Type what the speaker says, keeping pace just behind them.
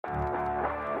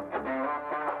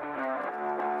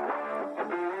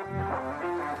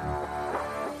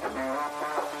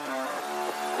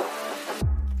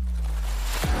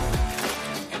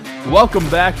Welcome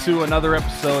back to another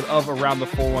episode of Around the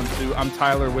 412. I'm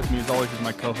Tyler. With me, as always, is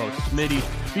my co-host, Smitty.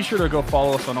 Be sure to go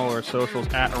follow us on all our socials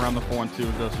at Around the 412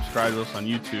 and go subscribe to us on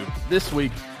YouTube. This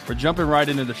week, we're jumping right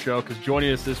into the show because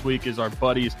joining us this week is our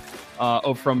buddies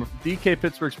from DK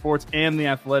Pittsburgh Sports and The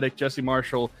Athletic, Jesse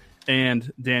Marshall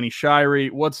and Danny Shirey.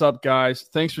 What's up, guys?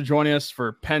 Thanks for joining us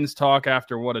for Pens Talk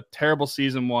after what a terrible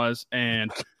season was.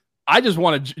 And I just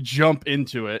want to jump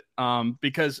into it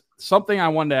because something I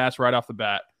wanted to ask right off the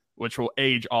bat, which will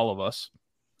age all of us,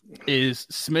 is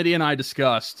Smitty and I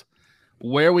discussed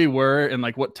where we were and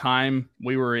like what time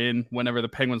we were in whenever the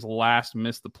Penguins last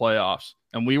missed the playoffs.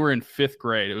 And we were in fifth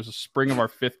grade. It was the spring of our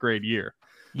fifth grade year.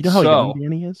 You know how young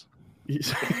Danny is?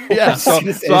 Yeah. So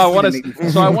I want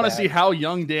to see how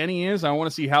young Danny is. I want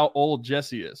to see how old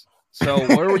Jesse is. So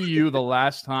where were you the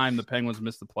last time the Penguins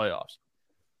missed the playoffs?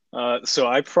 So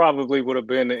I probably would have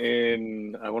been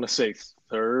in, I want to say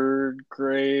third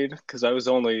grade, because I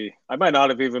might not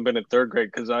have even been in third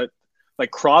grade, because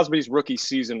Crosby's rookie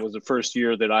season was the first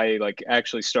year that I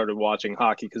actually started watching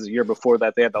hockey, because the year before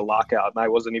that they had the lockout and I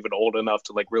wasn't even old enough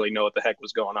to really know what the heck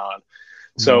was going on.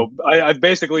 Mm-hmm. So I've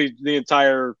basically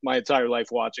my entire life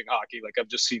watching hockey. I've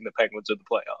just seen the Penguins in the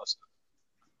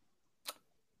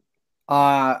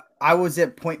playoffs. I was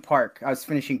at Point Park. I was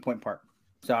finishing Point Park.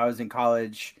 So I was in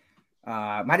college.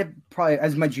 Might have probably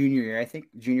as my junior year, I think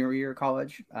junior year of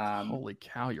college. Holy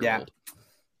cow, you're old.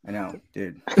 I know,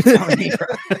 dude.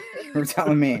 You're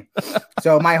telling me.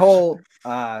 So my whole,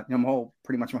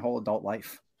 pretty much my whole adult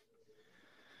life.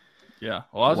 Yeah.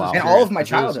 Well, and all of my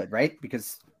childhood, right?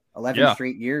 Because 11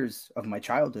 straight years of my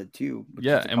childhood too.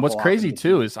 Yeah. And what's crazy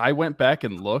too is I went back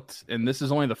and looked, and this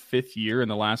is only the fifth year in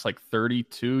the last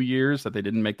 32 years that they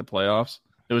didn't make the playoffs.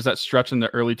 It was that stretch in the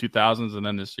early 2000s and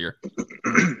then this year.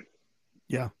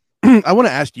 Yeah. I want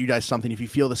to ask you guys something if you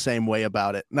feel the same way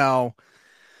about it. Now,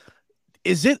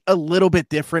 is it a little bit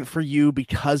different for you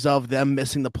because of them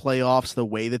missing the playoffs the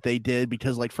way that they did?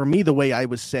 Because for me, the way I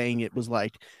was saying it was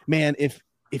man, if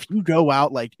you go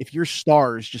out, if your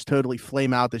stars just totally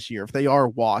flame out this year, if they are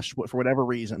washed for whatever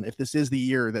reason, if this is the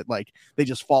year that they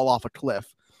just fall off a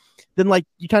cliff, then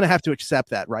you kind of have to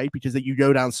accept that, right? Because that you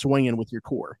go down swinging with your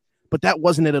core. But that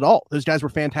wasn't it at all. Those guys were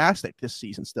fantastic this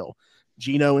season still.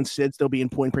 Gino and Sid still being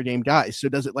point per game guys. So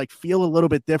does it feel a little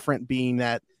bit different being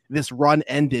that this run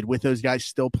ended with those guys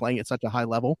still playing at such a high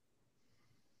level?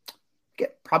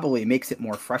 It probably makes it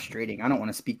more frustrating. I don't want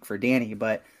to speak for Danny,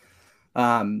 but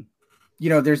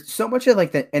there's so much of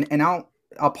that, and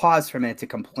I'll pause for a minute to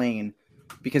complain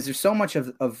because there's so much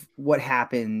of what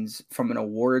happens from an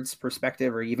awards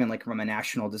perspective or even from a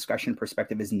national discussion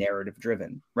perspective is narrative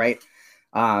driven, right?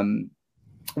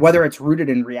 Whether it's rooted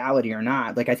in reality or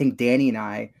not, I think Danny and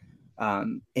I,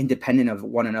 independent of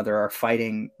one another, are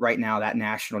fighting right now that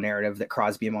national narrative that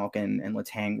Crosby, Malkin, and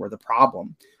Letang were the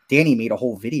problem. Danny made a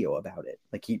whole video about it.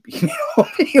 He made a whole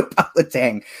video about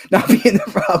Letang not being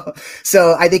the problem.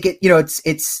 So I think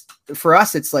it's for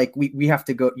us, it's we have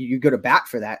to go, you go to bat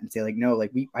for that and say no,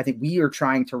 I think we are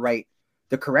trying to write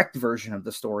the correct version of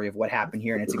the story of what happened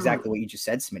here. And it's exactly what you just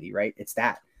said, Smitty, right? It's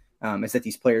that. Is that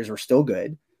these players were still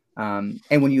good. And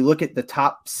when you look at the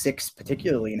top six,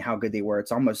 particularly, and how good they were,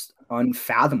 it's almost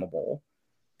unfathomable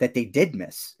that they did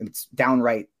miss. It's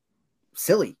downright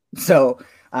silly. So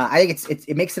I think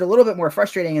it makes it a little bit more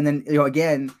frustrating. And then,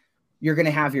 again, you're going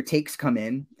to have your takes come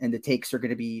in, and the takes are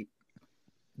going to be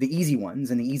the easy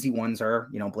ones. And the easy ones are,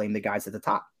 blame the guys at the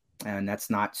top. And that's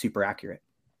not super accurate.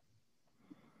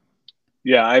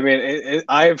 Yeah. I mean,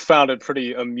 I've found it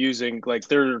pretty amusing.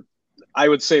 I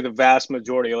would say the vast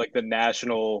majority of the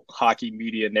national hockey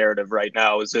media narrative right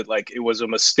now is that it was a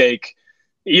mistake.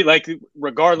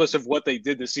 Regardless of what they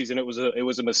did this season, it was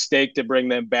a mistake to bring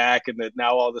them back, and that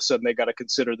now all of a sudden they got to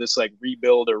consider this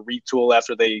rebuild or retool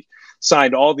after they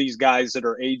signed all these guys that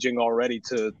are aging already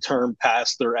to term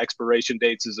past their expiration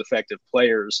dates as effective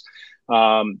players.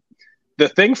 The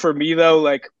thing for me though,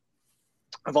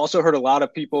 I've also heard a lot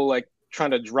of people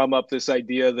trying to drum up this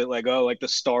idea that the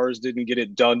Stars didn't get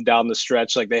it done down the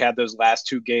stretch. They had those last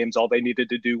two games. All they needed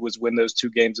to do was win those two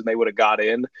games and they would have got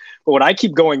in. But what I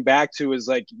keep going back to is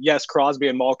yes, Crosby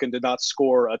and Malkin did not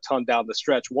score a ton down the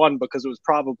stretch. One, because it was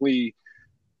probably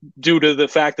due to the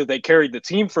fact that they carried the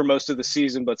team for most of the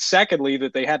season. But secondly,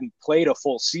 that they hadn't played a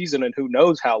full season and who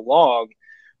knows how long.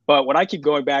 But what I keep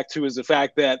going back to is the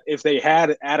fact that if they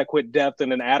had adequate depth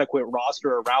and an adequate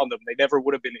roster around them, they never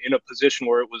would have been in a position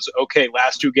where it was, okay,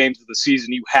 last two games of the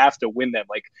season, you have to win them.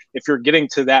 If you're getting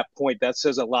to that point, that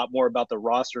says a lot more about the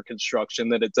roster construction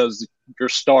than it does your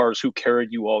stars who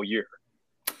carried you all year.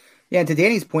 Yeah, and to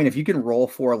Danny's point, if you can roll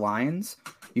four lines,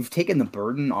 you've taken the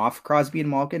burden off Crosby and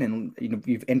Malkin, and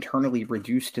you've internally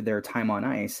reduced their time on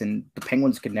ice, and the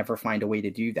Penguins could never find a way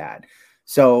to do that.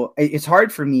 So it's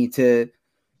hard for me to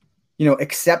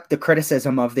accept the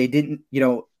criticism of they didn't,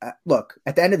 look,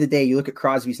 at the end of the day, you look at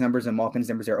Crosby's numbers and Malkin's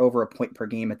numbers, they're over a point per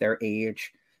game at their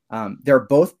age. They're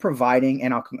both providing,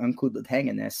 and I'll include Letang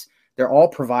in this, they're all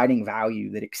providing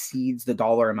value that exceeds the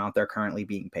dollar amount they're currently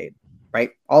being paid, right?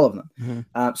 All of them.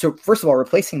 Mm-hmm. So first of all,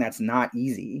 replacing that's not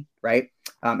easy, right?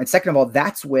 And second of all,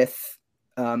 that's with,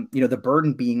 the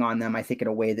burden being on them, I think, in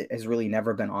a way that has really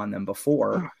never been on them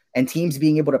before. And teams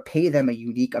being able to pay them a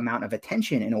unique amount of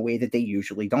attention in a way that they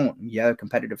usually don't. Yeah,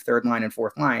 competitive third line and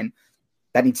fourth line,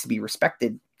 that needs to be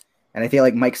respected. And I feel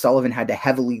like Mike Sullivan had to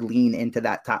heavily lean into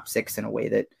that top six in a way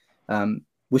that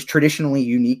was traditionally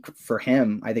unique for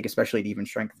him, I think, especially at even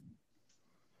strength.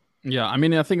 Yeah, I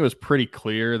mean, I think it was pretty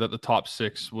clear that the top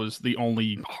six was the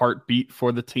only heartbeat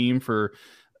for the team for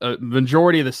a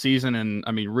majority of the season. And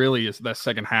I mean, really is that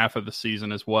second half of the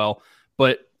season as well.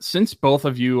 But since both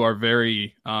of you are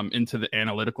very into the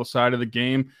analytical side of the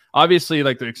game, obviously,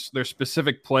 like there's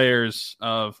specific players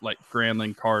of like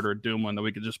Granlund, Carter, Dumoulin that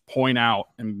we could just point out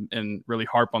and really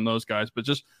harp on those guys. But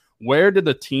just where did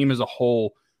the team as a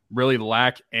whole really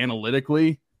lack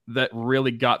analytically that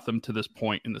really got them to this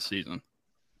point in the season?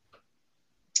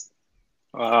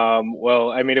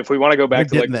 Well, I mean, if we want to go back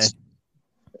to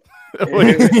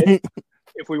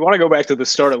if we want to go back to the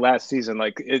start of last season,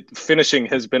 like finishing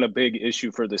has been a big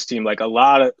issue for this team. Like a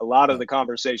lot of the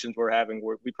conversations we're having,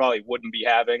 we probably wouldn't be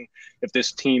having if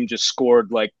this team just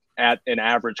scored like at an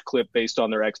average clip based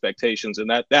on their expectations. And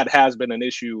that has been an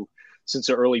issue since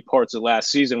the early parts of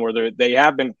last season, where they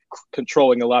have been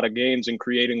controlling a lot of games and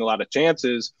creating a lot of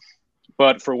chances.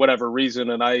 But for whatever reason,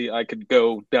 and I could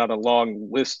go down a long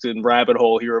list and rabbit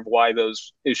hole here of why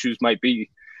those issues might be.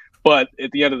 But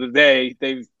at the end of the day,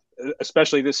 they've,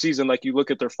 especially this season, like you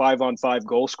look at their 5-on-5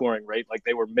 goal scoring rate, like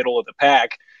they were middle of the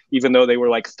pack, even though they were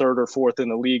like third or fourth in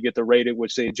the league at the rate at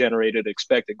which they generated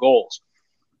expected goals.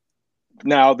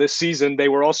 Now, this season, they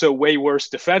were also way worse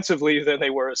defensively than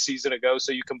they were a season ago.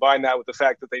 So you combine that with the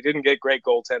fact that they didn't get great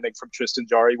goaltending from Tristan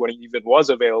Jarry when he even was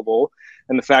available,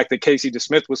 and the fact that Casey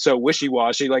DeSmith was so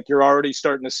wishy-washy, like you're already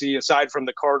starting to see, aside from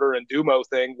the Carter and Dumo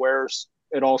thing, where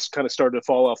it all kind of started to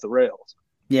fall off the rails.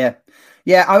 Yeah.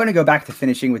 I want to go back to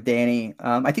finishing with Danny.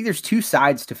 I think there's two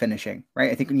sides to finishing,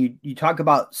 right? I think when you talk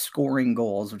about scoring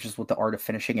goals, which is what the art of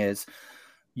finishing is,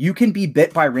 you can be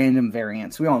bit by random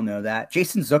variance. We all know that.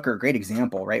 Jason Zucker, great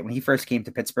example, right? When he first came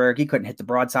to Pittsburgh, he couldn't hit the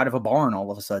broadside of a barn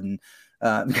all of a sudden.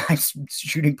 The guy's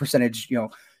shooting percentage,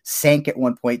 sank at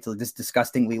one point to this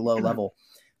disgustingly low level.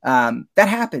 That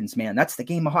happens, man. That's the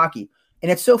game of hockey. And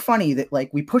it's so funny that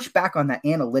like we push back on that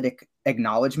analytic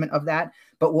acknowledgement of that,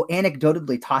 but we'll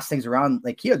anecdotally toss things around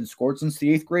like he hadn't scored since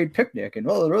the 8th grade picnic, and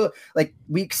blah, blah, blah. Like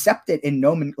we accept it in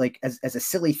like as a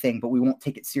silly thing, but we won't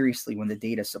take it seriously when the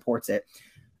data supports it.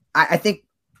 I think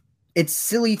it's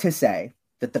silly to say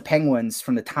that the Penguins,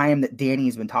 from the time that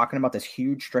Danny's been talking about this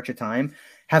huge stretch of time,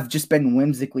 have just been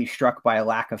whimsically struck by a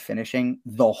lack of finishing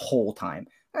the whole time.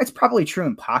 It's probably true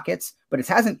in pockets, but it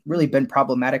hasn't really been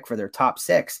problematic for their top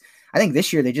six. I think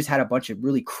this year they just had a bunch of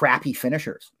really crappy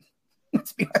finishers.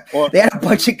 They had a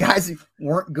bunch of guys who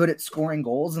weren't good at scoring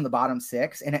goals in the bottom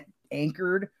six, and it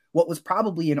anchored what was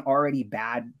probably an already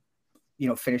bad,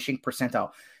 finishing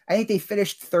percentile. I think they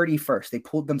finished 31st. They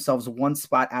pulled themselves one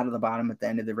spot out of the bottom at the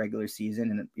end of the regular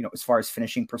season. And, as far as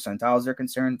finishing percentiles are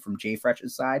concerned from Jay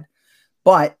Fresh's side,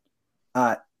 but,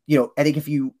 I think if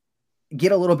you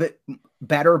get a little bit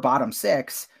better bottom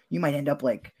six, you might end up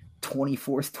like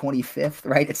 24th, 25th,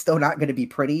 right? It's still not going to be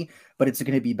pretty, but it's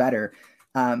going to be better.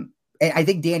 And I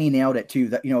think Danny nailed it too,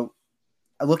 that,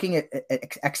 looking at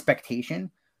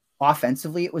expectation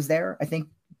offensively, it was there. I think,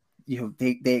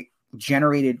 they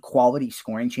generated quality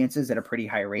scoring chances at a pretty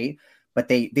high rate, but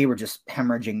they were just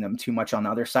hemorrhaging them too much on the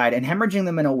other side, and hemorrhaging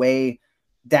them in a way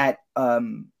that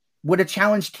would have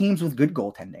challenged teams with good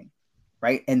goaltending,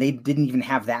 right? And they didn't even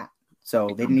have that. So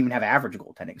they didn't even have average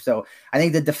goaltending. So I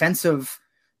think the defensive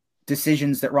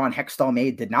decisions that Ron Hextall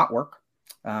made did not work.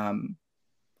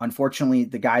 Unfortunately,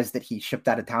 the guys that he shipped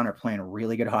out of town are playing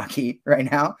really good hockey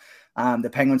right now. The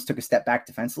Penguins took a step back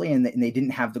defensively, and they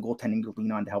didn't have the goaltending to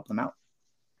lean on to help them out.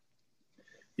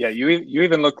 Yeah, you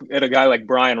even look at a guy like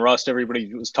Brian Rust.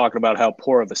 Everybody was talking about how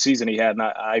poor of a season he had, and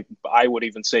I would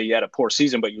even say he had a poor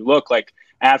season. But you look like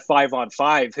at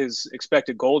 5-on-5, his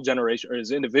expected goal generation, or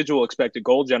his individual expected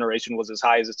goal generation, was as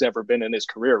high as it's ever been in his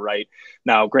career. Right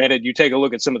now, granted, you take a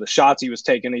look at some of the shots he was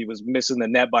taking; he was missing the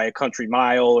net by a country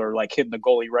mile, or like hitting the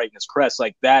goalie right in his crest.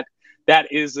 Like that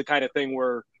is the kind of thing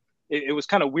where it was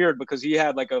kind of weird because he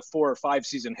had like a 4 or 5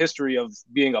 season history of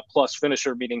being a plus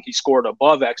finisher, meaning he scored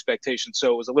above expectations.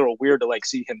 So it was a little weird to like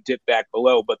see him dip back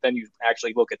below, but then you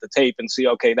actually look at the tape and see,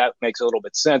 okay, that makes a little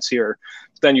bit sense here.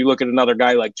 Then you look at another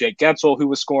guy like Jake Gensel, who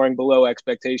was scoring below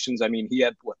expectations. I mean, he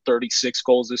had 36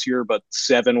 goals this year, but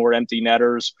 7 were empty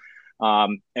netters.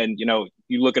 And, you know,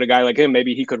 you look at a guy like him,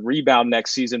 maybe he could rebound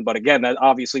next season. But again, that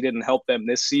obviously didn't help them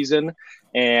this season.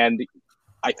 And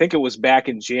I think it was back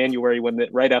in January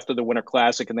right after the Winter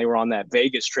Classic and they were on that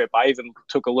Vegas trip. I even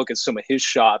took a look at some of his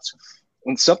shots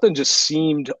and something just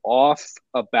seemed off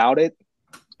about it.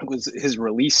 His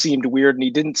release seemed weird and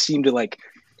he didn't seem to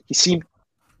he seemed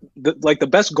like the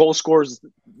best goal scorers.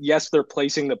 Yes, they're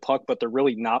placing the puck, but they're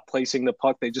really not placing the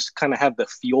puck. They just kind of have the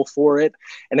feel for it.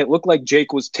 And it looked like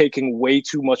Jake was taking way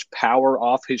too much power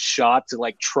off his shot to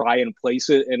like try and place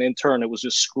it. And in turn, it was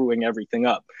just screwing everything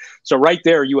up. So right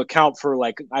there, you account for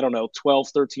 12,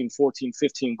 13, 14,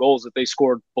 15 goals that they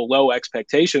scored below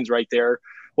expectations right there.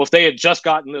 Well, if they had just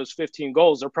gotten those 15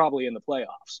 goals, they're probably in the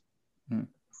playoffs.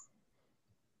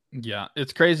 Yeah,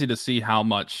 it's crazy to see how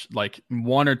much like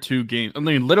 1 or 2 games, I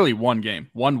mean, literally one game,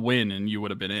 one win, and you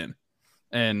would have been in.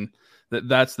 And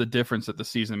that's the difference that the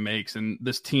season makes. And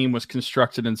this team was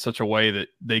constructed in such a way that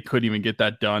they couldn't even get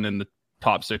that done, and the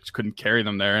top 6 couldn't carry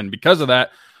them there. And because of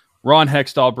that, Ron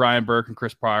Hextall, Brian Burke, and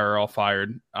Chris Pryor are all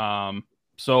fired.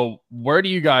 So where do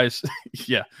you guys,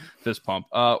 fist pump.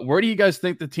 Where do you guys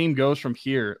think the team goes from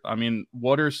here? I mean,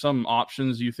 what are some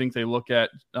options you think they look at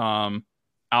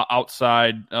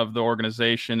outside of the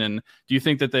organization, and do you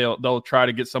think that they'll try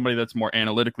to get somebody that's more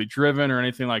analytically driven or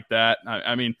anything like that?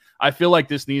 I mean, I feel like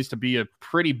this needs to be a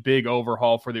pretty big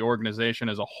overhaul for the organization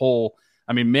as a whole.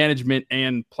 I mean, management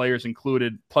and players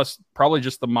included, plus probably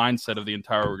just the mindset of the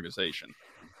entire organization.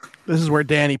 This is where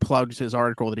Danny plugs his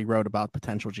article that he wrote about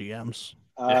potential GMs.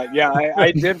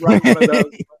 I did write one of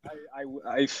those.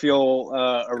 I feel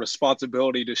a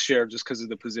responsibility to share just because of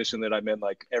the position that I'm in.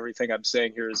 Like everything I'm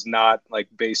saying here is not like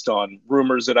based on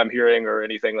rumors that I'm hearing or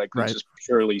anything like right. It's just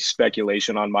purely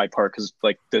speculation on my part because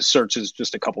like the search is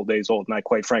just a couple days old and I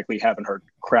quite frankly haven't heard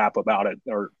crap about it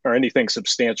or anything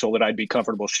substantial that I'd be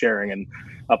comfortable sharing in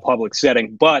a public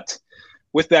setting. But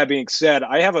with that being said,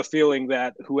 I have a feeling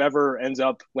that whoever ends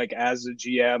up like as a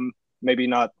GM, maybe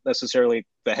not necessarily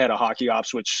the head of hockey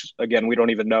ops, which again, we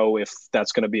don't even know if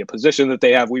that's going to be a position that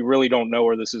they have. We really don't know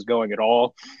where this is going at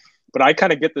all. But I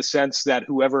kind of get the sense that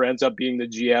whoever ends up being the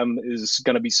GM is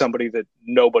going to be somebody that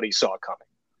nobody saw coming.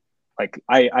 Like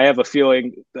I have a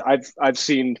feeling I've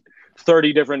seen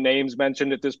 30 different names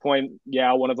mentioned at this point.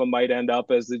 Yeah, one of them might end up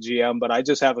as the GM, but I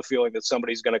just have a feeling that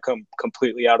somebody's going to come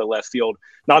completely out of left field.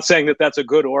 Not saying that that's a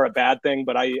good or a bad thing,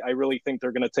 but I really think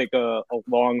they're going to take a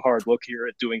long, hard look here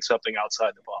at doing something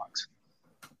outside the box.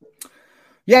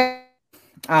 Yeah.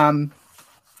 I'm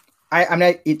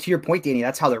not, to your point, Danny,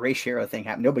 that's how the Ray Shero thing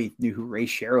happened. Nobody knew who Ray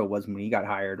Shero was when he got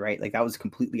hired, right? Like that was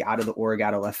completely out of the org,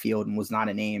 out of left field, and was not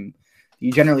a name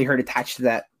you generally heard attached to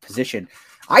that position.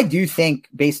 I do think,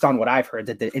 based on what I've heard,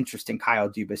 that the interest in Kyle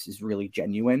Dubas is really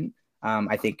genuine.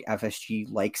 I think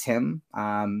FSG likes him.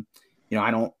 I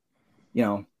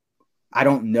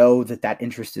don't know that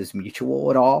interest is mutual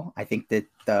at all. I think that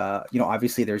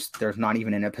obviously there's not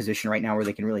even in a position right now where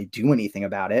they can really do anything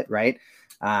about it, right?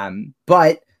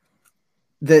 But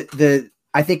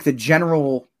I think the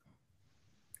general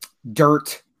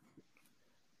dirt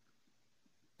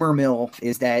mill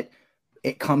is that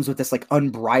it comes with this like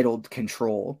unbridled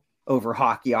control over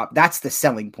hockey op. That's the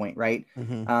selling point, right?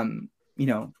 Mm-hmm.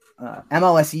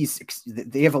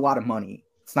 MLSEs, they have a lot of money.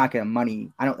 It's not going to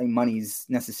money. I don't think money's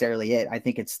necessarily it. I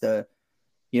think it's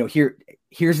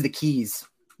here's the keys,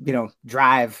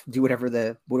 drive, do whatever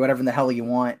the hell you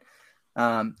want.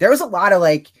 There was a lot of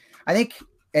like, I think,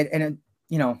 and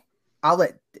I'll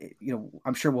let,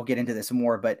 I'm sure we'll get into this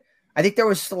more, but I think there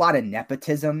was just a lot of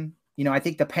nepotism. I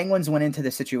think the Penguins went into the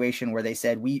situation where they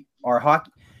said, our hockey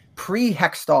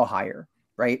pre-Hextall hire,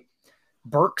 right?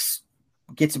 Burks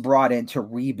gets brought in to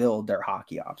rebuild their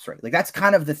hockey ops, right? Like that's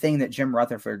kind of the thing that Jim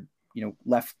Rutherford,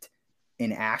 left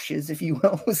in ashes, if you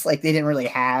will. It's like they didn't really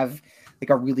have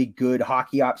like a really good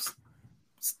hockey ops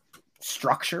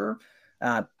structure.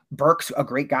 Burke's a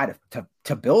great guy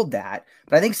to build that,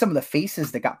 but I think some of the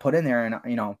faces that got put in there, and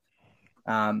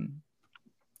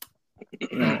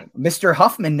Mr.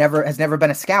 Huffman has never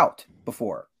been a scout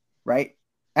before, right?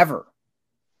 Ever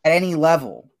at any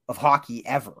level of hockey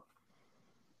ever.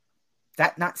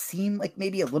 That not seem like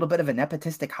maybe a little bit of a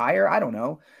nepotistic hire? I don't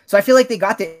know. So I feel like they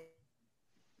got the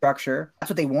structure. That's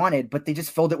what they wanted, but they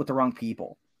just filled it with the wrong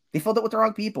people. And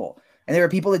there were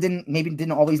people that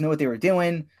didn't always know what they were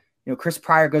doing. Chris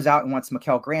Pryor goes out and wants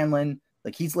Mikkel Granlund.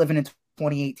 Like he's living in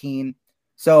 2018.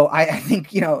 So I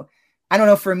think, you know, I don't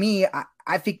know. For me,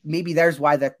 I think maybe there's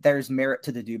why there's merit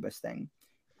to the Dubas thing.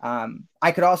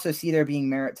 I could also see there being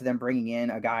merit to them bringing in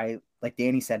a guy, like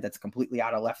Danny said, that's completely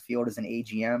out of left field as an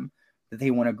AGM that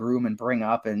they want to groom and bring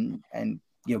up and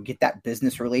you know, get that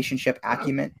business relationship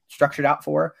acumen structured out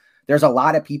for. There's a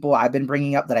lot of people I've been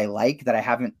bringing up that I like that I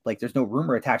haven't, like, there's no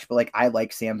rumor attached, but like, I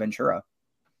like Sam Ventura.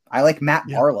 I like Matt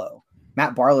Barlow.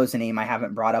 Matt Barlow's a name I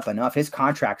haven't brought up enough. His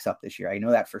contract's up this year. I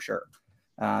know that for sure.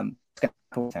 I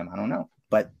don't know,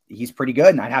 but he's pretty good.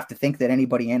 And I'd have to think that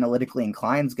anybody analytically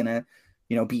inclined is going to,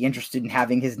 you know, be interested in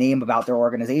having his name about their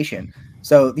organization.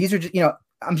 So these are just, you know,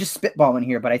 I'm just spitballing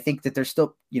here, but I think that there's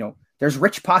still, you know, there's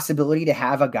rich possibility to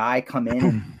have a guy come in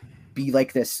and be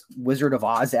like this Wizard of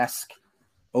Oz-esque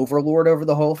overlord over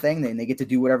the whole thing. Then they get to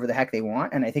do whatever the heck they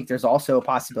want. And I think there's also a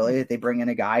possibility that they bring in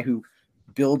a guy who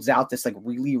builds out this like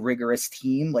really rigorous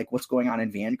team, like what's going on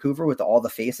in Vancouver with all the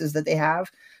faces that they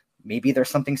have. Maybe there's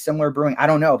something similar brewing. I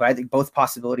don't know, but I think both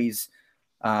possibilities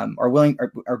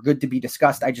are good to be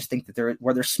discussed. I just think that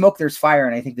where there's smoke, there's fire.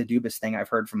 And I think the Dubas thing, I've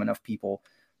heard from enough people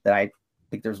that I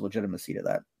think there's legitimacy to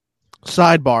that.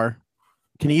 Sidebar.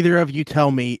 Can either of you tell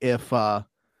me if,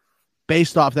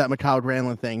 based off that Mikhail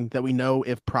Granlund thing, that we know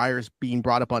if Pryor's being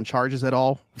brought up on charges at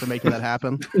all for making that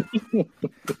happen?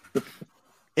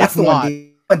 That's the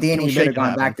one Danny should have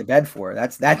gone back to bed for.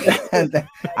 That's that.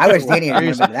 I wish Danny had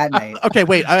remembered that night. Okay,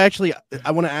 wait. I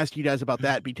want to ask you guys about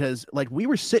that because, like, we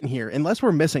were sitting here, unless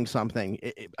we're missing something.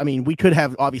 I mean, we could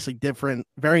have obviously different,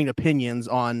 varying opinions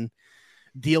on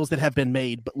deals that have been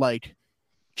made, but like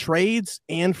trades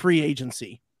and free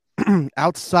agency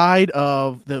outside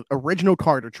of the original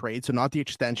Carter trade, so not the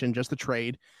extension, just the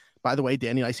trade. By the way,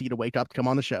 Danny, I see you to wake up to come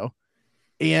on the show,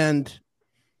 and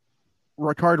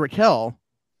Rickard Rakell.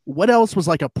 What else was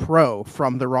like a pro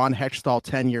from the Ron Hextall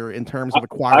tenure in terms of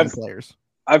acquiring players?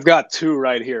 I've got two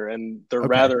right here, and they're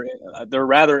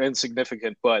rather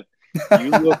insignificant. But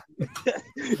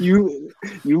you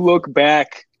look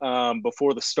back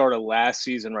before the start of last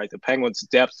season, right? The Penguins'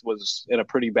 depth was in a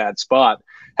pretty bad spot.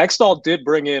 Hextall did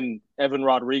bring in Evan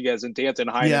Rodriguez and Danton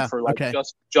Heinen for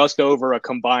just over a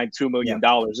combined $2 million,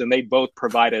 and they both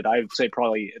provided, I would say,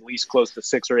 probably at least close to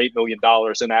 $6 or $8 million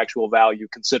in actual value,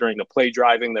 considering the play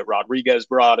driving that Rodriguez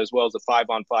brought, as well as the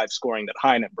 5-on-5 scoring that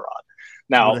Heinen brought.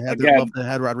 Now, they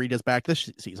had Rodriguez back this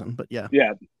season, but yeah,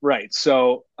 right.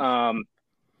 So,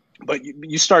 but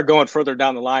you start going further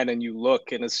down the line and you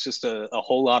look, and it's just a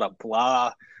whole lot of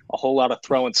blah, a whole lot of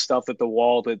throwing stuff at the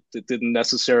wall that didn't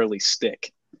necessarily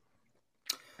stick.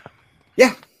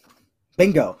 Yeah,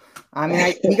 bingo. I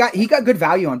mean, he got good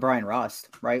value on Brian Rust,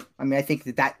 right? I mean, I think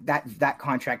that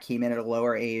contract came in at a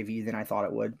lower AAV than I thought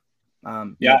it would,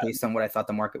 based on what I thought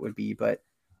the market would be. But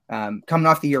coming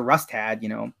off the year Rust had, you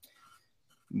know,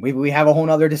 maybe we have a whole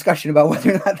nother discussion about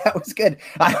whether or not that was good.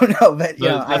 I don't know, but the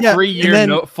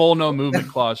 3-year full no movement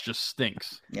clause just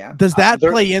stinks. Yeah. Does that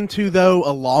play into, though,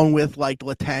 along with like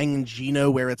Letang and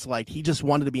Gino, where it's like he just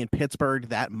wanted to be in Pittsburgh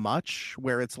that much,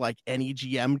 where it's like any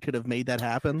GM could have made that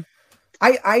happen?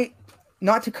 I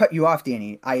not to cut you off,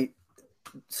 Danny.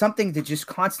 Something that just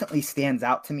constantly stands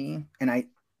out to me, and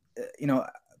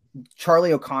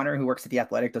Charlie O'Connor, who works at The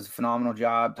Athletic, does a phenomenal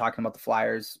job talking about the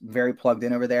Flyers. Very plugged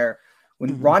in over there.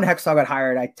 When Ron Hextall got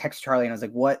hired, I text Charlie and I was like,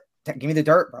 "What? Give me the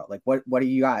dirt, bro. Like, what do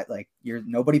you got? Like, you're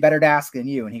nobody better to ask than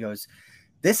you." And he goes,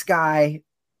 "This guy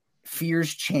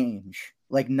fears change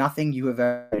like nothing you have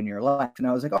ever in your life." And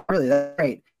I was like, "Oh, really? That's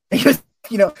great." He goes,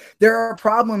 "You know, there are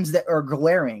problems that are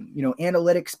glaring. You know,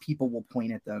 analytics people will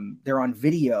point at them. They're on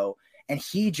video, and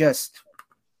he just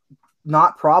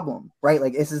not problem, right?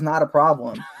 Like, this is not a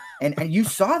problem." And you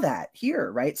saw that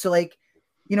here, right? So, like,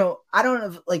 you know, I don't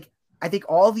know, like. I think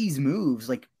all these moves,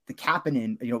 like the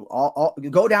Kapanen, you know, all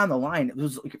go down the line. It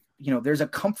was, you know, there's a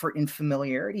comfort in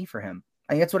familiarity for him.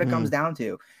 I think that's what it comes down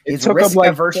to. He's a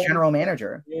risk-averse general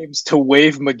manager. Games to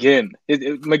waive McGinn.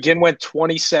 McGinn went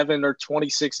 27 or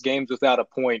 26 games without a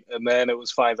point, and then it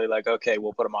was finally like, okay,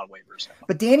 we'll put him on waivers now.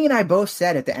 But Danny and I both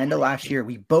said at the end of last year,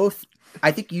 we both,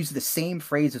 I think, used the same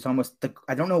phrase as almost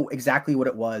I don't know exactly what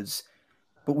it was,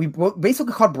 but we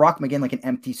basically called Brock McGinn like an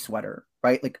empty sweater,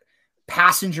 right? Like,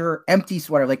 passenger, empty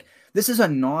sweater. Like, this is a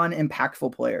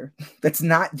non-impactful player that's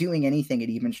not doing anything at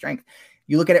even strength.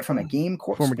 You look at it from a game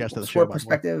score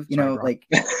perspective, you know, like,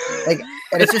 and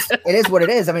it's just, it is what it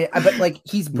is. I mean, but like,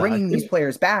 he's bringing these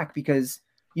players back because,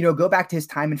 you know, go back to his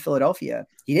time in Philadelphia.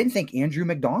 He didn't think Andrew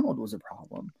McDonald was a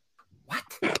problem. What?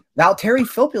 Valtteri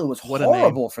Filppula was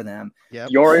horrible for them.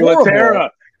 Yep. Yori Laterra.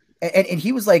 And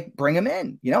he was like, bring him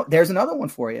in, you know, there's another one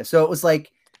for you. So it was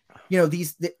like, you know,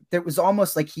 there was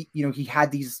almost like he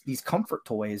had these comfort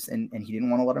toys and he didn't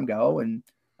want to let them go. And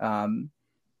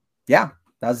Yeah,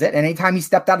 that was it. And anytime he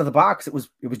stepped out of the box, it was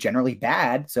generally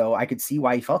bad. So I could see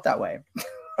why he felt that way.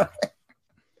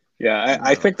 Yeah,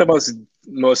 I think the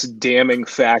most damning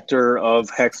factor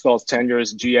of Hextall's tenure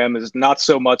as GM is not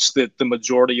so much that the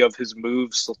majority of his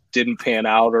moves didn't pan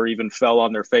out or even fell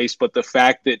on their face, but the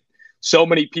fact that so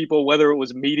many people, whether it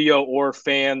was media or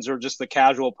fans or just the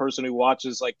casual person who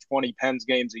watches like 20 Pens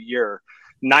games a year,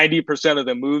 90% of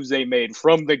the moves they made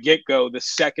from the get-go, the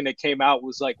second it came out,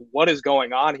 was like, what is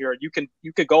going on here? You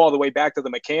could go all the way back to the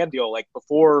McCann deal, like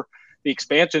before the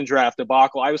expansion draft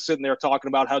debacle. I was sitting there talking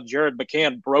about how Jared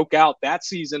McCann broke out that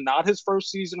season, not his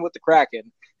first season with the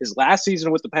Kraken, his last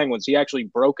season with the Penguins. He actually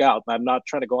broke out. I'm not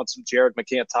trying to go on some Jared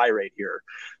McCann tirade here,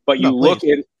 but you look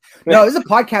at no, this is a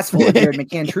podcast full of Jared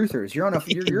McCann truthers. You're on a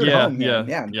you're at home.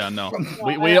 Yeah. No,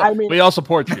 we all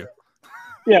support you.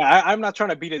 Yeah, I'm not trying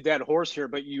to beat a dead horse here,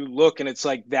 but you look and it's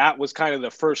like that was kind of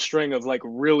the first string of like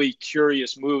really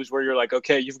curious moves where you're like,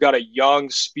 okay, you've got a young,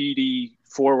 speedy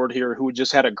forward here who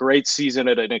just had a great season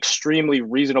at an extremely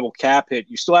reasonable cap hit.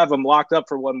 You still have him locked up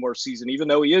for one more season, even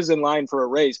though he is in line for a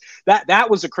raise. That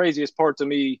was the craziest part to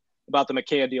me about the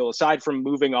McCann deal, aside from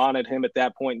moving on at him at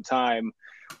that point in time,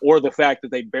 or the fact that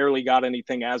they barely got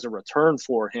anything as a return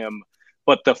for him.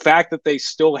 But the fact that they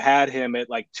still had him at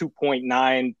like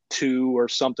 2.92 or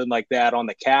something like that on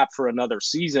the cap for another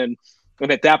season.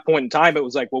 And at that point in time, it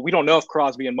was like, well, we don't know if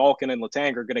Crosby and Malkin and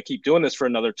Letang are going to keep doing this for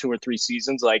another 2 or 3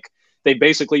 seasons. Like, they've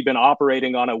basically been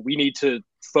operating on we need to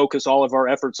focus all of our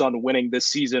efforts on winning this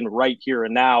season right here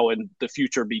and now, and the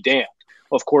future be damned.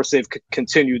 Of course, they've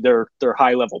continued their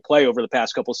high-level play over the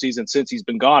past couple seasons since he's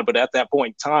been gone. But at that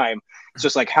point in time, it's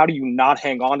just like, how do you not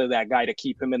hang on to that guy to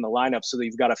keep him in the lineup so that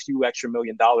you've got a few extra $1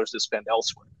 million to spend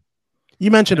elsewhere?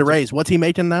 You mentioned a raise. What's he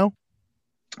making now?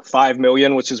 $5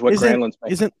 million, which is what Granlund's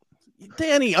making.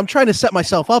 Danny, I'm trying to set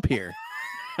myself up here.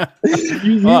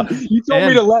 You told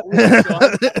me to let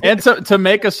and to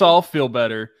make us all feel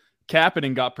better,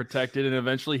 Kapanen got protected and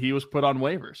eventually he was put on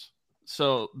waivers.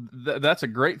 So that's a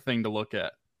great thing to look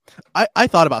at. I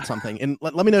thought about something, and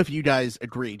let me know if you guys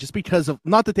agree, just because of,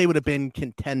 not that they would have been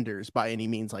contenders by any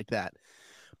means like that,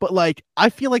 but like, I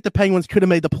feel like the Penguins could have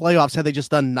made the playoffs had they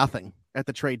just done nothing at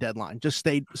the trade deadline, just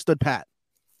stood pat.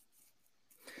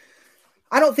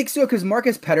 I don't think so, because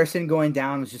Marcus Pettersson going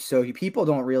down was just so people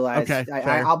don't realize. Okay,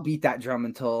 I'll beat that drum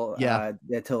until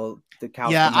the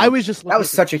cows. Yeah, I was just that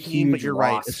was such a huge. But you're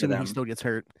right. Assuming he still gets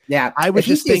hurt. Yeah, I was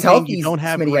just thinking healthy, you don't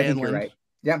have Granlund. You're right.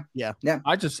 Yeah.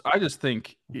 I just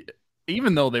think,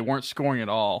 even though they weren't scoring at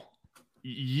all,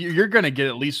 you're going to get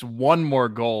at least one more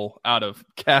goal out of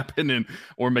Kapanen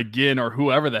or McGinn or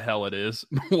whoever the hell it is.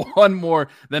 One more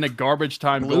than a garbage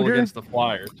time goal against the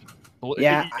Flyers.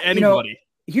 Yeah, anybody.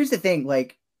 Here's the thing,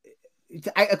 like,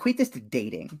 I equate this to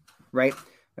dating, right?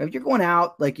 If you're going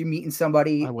out, like you're meeting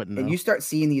somebody and you start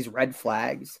seeing these red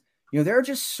flags, there are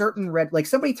just certain like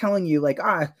somebody telling you like,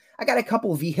 I got a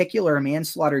couple vehicular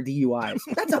manslaughter DUIs.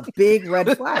 That's a big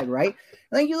red flag, right?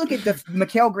 And then you look at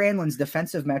Mikael Granlund's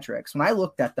defensive metrics. When I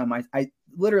looked at them, I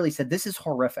literally said, this is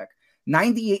horrific.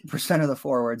 98% of the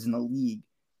forwards in the league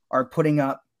are putting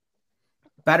up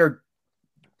better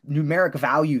numeric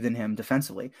value than him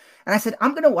defensively. And I said,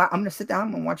 I'm gonna sit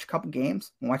down and watch a couple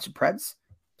games and watch the Preds,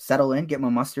 settle in, get my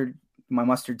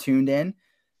mustard tuned in,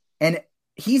 and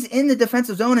he's in the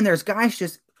defensive zone, and there's guys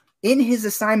just in his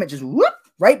assignment, just whoop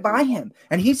right by him,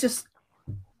 and he's just.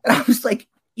 And I was like,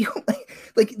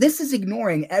 like this is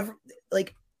ignoring every.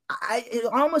 Like, it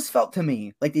almost felt to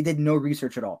me like they did no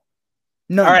research at all.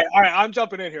 No. All right. I'm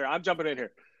jumping in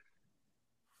here.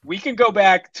 We can go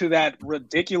back to that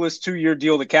ridiculous 2-year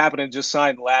deal that Kapanen just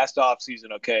signed last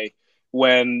offseason, okay?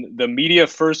 When the media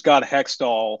first got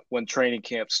Hextall when training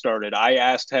camp started, I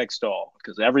asked Hextall,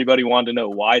 because everybody wanted to know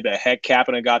why the heck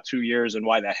Kapanen got 2 years and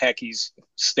why the heck he's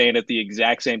staying at the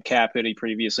exact same cap hit he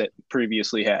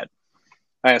previously had.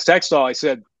 I asked Hextall, I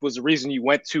said, was the reason you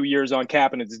went 2 years on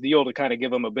Kapanen's deal to kind of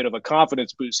give him a bit of a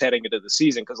confidence boost heading into the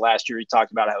season? Because last year he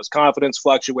talked about how his confidence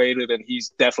fluctuated, and he's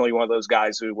definitely one of those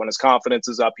guys who, when his confidence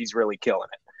is up, he's really killing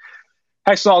it.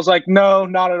 Hextall's like, no,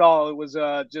 not at all. It was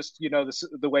just,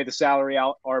 the way the salary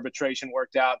arbitration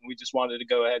worked out, and we just wanted to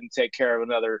go ahead and take care of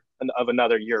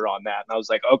another year on that. And I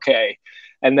was like, okay.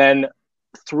 And then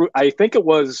I think it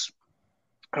was,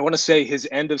 I want to say his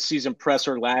end of season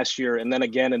presser last year. And then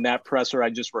again, in that presser I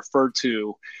just referred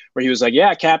to, where he was like,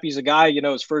 yeah, Cappy's a guy,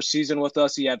 his first season with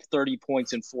us, he had 30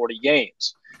 points in 40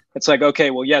 games. It's like,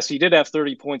 okay, well, yes, he did have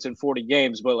 30 points in 40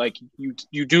 games, but like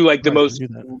you do like the most,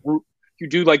 you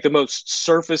do like the most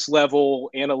surface level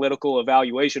analytical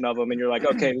evaluation of him, and you're like,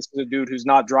 okay, this is a dude who's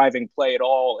not driving play at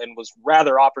all and was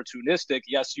rather opportunistic.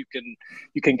 Yes, you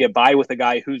can get by with a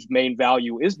guy whose main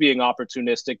value is being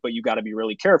opportunistic, but you got to be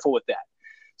really careful with that.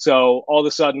 So all of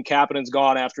a sudden, Kapanen's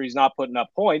gone after he's not putting up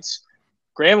points.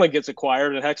 Granlund gets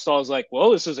acquired, and Hextall is like, well,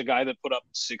 this is a guy that put up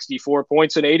 64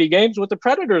 points in 80 games with the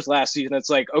Predators last season. It's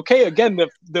like, okay, again,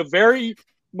 the very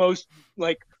most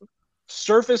like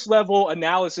surface level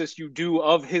analysis you do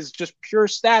of his just pure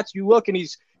stats, you look and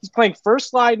he's playing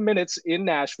first line minutes in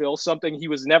Nashville, something he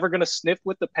was never going to sniff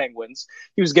with the Penguins.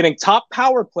 He was getting top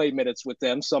power play minutes with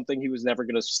them, something he was never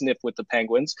going to sniff with the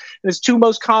Penguins. And his two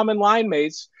most common line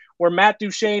mates were Matt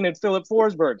Duchene and Philip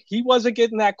Forsberg. He wasn't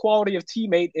getting that quality of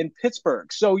teammate in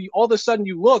Pittsburgh. So all of a sudden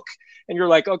you look and you're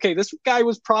like, okay, this guy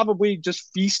was probably just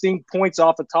feasting points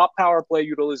off of top power play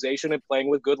utilization and playing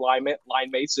with good line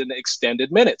mates in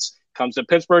extended minutes. Comes to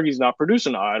Pittsburgh, he's not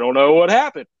producing. I don't know what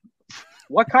happened.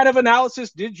 What kind of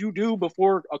analysis did you do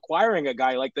before acquiring a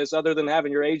guy like this, other than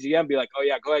having your AGM be like, oh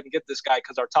yeah, go ahead and get this guy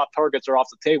because our top targets are off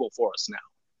the table for us now?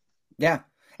 Yeah.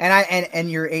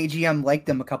 And your AGM liked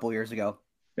him a couple years ago.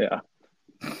 Yeah.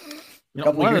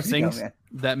 One of the things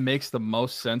that makes the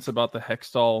most sense about the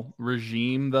Hextall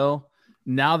regime, though,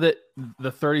 now that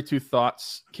the 32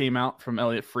 Thoughts came out from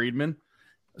Elliot Friedman,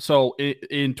 so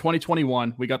in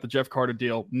 2021, we got the Jeff Carter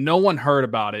deal. No one heard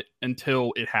about it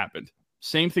until it happened.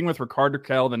 Same thing with Rickard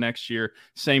Rakell the next year.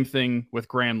 Same thing with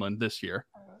Granlund this year.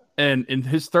 And in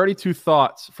his 32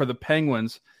 Thoughts for the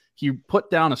Penguins, he put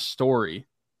down a story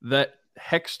that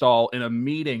Hextall, in a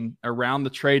meeting around the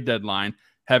trade deadline,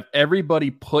 have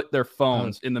everybody put their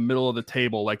phones in the middle of the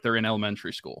table like they're in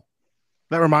elementary school.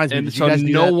 That reminds me. And so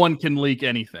no one can leak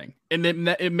anything. And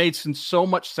it made so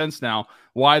much sense now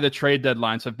why the trade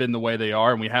deadlines have been the way they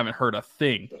are, and we haven't heard a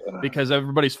thing because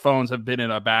everybody's phones have been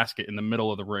in a basket in the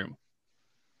middle of the room.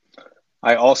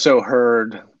 I also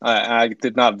heard, I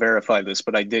did not verify this,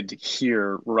 but I did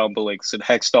hear rumblings that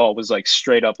Hextall was like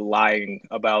straight up lying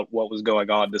about what was going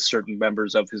on to certain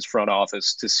members of his front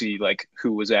office to see like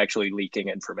who was actually leaking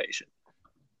information.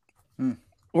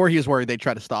 Or he was worried they'd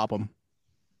try to stop him.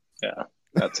 Yeah,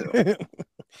 that's it.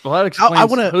 Well, that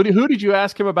explains. Who did you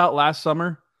ask him about last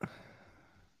summer?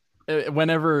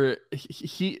 Whenever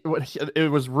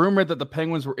it was rumored that the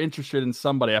Penguins were interested in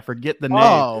somebody, I forget the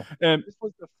name. And this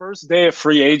was the first day of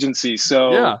free agency.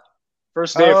 So yeah,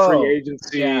 first day of free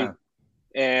agency,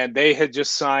 and they had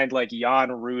just signed like Jan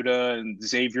Ruda and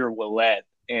Xavier Ouellet,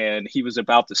 and he was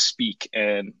about to speak,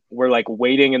 and we're like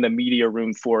waiting in the media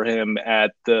room for him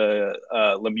at the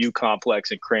Lemieux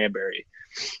complex in Cranberry.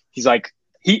 He's like,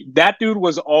 that dude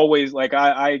was always like,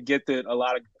 I get that a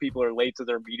lot of people are late to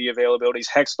their media availabilities.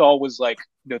 Hextall was like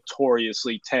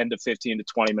notoriously 10 to 15 to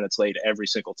 20 minutes late every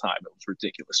single time. It was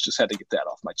ridiculous. Just had to get that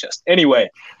off my chest. Anyway,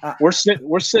 we're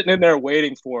sitting in there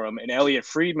waiting for him, and Elliot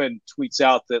Friedman tweets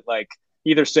out that like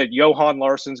either said Johan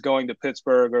Larsson's going to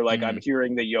Pittsburgh or like I'm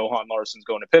hearing that Johan Larsson's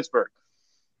going to Pittsburgh.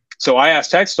 So I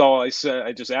asked Hextall,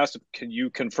 I just asked him, can you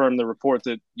confirm the report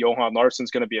that Johan Larsson's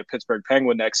going to be a Pittsburgh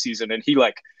Penguin next season? And he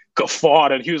like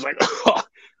guffawed, and he was like,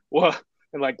 what?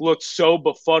 And like looked so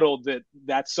befuddled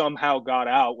that somehow got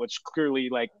out, which clearly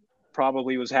like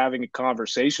probably was having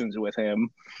conversations with him.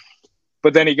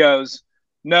 But then he goes,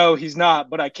 no, he's not,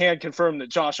 but I can confirm that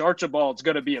Josh Archibald's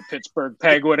going to be a Pittsburgh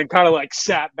Penguin, and kind of like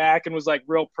sat back and was like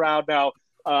real proud. Now,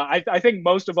 I think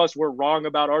most of us were wrong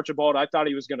about Archibald. I thought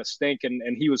he was going to stink, and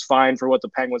he was fine for what the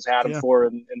Penguins had him for,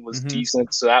 and was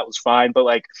decent, so that was fine. But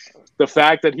like the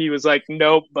fact that he was like,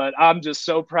 nope, but I'm just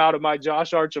so proud of my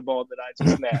Josh Archibald that I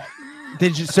just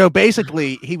nabbed. So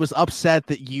basically, he was upset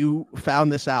that you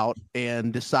found this out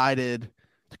and decided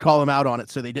to call him out on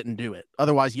it, so they didn't do it.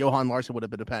 Otherwise, Johan Larsson would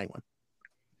have been a Penguin.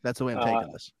 That's the way I'm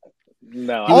taking this.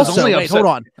 No. Also, hold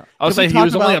on. I'll say he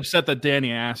was only upset that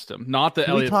Danny asked him, not that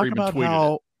Elliot Friedman tweeted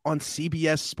how it. On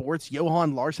CBS Sports,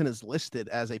 Johan Larsson is listed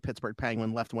as a Pittsburgh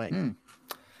Penguin left wing.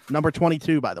 Number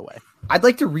 22, by the way. I'd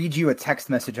like to read you a text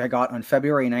message I got on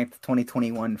February 9th,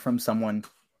 2021 from someone.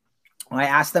 I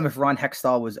asked them if Ron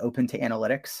Hextall was open to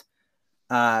analytics.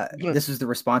 This was the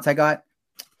response I got.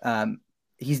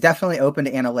 He's definitely open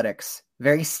to analytics.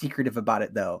 Very secretive about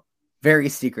it, though. Very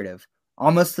secretive.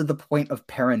 Almost to the point of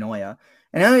paranoia.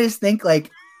 And I just think,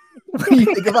 like, when you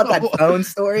think about that phone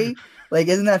story, like,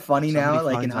 isn't that funny now?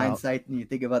 Like, in hindsight, and you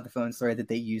think about the phone story that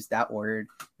they used that word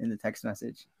in the text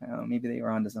message. Maybe they were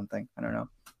onto something. I don't know.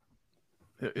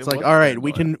 It's like, all right,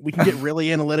 we can get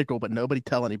really analytical, but nobody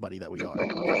tell anybody that we are.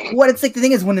 What it's like, the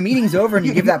thing is, when the meeting's over and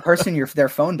you give that person their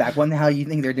phone back, what the hell do you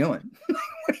think they're doing?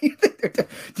 What do you think they're doing?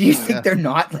 Do you think they're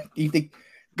not? Like, do you think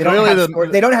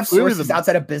They don't have clearly sources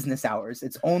outside of business hours.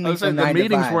 It's only from 9 the to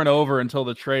meetings 5. weren't over until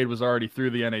the trade was already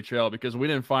through the NHL, because we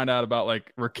didn't find out about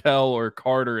like Raquel or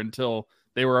Carter until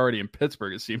they were already in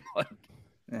Pittsburgh, it seemed like.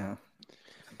 Yeah.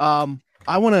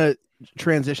 I want to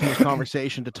transition this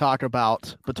conversation to talk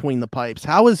about Between the Pipes.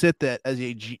 How is it that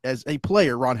as a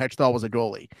player, Ron Hextall was a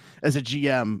goalie, as a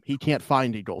GM, he can't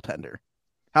find a goaltender?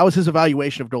 How is his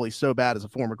evaluation of goalies so bad as a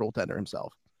former goaltender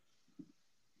himself?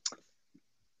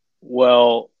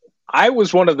 Well, I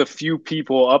was one of the few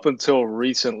people up until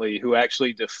recently who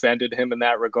actually defended him in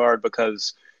that regard,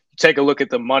 because you take a look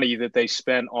at the money that they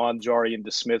spent on Jarry and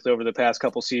DeSmith over the past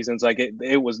couple seasons. Like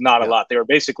it was not a lot. They were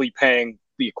basically paying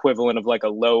the equivalent of like a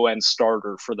low end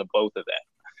starter for the both of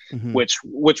them,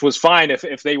 which was fine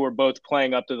if they were both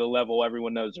playing up to the level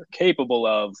everyone knows they're capable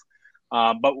of.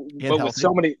 But with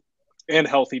so many and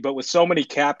healthy, but with so many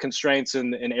cap constraints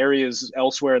and areas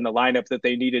elsewhere in the lineup that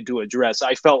they needed to address,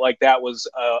 I felt like that was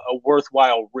a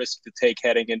worthwhile risk to take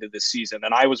heading into this season.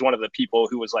 And I was one of the people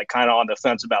who was like kind of on the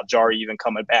fence about Jarry even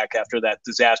coming back after that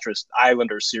disastrous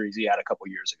Islanders series he had a couple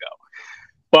years ago.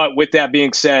 But with that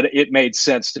being said, it made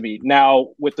sense to me. Now,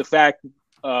 with the fact,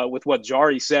 with what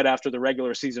Jarry said after the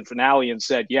regular season finale and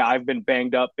said, yeah, I've been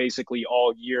banged up basically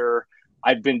all year.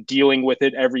 I've been dealing with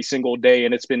it every single day,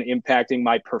 and it's been impacting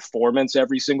my performance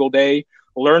every single day.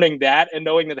 Learning that and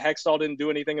knowing that Hextall didn't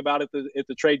do anything about it at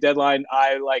the trade deadline,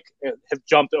 I have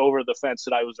jumped over the fence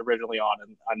that I was originally on,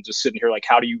 and I'm just sitting here like,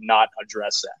 how do you not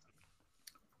address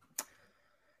that?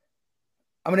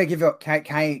 I'm gonna give you. Can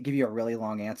I give you a really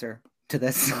long answer to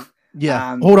this?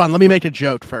 Yeah. Hold on. Let me make a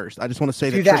joke first. I just want to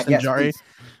say that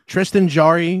Tristan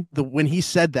Jarry, when he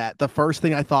said that, the first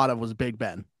thing I thought of was Big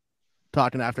Ben.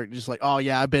 Talking after, just like, oh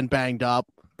yeah, I've been banged up,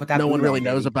 but no one really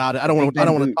knows about it. I don't want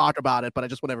to talk about it, but I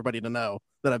just want everybody to know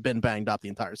that I've been banged up the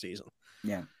entire season.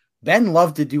 Yeah, Ben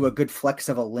loved to do a good flex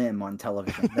of a limb on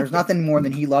television. There's nothing more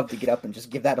than he loved to get up and just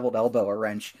give that old elbow a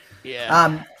wrench.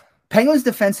 Yeah. Penguins'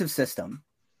 defensive system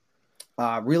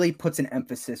really puts an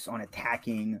emphasis on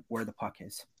attacking where the puck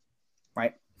is,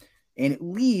 right, and it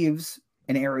leaves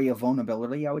an area of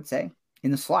vulnerability, I would say,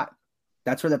 in the slot.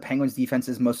 That's where the Penguins' defense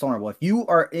is most vulnerable. If you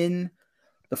are in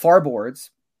the far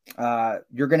boards,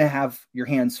 you're going to have your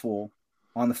hands full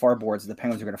on the far boards. The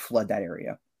Penguins are going to flood that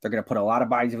area. They're going to put a lot of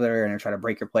bodies over there and try to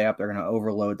break your play up. They're going to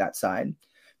overload that side.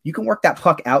 You can work that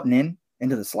puck out and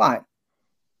into the slot.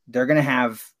 They're going to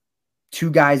have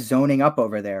two guys zoning up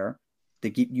over there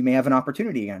that you may have an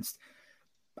opportunity against.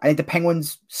 I think the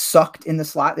Penguins sucked in the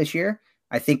slot this year.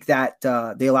 I think that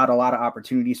they allowed a lot of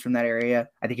opportunities from that area.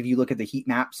 I think if you look at the heat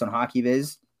maps on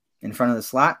HockeyViz in front of the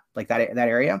slot, like that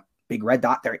area, big red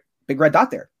dot there.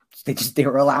 They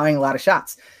were allowing a lot of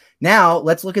shots. Now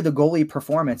let's look at the goalie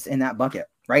performance in that bucket,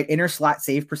 right? Inner slot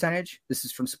save percentage. This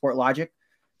is from Sport Logic.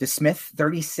 DeSmith,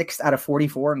 36 out of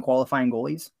 44 in qualifying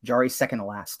goalies. Jarry's second to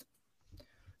last.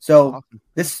 So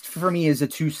this for me is a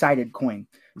two-sided coin.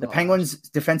 The Penguins'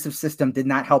 defensive system did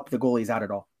not help the goalies out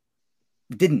at all.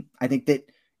 Didn't. I think that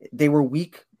they were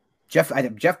weak. Jeff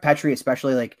Petrie,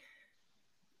 especially, like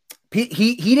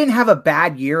he didn't have a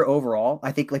bad year overall.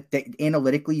 I think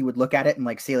analytically you would look at it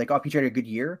and say oh, Petrie had a good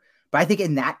year. But I think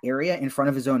in that area in front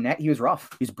of his own net, he was rough.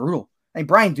 He was brutal. I think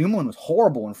Brian Dumoulin was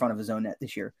horrible in front of his own net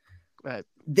this year.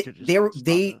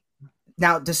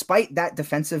 Now, despite that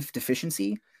defensive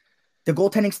deficiency, the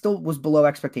goaltending still was below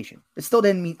expectation. It still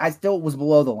didn't mean I still was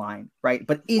below the line, right?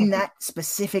 But in that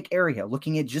specific area,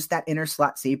 looking at just that inner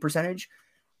slot save percentage,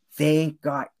 they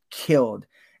got killed.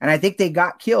 And I think they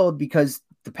got killed because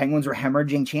the Penguins were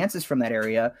hemorrhaging chances from that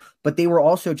area, but they were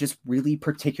also just really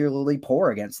particularly poor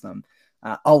against them.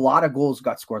 A lot of goals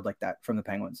got scored like that from the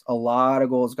Penguins. A lot of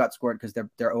goals got scored because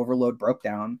their overload broke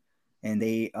down, and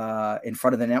they in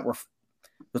front of the net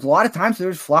there's a lot of times they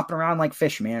were just flopping around like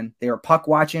fish, man. They were puck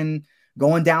watching,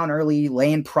 going down early,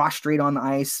 laying prostrate on the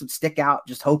ice, stick out,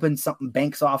 just hoping something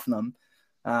banks off them.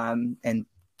 And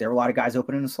there were a lot of guys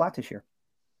open in the slot this year.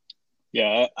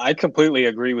 Yeah, I completely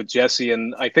agree with Jesse.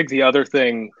 And I think the other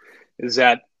thing is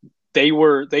that they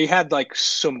had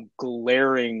some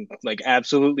glaring,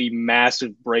 absolutely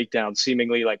massive breakdowns,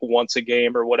 seemingly once a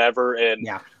game or whatever. And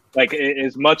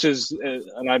as much as,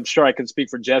 and I'm sure I can speak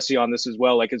for Jesse on this as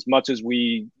well, as much as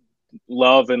we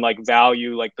love and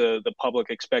value the public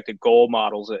expected goal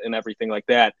models and everything like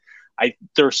that,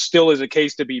 there still is a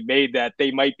case to be made that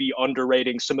they might be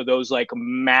underrating some of those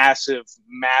massive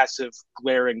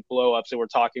glaring blowups that we're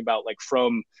talking about,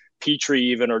 from Petrie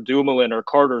even, or Dumoulin or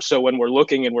Carter. So when we're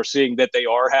looking and we're seeing that they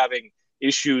are having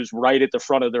issues right at the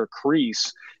front of their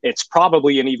crease, it's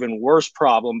probably an even worse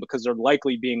problem because they're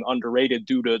likely being underrated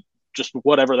due to just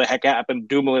whatever the heck happened,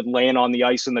 Dumoulin laying on the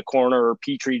ice in the corner, or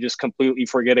Petrie just completely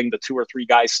forgetting the 2 or 3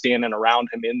 guys standing around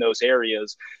him in those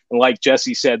areas. And like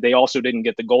Jesse said, they also didn't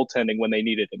get the goaltending when they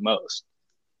needed it most.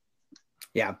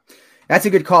 Yeah, that's a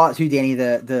good call out too, Danny.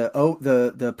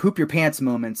 The poop your pants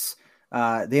moments,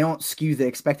 they don't skew the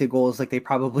expected goals like they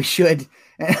probably should.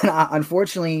 And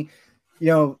unfortunately,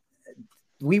 and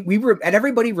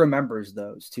everybody remembers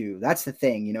those too. That's the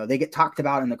thing. They get talked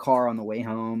about in the car on the way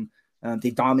home.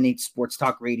 They dominate sports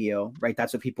talk radio, right?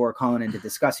 That's what people are calling in to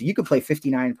discuss. You could play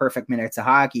 59 perfect minutes of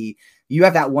hockey. You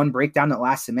have that one breakdown that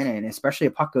lasts a minute, and especially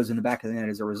a puck goes in the back of the net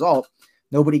as a result.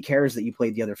 Nobody cares that you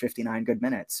played the other 59 good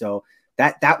minutes. So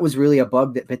that was really a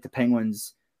bug that bit the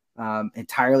Penguins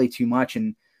entirely too much.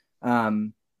 And,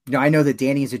 I know that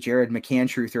Danny's a Jared McCann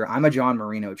truther. I'm a John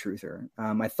Marino truther.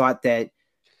 I thought that,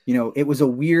 it was a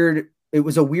weird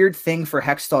thing for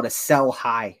Hextall to sell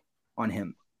high on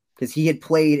him, because he had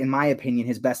played, in my opinion,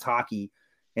 his best hockey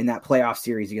in that playoff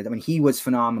series against. I mean, he was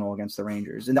phenomenal against the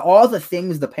Rangers, and all the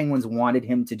things the Penguins wanted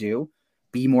him to do,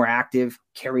 be more active,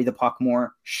 carry the puck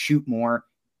more, shoot more,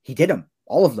 he did them,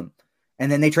 all of them.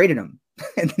 And then they traded him.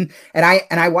 and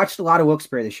I watched a lot of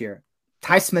Wilkes-Barre this year.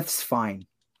 Ty Smith's fine.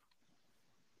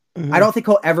 Mm-hmm. I don't think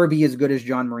he'll ever be as good as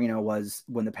John Marino was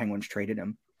when the Penguins traded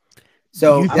him.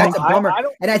 So that's a bummer.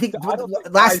 I think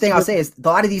last thing I'll say is a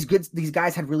lot of these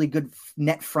guys had really good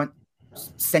net front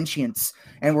sentience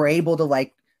and were able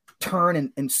to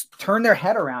turn and turn their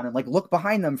head around and look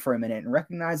behind them for a minute and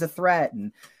recognize a threat.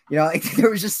 And, there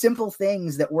was just simple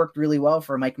things that worked really well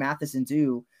for Mike Matheson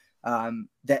too,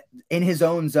 that in his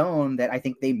own zone that I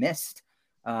think they missed,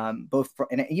 and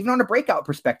even on a breakout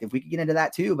perspective, we could get into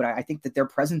that too. But I think that their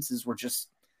presences were just,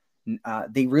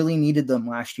 they really needed them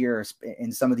last year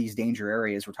in some of these danger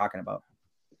areas we're talking about.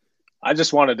 I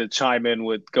just wanted to chime in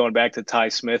with going back to Ty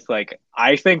Smith.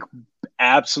 I think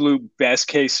absolute best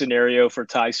case scenario for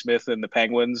Ty Smith and the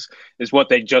Penguins is what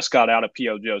they just got out of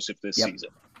P.O. Joseph this season.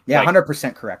 Yeah,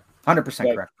 100% correct.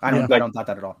 100% correct. I don't doubt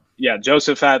that at all. Yeah,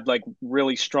 Joseph had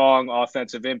really strong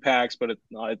offensive impacts, but at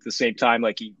the same time,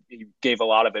 he gave a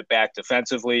lot of it back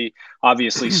defensively.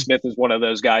 Obviously, Smith is one of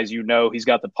those guys, he's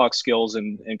got the puck skills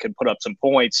and can put up some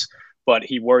points, but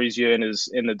he worries you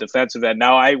in the defensive end.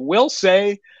 Now, I will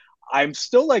say I'm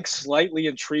still slightly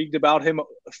intrigued about him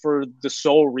for the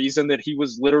sole reason that he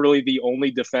was literally the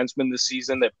only defenseman this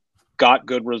season that got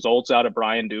good results out of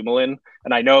Brian Dumoulin.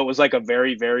 And I know it was a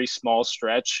very, very small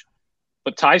stretch,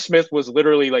 but Ty Smith was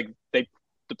literally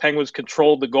the Penguins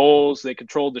controlled the goals, they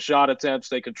controlled the shot attempts,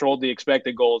 they controlled the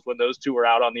expected goals when those two were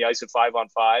out on the ice at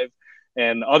 5-on-5.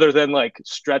 And other than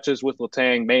stretches with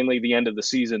Letang, mainly the end of the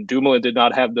season, Dumoulin did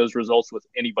not have those results with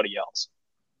anybody else.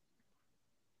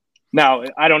 Now,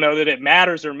 I don't know that it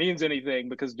matters or means anything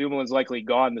because Dumoulin's likely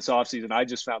gone this offseason. I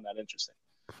just found that interesting.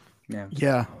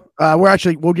 Yeah.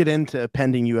 We'll get into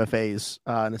pending UFAs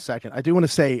in a second. I do want to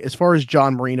say, as far as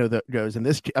John Marino goes, and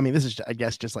this is, I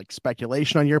guess, just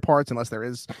speculation on your parts, unless there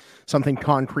is something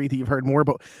concrete that you've heard more.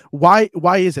 But why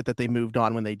is it that they moved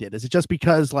on when they did? Is it just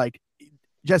because,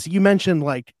 Jesse, you mentioned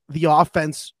the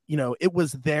offense, it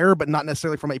was there, but not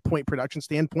necessarily from a point production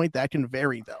standpoint. That can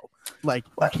vary though. You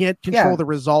can't control the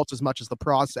results as much as the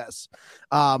process.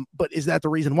 But is that the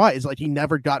reason why? Is he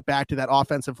never got back to that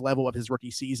offensive level of his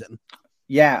rookie season?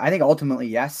 Yeah, I think ultimately,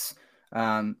 yes.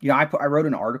 I wrote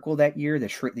an article that year,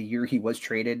 the year he was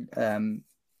traded,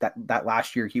 that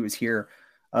last year he was here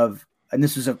and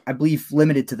this was, I believe,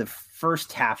 limited to the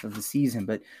first half of the season,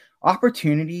 but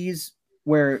opportunities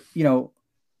where,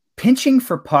 pinching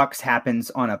for pucks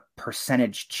happens on a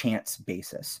percentage chance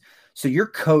basis. So you're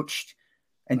coached,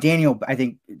 and Daniel, I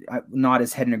think, nod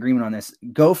his head in agreement on this.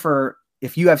 Go for,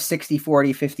 if you have 60,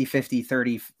 40, 50, 50,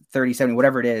 30, 30, 70,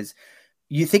 whatever it is,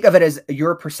 you think of it as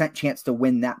your percent chance to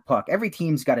win that puck. Every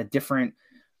team's got a different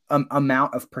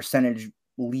amount of percentage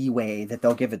leeway that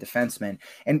they'll give a defenseman.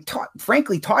 And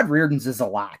frankly, Todd Reardon's is a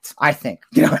lot, I think.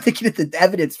 I think that the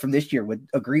evidence from this year would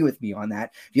agree with me on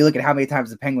that. If you look at how many times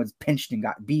the Penguins pinched and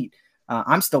got beat,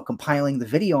 I'm still compiling the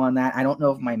video on that. I don't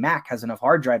know if my Mac has enough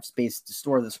hard drive space to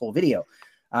store this whole video.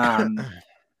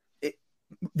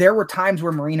 There were times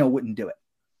where Marino wouldn't do it,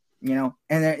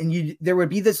 and there would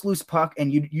be this loose puck,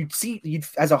 and you'd see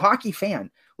as a hockey fan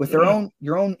with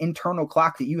your own internal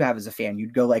clock that you have as a fan,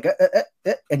 you'd go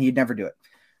and you'd never do it.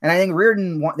 And I think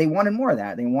Reardon, they wanted more of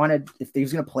that. They wanted, if he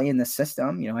was going to play in this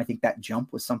system, I think that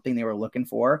jump was something they were looking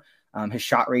for. His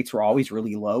shot rates were always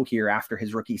really low here after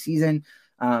his rookie season.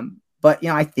 But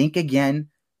I think again,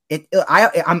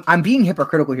 I'm being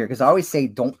hypocritical here because I always say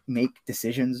don't make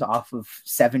decisions off of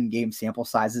 7-game sample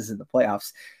sizes in the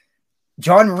playoffs.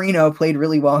 John Marino played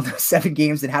really well in those 7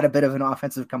 games and had a bit of an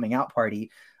offensive coming out party.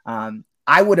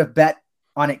 I would have bet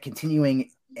on it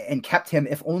continuing and kept him,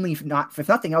 if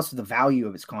nothing else, for the value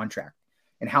of his contract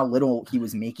and how little he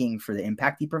was making for the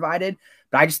impact he provided.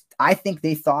 But I think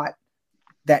they thought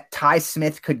that Ty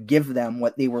Smith could give them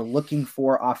what they were looking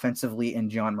for offensively in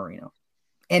John Marino,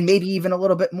 and maybe even a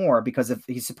little bit more because of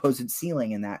his supposed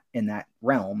ceiling in that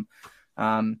realm.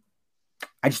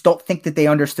 I just don't think that they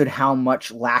understood how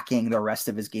much lacking the rest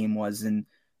of his game was and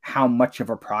how much of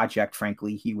a project,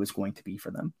 frankly, he was going to be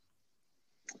for them.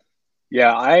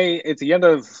 Yeah, at the end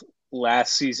of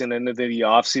last season, into the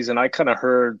offseason, I kind of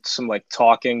heard some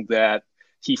talking that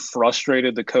he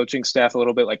frustrated the coaching staff a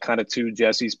little bit, kind of to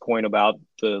Jesse's point about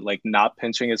the not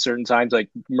pinching at certain times.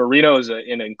 Marino is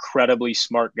an incredibly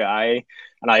smart guy.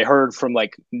 And I heard from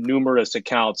numerous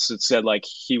accounts that said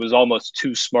he was almost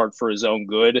too smart for his own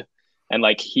good. And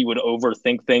he would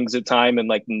overthink things at time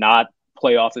and not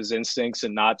play off his instincts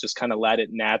and not just kind of let it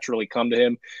naturally come to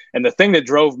him. And the thing that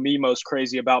drove me most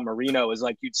crazy about Marino is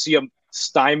you'd see him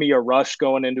stymie a rush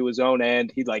going into his own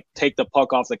end. He'd take the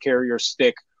puck off the carrier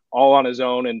stick all on his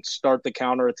own and start the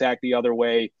counterattack the other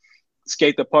way,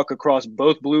 skate the puck across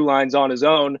both blue lines on his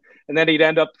own, and then he'd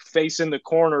end up facing the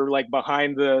corner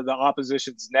behind the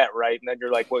opposition's net, right? And then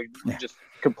you're well, you just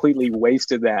completely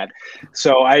wasted that.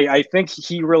 So I think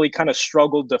he really kind of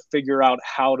struggled to figure out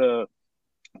how to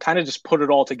kind of just put it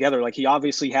all together. He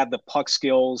obviously had the puck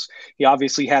skills, he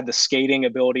obviously had the skating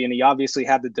ability, and he obviously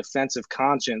had the defensive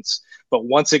conscience. But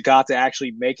once it got to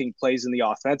actually making plays in the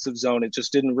offensive zone, it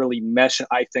just didn't really mesh,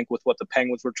 I think, with what the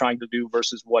Penguins were trying to do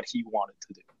versus what he wanted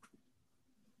to do.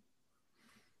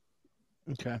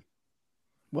 Okay.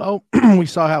 Well, we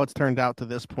saw how it's turned out to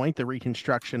this point, the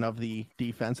reconstruction of the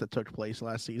defense that took place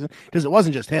last season, because it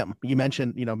wasn't just him. You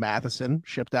mentioned, Matheson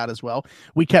shipped out as well.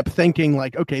 We kept thinking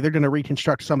okay, they're going to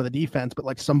reconstruct some of the defense,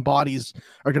 but some bodies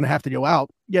are going to have to go out.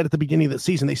 Yet at the beginning of the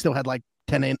season, they still had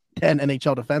 10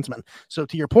 NHL defensemen. So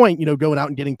to your point, going out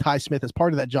and getting Ty Smith as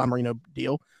part of that John Marino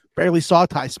deal, barely saw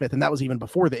Ty Smith. And that was even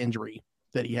before the injury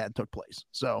that he had took place.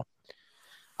 So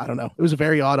I don't know. It was a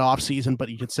very odd off season, but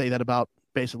you could say that about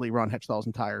basically Ron Hextall's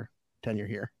entire tenure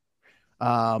here.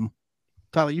 Tyler,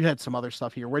 you had some other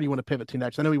stuff here. Where do you want to pivot to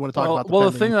next? I know we want to talk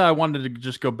about the thing that I wanted to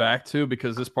just go back to,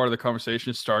 because this part of the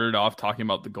conversation started off talking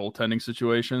about the goaltending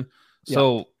situation.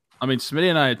 So, yeah. I mean, Smitty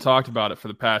and I had talked about it for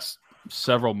the past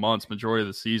several months, majority of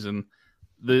the season.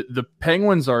 The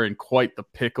Penguins are in quite the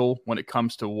pickle when it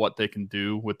comes to what they can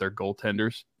do with their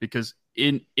goaltenders, because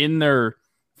in their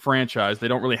franchise, they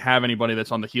don't really have anybody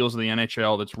that's on the heels of the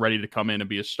NHL that's ready to come in and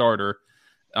be a starter.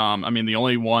 I mean, the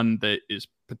only one that is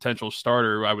potential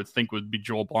starter, I would think, would be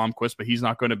Joel Blomqvist, but he's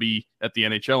not going to be at the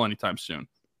NHL anytime soon.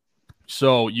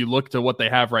 So you look to what they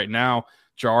have right now.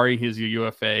 Jari, he's your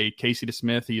UFA. Casey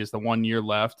DeSmith, he is the 1 year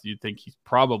left. You'd think he's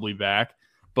probably back.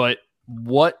 But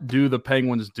what do the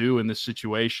Penguins do in this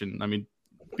situation? I mean,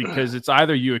 because it's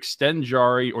either you extend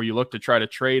Jari or you look to try to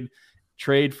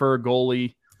trade for a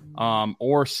goalie,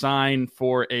 or sign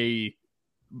for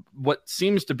what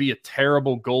seems to be a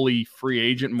terrible goalie free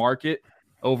agent market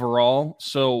overall.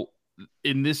 So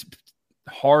in this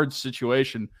hard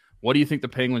situation, what do you think the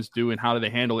Penguins do and how do they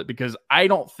handle it? Because I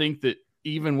don't think that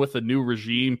even with a new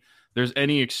regime, there's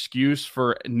any excuse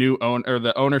for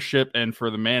the ownership and for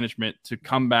the management to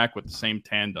come back with the same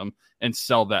tandem and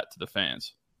sell that to the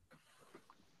fans.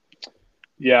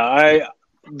 Yeah,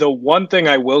 the one thing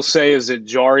I will say is that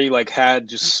Jari had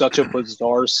just such a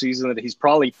bizarre season that he's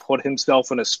probably put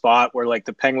himself in a spot where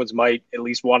the Penguins might at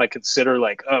least want to consider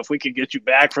if we could get you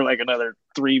back for another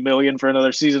 $3 million for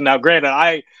another season. Now, granted,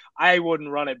 I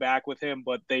wouldn't run it back with him,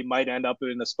 but they might end up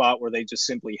in a spot where they just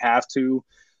simply have to.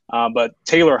 But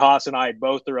Taylor Haas and I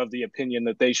both are of the opinion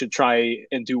that they should try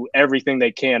and do everything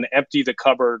they can, empty the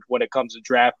cupboard when it comes to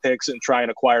draft picks, and try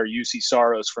and acquire UC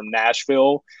Saros from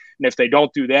Nashville. And if they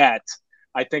don't do that,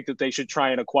 I think that they should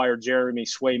try and acquire Jeremy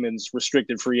Swayman's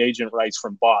restricted free agent rights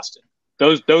from Boston.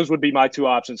 Those would be my two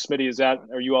options. Smitty,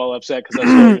 are you all upset because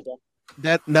I started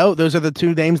that? No, those are the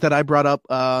two names that I brought up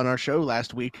on our show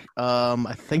last week.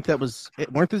 I think that was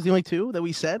it. Weren't those the only two that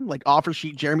we said? Offer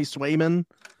sheet Jeremy Swayman.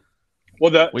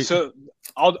 Well,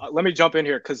 let me jump in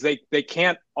here because they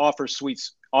can't offer sheet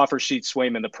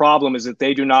Swayman. The problem is that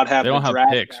they do not have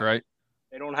draft picks, right?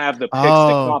 They don't have the picks to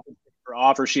compensate for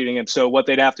offer sheeting him. So what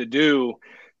they'd have to do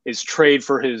is trade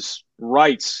for his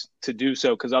rights to do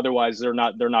so, because otherwise they're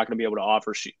not going to be able to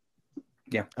offer sheet.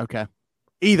 Yeah. Okay.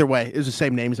 Either way, it was the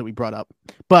same names that we brought up.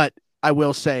 But I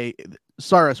will say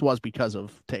Saros was because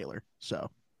of Taylor. So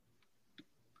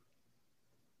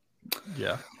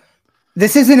yeah.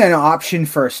 This isn't an option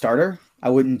for a starter. I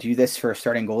wouldn't do this for a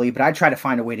starting goalie, but I'd try to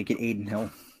find a way to get Aiden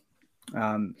Hill.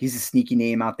 He's a sneaky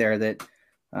name out there that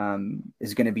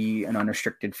is going to be an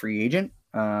unrestricted free agent.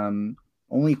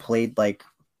 Only played like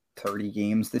 30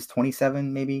 games,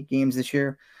 27 maybe games this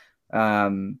year.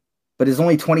 But is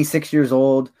only 26 years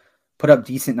old, put up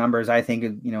decent numbers. I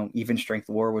think, even strength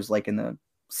war was like in the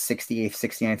 68th,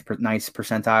 69th, 9th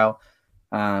percentile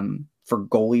for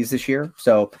goalies this year.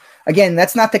 So again,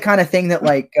 that's not the kind of thing that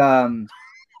like,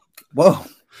 whoa.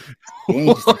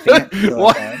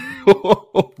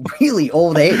 Really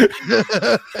old age.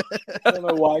 I don't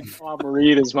know why Tom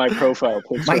Reed is my profile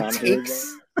picture.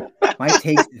 My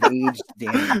takes have aged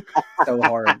Danny so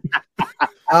hard.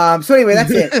 So anyway,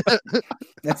 that's it.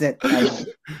 That's it.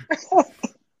 The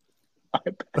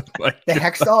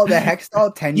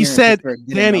Hextall tenure. He said,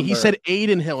 Danny. He said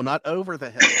Aiden Hill, not over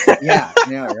the hill. Yeah,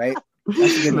 right.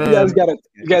 You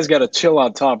guys got to chill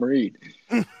on Tom Reed.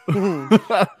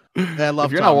 I love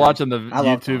if you're Tom not watching the I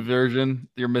love YouTube Tom. version,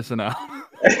 you're missing out.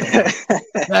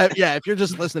 Yeah, if you're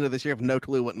just listening to this, you have no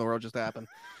clue what in the world just happened.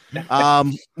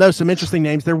 No, some interesting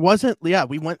names. There wasn't. Yeah,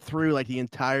 we went through like the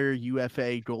entire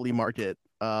UFA goalie market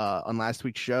on last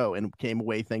week's show and came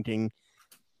away thinking,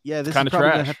 yeah, this Kind is of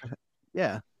probably trash.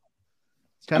 yeah.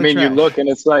 I mean, you look and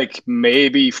it's like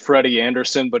maybe Freddie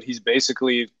Anderson, but he's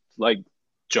basically like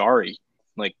Jari,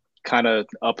 like kind of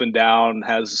up and down,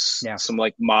 has some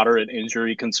like moderate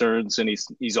injury concerns, and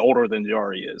he's older than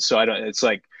Jari is. So it's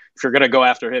like if you're gonna go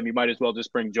after him, you might as well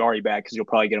just bring Jari back because you'll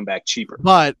probably get him back cheaper.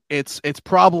 But it's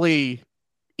probably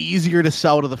easier to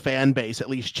sell to the fan base, at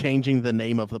least changing the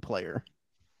name of the player.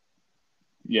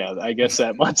 Yeah, I guess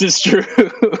that much is true.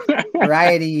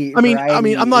 Variety. I mean,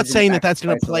 I'm not is saying in that's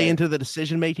going fact to play away. into the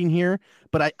decision making here,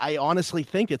 but I honestly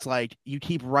think it's like you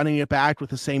keep running it back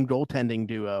with the same goaltending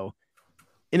duo,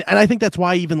 and I think that's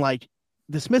why even like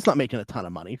the Smith's not making a ton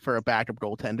of money for a backup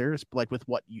goaltender, like with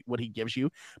what he gives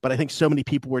you. But I think so many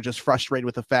people were just frustrated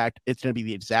with the fact it's going to be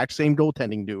the exact same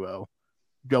goaltending duo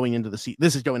going into the season.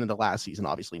 This is going into last season,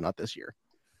 obviously not this year,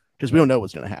 because we don't know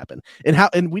what's going to happen,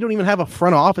 and we don't even have a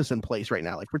front office in place right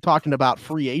now. Like we're talking about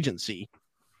free agency.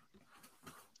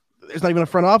 There's not even a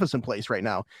front office in place right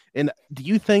now. And do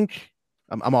you think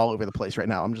I'm all over the place right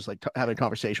now? I'm just like having a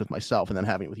conversation with myself and then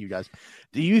having it with you guys.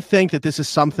 Do you think that this is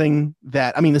something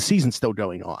that, I mean, the season's still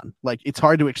going on. Like it's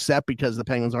hard to accept because the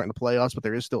Penguins aren't in the playoffs, but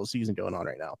there is still a season going on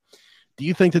right now. Do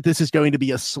you think that this is going to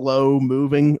be a slow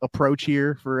moving approach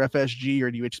here for FSG,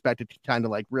 or do you expect it to kind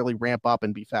of like really ramp up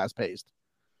and be fast paced?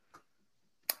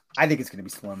 I think it's going to be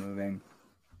slow moving.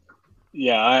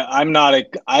 Yeah, I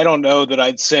don't know that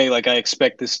I'd say like I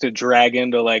expect this to drag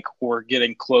into like we're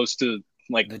getting close to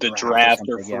like the draft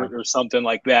or something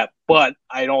like that. But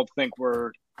I don't think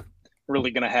we're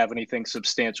really going to have anything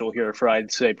substantial here for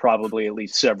I'd say probably at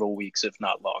least several weeks, if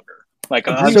not longer. Like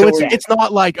so it's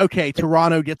not like, okay,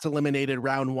 Toronto gets eliminated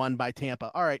round 1 by Tampa.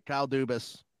 All right, Kyle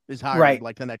Dubas is hired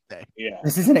like the next day. Yeah,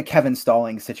 this isn't a Kevin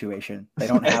Stallings situation. They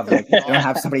don't have they don't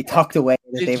have somebody tucked away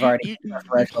that they've already. You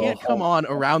can't come on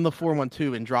around the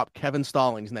 412 and drop Kevin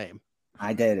Stallings' name.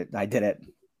 I did it.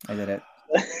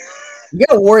 You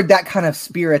gotta ward that kind of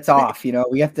spirits off. You know,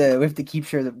 we have to keep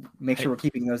make sure we're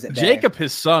keeping those at bay. Jacob,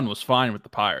 his son, was fine with the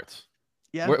Pirates.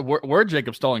 Yeah, we're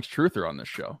Jacob Stallings' truther on this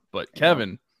show, but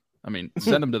Kevin, I mean,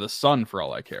 send him to the sun for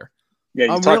all I care.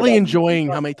 Yeah, I'm really enjoying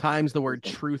how many times the word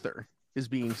truther is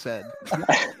being said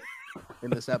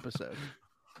in this episode.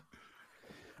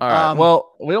 All right.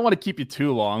 Well, we don't want to keep you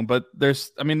too long, but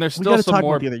there's still some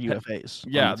more the other UFAs.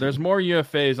 Yeah, there's more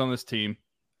UFAs on this team.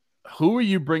 Who are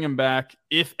you bringing back,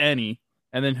 if any?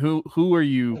 And then who are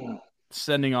you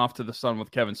sending off to the sun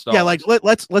with Kevin Stallings? Yeah, like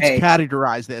let's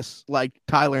categorize this like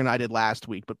Tyler and I did last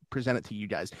week, but present it to you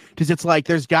guys, because it's like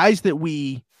there's guys that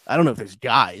I don't know if there's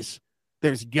guys.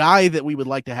 There's guy that we would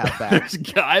like to have back. There's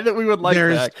guy that we would like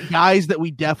back. There's guys that we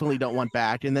definitely don't want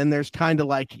back. And then there's kind of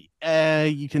like,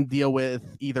 you can deal with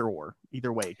either way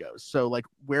it goes. So like,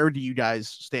 where do you guys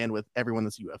stand with everyone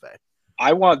that's UFA?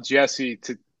 I want Jesse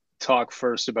to talk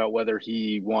first about whether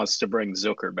he wants to bring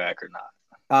Zucker back or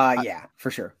not. Yeah,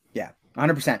 for sure. Yeah,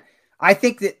 100%. I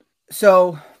think that,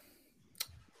 so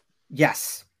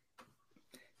yes.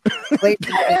 Look,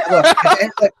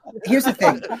 here's the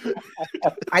thing.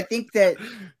 I think that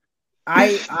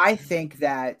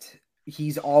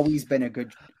he's always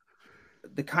been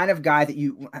the kind of guy that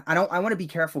I want to be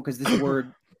careful because this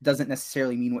word doesn't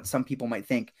necessarily mean what some people might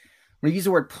think. We use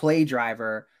the word play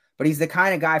driver, but he's the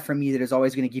kind of guy for me that is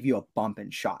always going to give you a bump in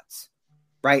shots,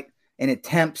 right? And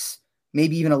attempts,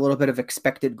 maybe even a little bit of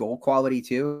expected goal quality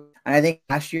too. And I think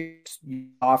last year's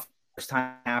first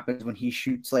time happens when he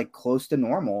shoots like close to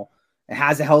normal and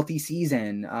has a healthy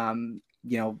season,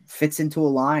 fits into a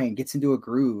line, gets into a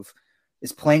groove,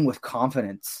 is playing with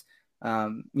confidence.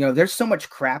 There's so much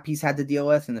crap he's had to deal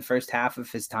with in the first half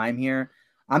of his time here.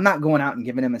 I'm not going out and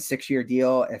giving him a 6-year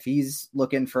deal. If he's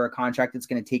looking for a contract that's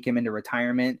going to take him into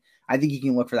retirement, I think he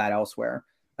can look for that elsewhere.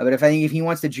 But if he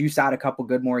wants to juice out a couple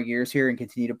good more years here and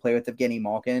continue to play with Evgeny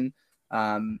Malkin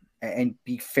and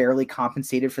be fairly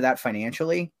compensated for that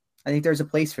financially, I think there's a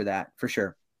place for that for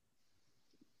sure.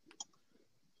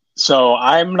 So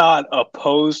I'm not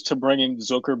opposed to bringing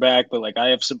Zucker back, but I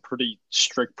have some pretty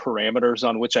strict parameters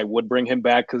on which I would bring him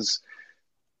back, because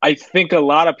I think a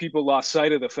lot of people lost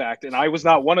sight of the fact, and I was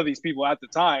not one of these people at the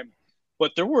time,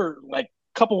 but there were a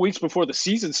couple weeks before the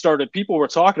season started, people were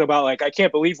talking about I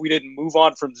can't believe we didn't move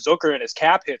on from Zucker and his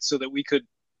cap hit so that we could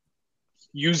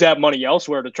use that money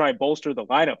elsewhere to try and bolster the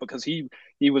lineup, because he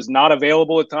was not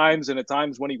available at times, and at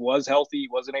times when he was healthy, he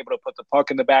wasn't able to put the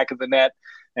puck in the back of the net.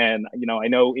 And I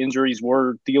know injuries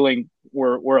were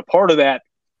a part of that,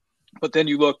 but then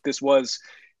you look, this was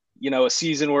a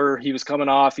season where he was coming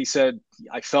off. He said,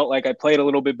 I felt like I played a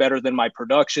little bit better than my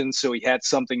production, so he had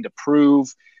something to prove.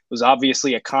 It was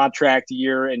obviously a contract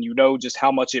year, and just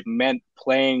how much it meant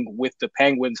playing with the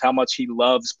Penguins, how much he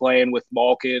loves playing with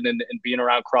Malkin and being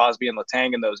around Crosby and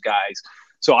Letang and those guys.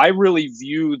 So I really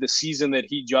view the season that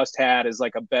he just had as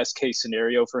a best case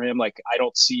scenario for him. I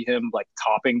don't see him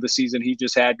topping the season he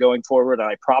just had going forward. And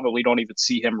I probably don't even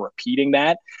see him repeating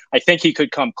that. I think he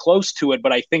could come close to it,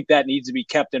 but I think that needs to be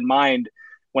kept in mind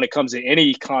when it comes to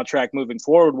any contract moving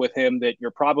forward with him, that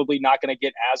you're probably not going to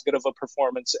get as good of a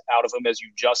performance out of him as you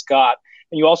just got.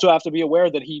 And you also have to be aware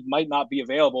that he might not be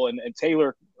available. And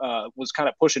Taylor was kind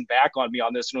of pushing back on me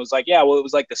on this and was like, yeah, well, it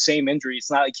was the same injury.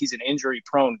 It's not like he's an injury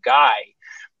prone guy,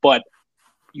 but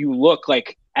you look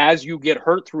as you get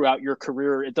hurt throughout your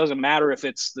career, it doesn't matter if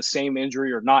it's the same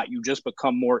injury or not. You just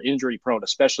become more injury prone,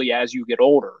 especially as you get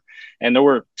older. And there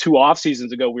were 2 off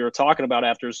seasons ago we were talking about,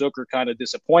 after Zucker kind of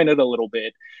disappointed a little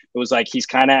bit, it was he's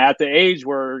kind of at the age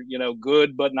where,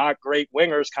 good but not great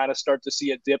wingers kind of start to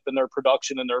see a dip in their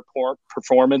production and their poor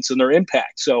performance and their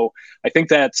impact. So I think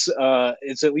that's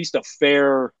it's at least a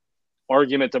fair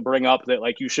argument to bring up,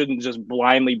 that you shouldn't just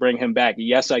blindly bring him back.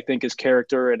 Yes, I think his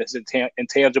character and his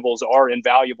intangibles are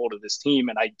invaluable to this team,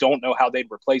 and I don't know how they'd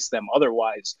replace them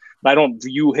otherwise, but I don't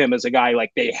view him as a guy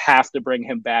they have to bring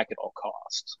him back at all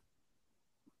costs.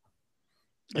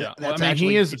 Yeah, that's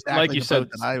he is exactly, like you said,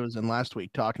 that I was in last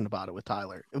week talking about it with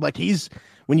Tyler. He's,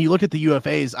 when you look at the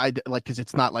UFAs, because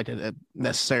it's not a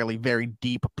necessarily very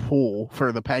deep pool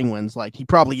for the Penguins. He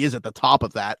probably is at the top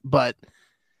of that, but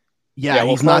yeah,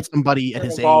 he's not somebody at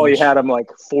his age. He had him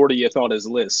 40th on his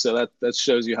list, so that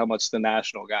shows you how much the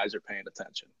national guys are paying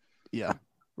attention. Yeah,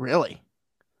 really.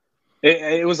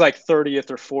 It was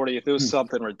 30th or 40th. It was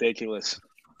something ridiculous.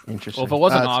 Interesting. Well, if it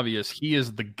wasn't obvious, he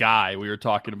is the guy we were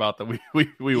talking about that we would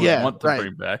want to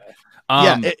bring back.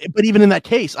 But even in that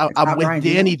case, I'm with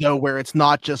Danny though, where it's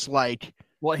not just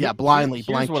blindly.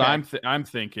 Here's what I'm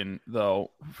thinking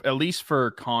though, at least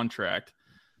for contract.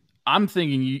 I'm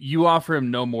thinking you offer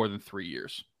him no more than 3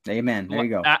 years. Amen. There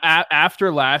you go.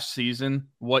 After last season,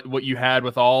 what you had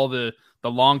with all the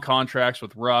long contracts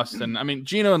with Rust, and I mean,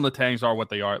 Gino and Letang's are what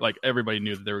they are. Everybody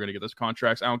knew that they were going to get those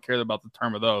contracts. I don't care about the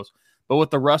term of those. But with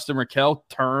the Rust and Raquel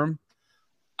term,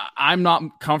 I'm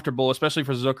not comfortable, especially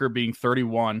for Zucker being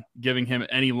 31, giving him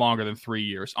any longer than 3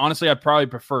 years. Honestly, I'd probably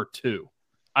prefer 2.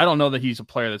 I don't know that he's a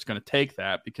player that's going to take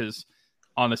that, because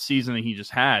on the season that he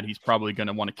just had, he's probably going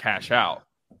to want to cash out.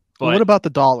 But what about the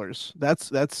dollars?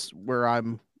 That's where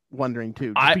I'm wondering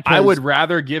too. I would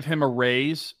rather give him a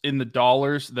raise in the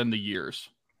dollars than the years.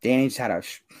 Danny just had a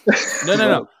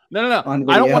no.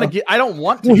 I don't want to get. I don't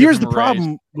want to. Well, here's the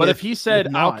problem. But if he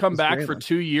said I'll come back for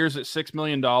 2 years at $6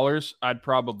 million, I'd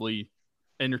probably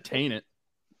entertain it.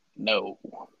 No.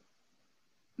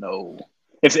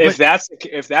 If that's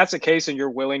the case and you're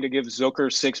willing to give Zucker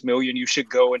 $6 million, you should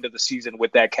go into the season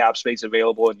with that cap space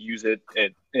available and use it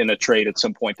in a trade at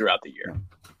some point throughout the year.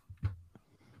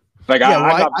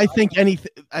 I think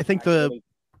the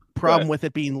problem with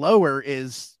it being lower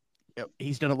is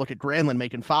he's going to look at Granlund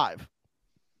making 5.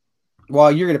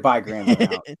 Well, you're going to buy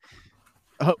Granlund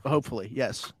out. Hopefully,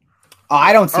 yes.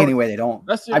 I don't see any way they don't.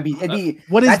 I think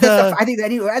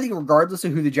regardless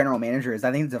of who the general manager is,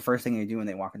 I think it's the first thing they do when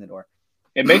they walk in the door.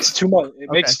 It makes too much.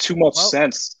 Makes too much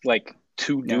sense.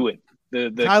 To do it.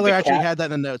 Tyler actually had that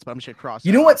in the notes, but I'm just gonna cross.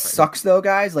 You know what sucks though,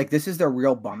 guys? This is the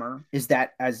real bummer. Is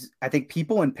that as I think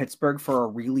people in Pittsburgh for a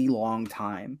really long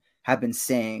time have been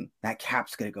saying that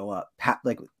cap's gonna go up,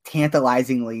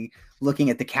 tantalizingly looking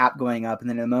at the cap going up, and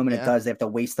then the moment it does, they have to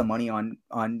waste the money on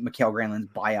Mikael Granlund's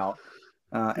buyout,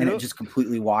 and it just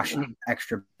completely washed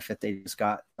extra benefit they just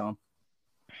got. So,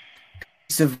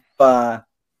 piece of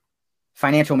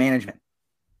financial management.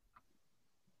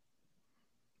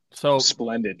 So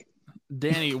splendid.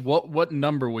 Danny, what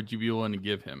number would you be willing to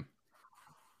give him?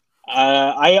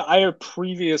 I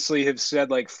previously have said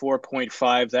like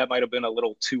 4.5. That might have been a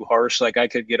little too harsh. Like I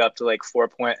could get up to like 4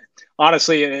 point.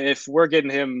 Honestly, if we're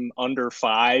getting him under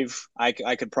 5, I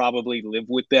could probably live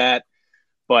with that.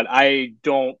 But I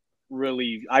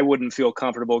wouldn't feel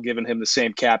comfortable giving him the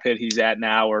same cap hit he's at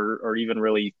now, or even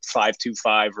really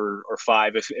 5.25 or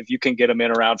 5. If you can get him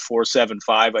in around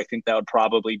 4.75, I think that would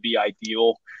probably be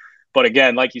ideal. But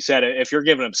again, like you said, if you're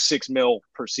giving him $6 million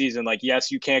per season, like, yes,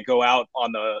 you can't go out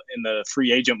in the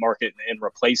free agent market and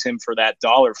replace him for that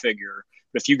dollar figure.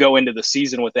 But if you go into the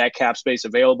season with that cap space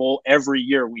available, every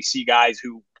year we see guys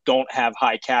who don't have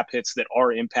high cap hits that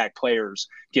are impact players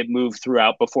get moved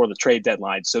throughout before the trade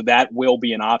deadline. So that will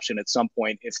be an option at some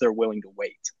point if they're willing to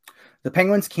wait. The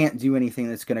Penguins can't do anything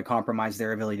that's going to compromise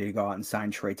their ability to go out and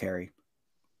sign Troy Terry.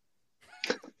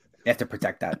 They have to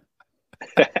protect that.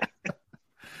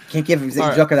 Can't give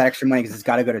Zucker that extra money because it's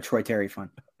got to go to Troy Terry fund.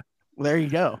 Well, there you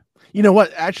go. You know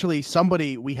what? Actually,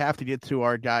 we have to get to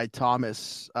our guy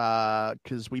Thomas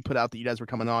because we put out that you guys were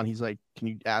coming on. He's like, can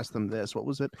you ask them this? What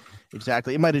was it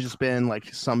exactly? It might have just been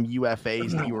like some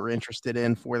UFAs that you were interested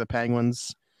in for the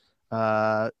Penguins.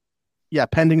 Yeah,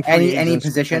 pending free any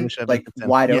position like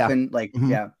wide open, like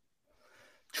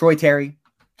Troy Terry.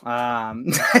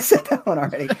 I said that one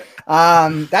already.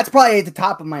 That's probably at the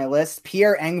top of my list.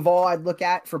 Pierre Engvall I'd look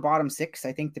at for bottom 6.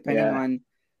 I think depending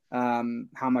on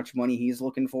how much money he's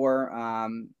looking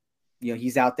for.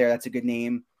 He's out there. That's a good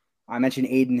name. I mentioned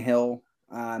Aiden Hill.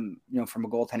 From a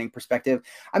goaltending perspective,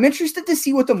 I'm interested to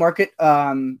see what the market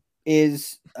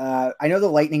is. I know the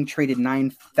Lightning traded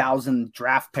 9,000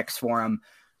 draft picks for him,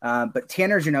 but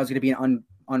Tanner Jeannot is going to be an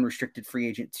unrestricted free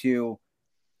agent too.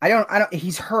 I don't,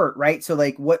 he's hurt, right? So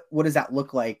like, what does that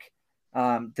look like?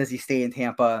 Does he stay in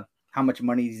Tampa? How much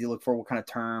money does he look for? What kind of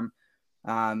term?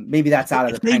 Maybe that's out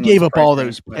of the They gave up all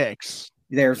those picks.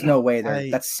 There's no way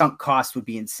that sunk cost would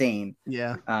be insane.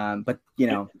 Yeah. But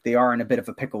they are in a bit of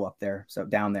a pickle up there. So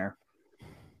down there.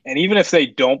 And even if they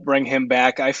don't bring him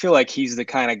back, I feel like he's the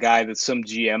kind of guy that some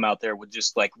GM out there would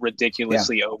just like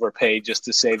ridiculously overpay just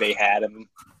to say they had him.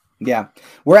 Yeah.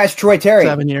 Whereas Troy Terry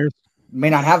 7 years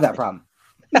may not have that problem.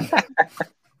 You guys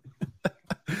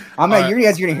are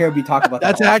going to hear me talk about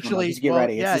that. That's actually, just get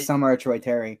ready. It's the summer of Troy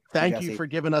Terry. Thank you for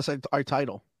giving us our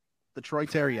title, the Troy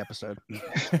Terry episode.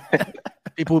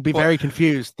 People would be very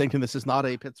confused thinking this is not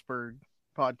a Pittsburgh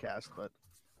podcast, but.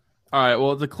 All right.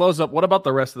 Well, to close up, what about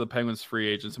the rest of the Penguins free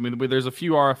agents? I mean, there's a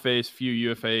few RFAs,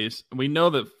 few UFAs. We know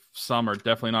that some are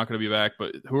definitely not going to be back,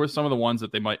 but who are some of the ones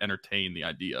that they might entertain the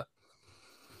idea?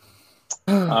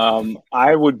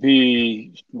 I would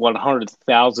be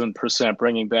 100,000%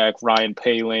 bringing back Ryan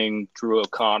Poehling, Drew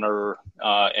O'Connor,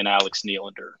 and Alex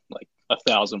Nylander, like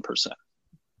 1,000%.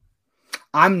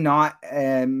 I'm not.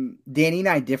 Danny and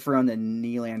I differ on the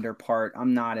Nylander part.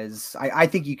 I'm not as. I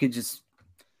think you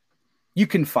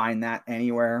can find that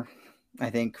anywhere. I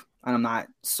think I'm not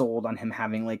sold on him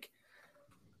having like.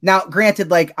 Now,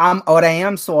 granted, like what I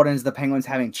am sold on is the Penguins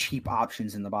having cheap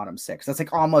options in the bottom 6. That's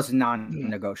like almost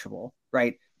non-negotiable,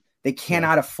 right? They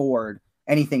cannot afford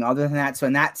anything other than that. So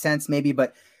in that sense, maybe,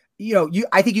 but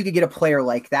I think you could get a player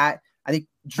like that. I think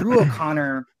Drew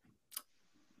O'Connor,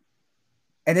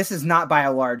 and this is not by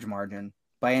a large margin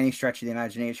by any stretch of the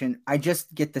imagination. I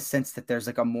just get the sense that there's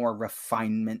like a more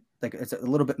refinement, like it's a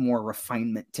little bit more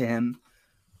refinement to him.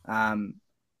 After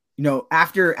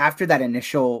that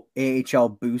initial AHL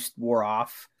boost wore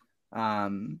off, I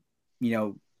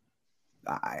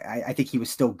think he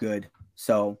was still good.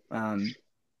 So, I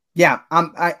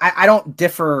don't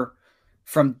differ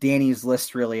from Danny's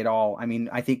list really at all. I mean,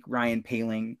 I think Ryan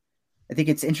Poehling, I think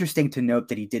it's interesting to note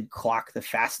that he did clock the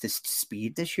fastest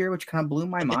speed this year, which kind of blew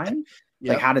my mind.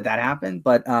 Yep. Like, how did that happen?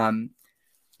 But,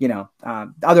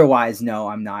 otherwise, no,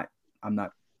 I'm not,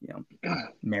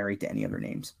 married to any other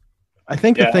names. I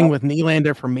think the thing with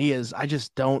Nylander for me is I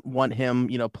just don't want him,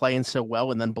 playing so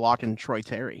well and then blocking Troy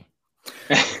Terry.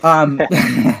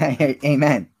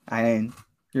 Amen. I mean,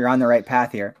 you're on the right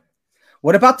path here.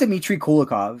 What about Dmitry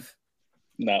Kulikov?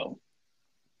 No.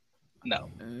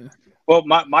 Well,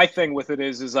 my thing with it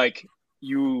is like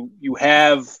you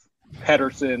have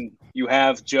Pettersson, you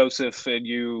have Joseph, and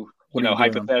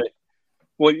hypothetically.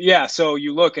 Well, yeah. So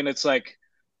you look and it's like,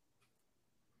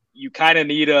 you kind of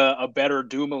need a better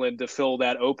Dumoulin to fill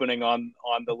that opening on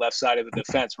the left side of the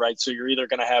defense, right? So you're either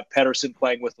going to have Pedersen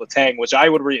playing with Letang, which I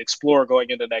would re-explore going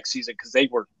into next season because they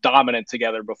were dominant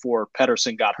together before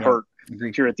Pedersen got hurt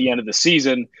here at the end of the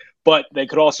season. But they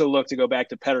could also look to go back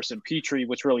to Pedersen-Petrie,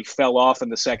 which really fell off in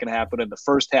the second half. But in the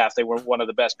first half, they were one of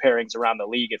the best pairings around the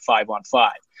league at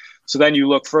 5-on-5. So then you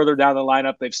look further down the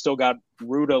lineup, they've still got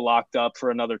Ruda locked up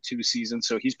for another 2 seasons.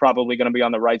 So he's probably going to be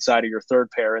on the right side of your third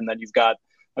pair. And then you've got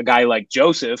a guy like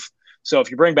Joseph. So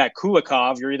if you bring back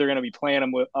Kulikov, you're either going to be playing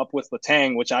him up with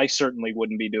Letang, which I certainly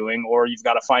wouldn't be doing, or you've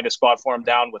got to find a spot for him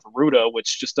down with Ruda,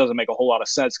 which just doesn't make a whole lot of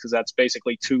sense because that's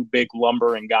basically 2 big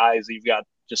lumbering guys that you've got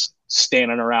just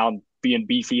standing around being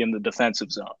beefy in the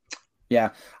defensive zone. Yeah,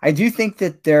 I do think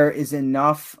that there is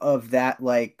enough of that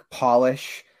like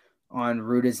polish on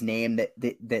Ruda's name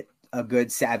that a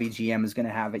good savvy GM is going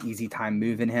to have an easy time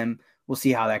moving him. We'll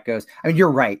see how that goes. I mean,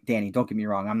 you're right, Danny. Don't get me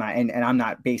wrong. I'm not, and I'm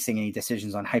not basing any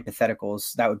decisions on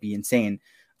hypotheticals. That would be insane.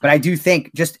 But I do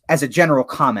think, just as a general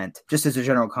comment,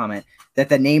 that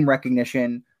the name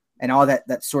recognition and all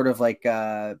that sort of like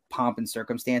pomp and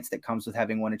circumstance that comes with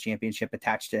having won a championship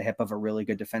attached to the hip of a really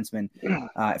good defenseman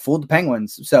fooled the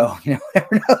Penguins. So, never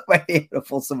know, might be able to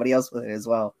fool somebody else with it as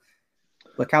well.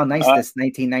 Look how nice this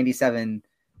 1997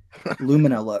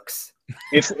 Lumina looks.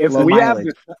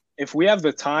 If we have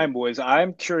the time, boys,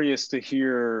 I'm curious to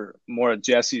hear more of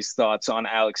Jesse's thoughts on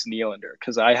Alex Nylander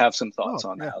because I have some thoughts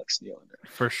on Alex Nylander.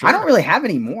 For sure. I don't really have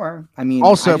any more. I mean,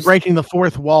 also breaking the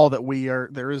fourth wall that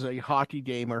there is a hockey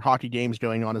game or hockey games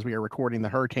going on as we are recording. The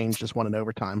Hurricanes just won in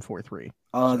overtime 4-3.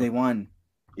 Oh, they won.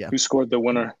 Yeah. Who scored the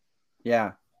winner?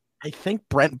 Yeah. I think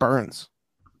Brent Burns.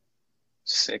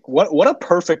 Sick. What a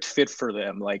perfect fit for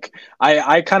them. Like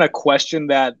I kind of questioned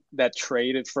that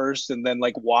trade at first, and then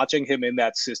like watching him in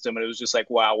that system, and it was just like,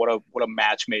 wow, what a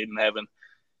match made in heaven.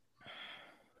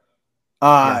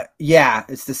 Yeah,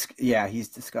 he's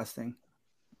disgusting.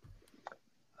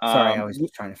 Sorry, I was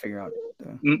just trying to figure out.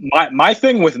 My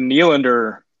thing with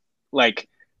Nylander, like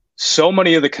so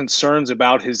many of the concerns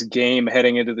about his game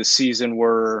heading into the season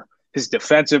were his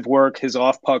defensive work, his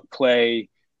off puck play,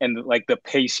 and like the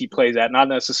pace he plays at, not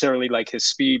necessarily like his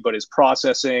speed, but his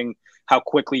processing, how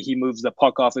quickly he moves the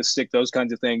puck off his stick, those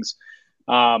kinds of things.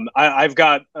 I've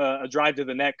got a drive to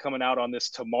the net coming out on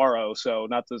this tomorrow, so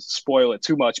not to spoil it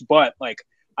too much, but like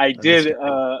I did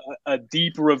a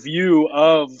deep review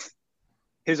of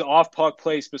his off puck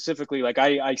play specifically. Like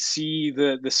I see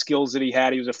the skills that he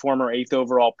had. He was a former 8th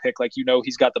overall pick. Like,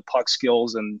 he's got the puck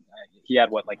skills, and he had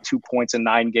 2 points in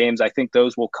 9 games. I think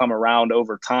those will come around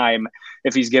over time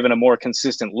if he's given a more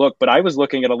consistent look. But I was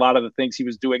looking at a lot of the things he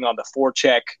was doing on the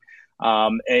forecheck.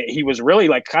 He was really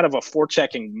like kind of a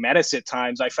forechecking menace at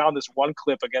times. I found this one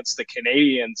clip against the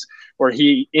Canadians where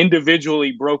he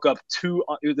individually broke up 2.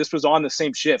 This was on the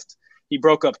same shift. He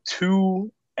broke up 2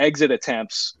 exit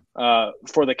attempts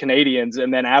for the Canadians,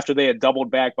 and then after they had doubled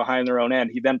back behind their own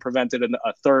end, he then prevented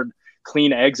a third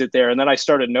clean exit there. And then I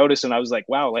started noticing, I was like,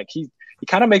 wow, like he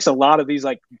kind of makes a lot of these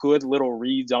like good little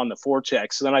reads on the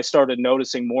forecheck. So then I started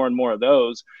noticing more and more of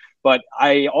those. But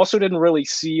I also didn't really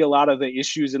see a lot of the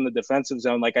issues in the defensive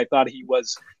zone. Like I thought he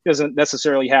doesn't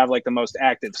necessarily have like the most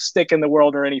active stick in the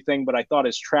world or anything, but I thought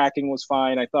his tracking was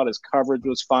fine. I thought his coverage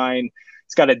was fine.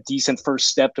 He's got a decent first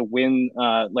step to win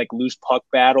like loose puck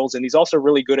battles. And he's also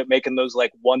really good at making those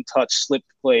like one-touch slip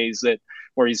plays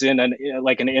where he's in an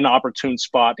inopportune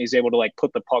spot and he's able to like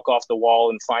put the puck off the wall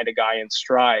and find a guy in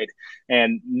stride.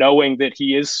 And knowing that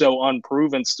he is so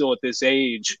unproven still at this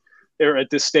age, or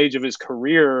at this stage of his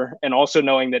career, and also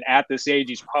knowing that at this age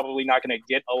he's probably not going to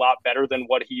get a lot better than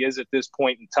what he is at this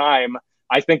point in time,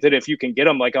 I think that if you can get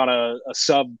him like on a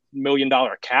sub-$1 million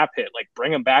cap hit, like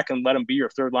bring him back and let him be your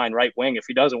third line right wing. If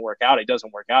he doesn't work out, he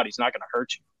doesn't work out. He's not going to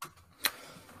hurt you.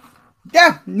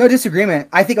 Yeah, no disagreement.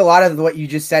 I think a lot of what you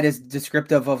just said is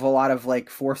descriptive of a lot of like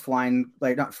fourth line,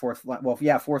 like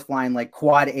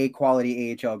quad A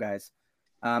quality AHL guys.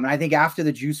 And I think after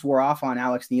the juice wore off on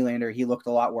Alex Nylander, he looked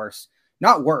a lot worse.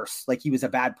 Not worse, like he was a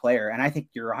bad player. And I think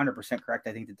you're 100% correct.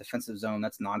 I think the defensive zone,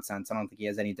 that's nonsense. I don't think he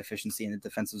has any deficiency in the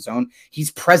defensive zone.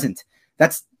 He's present.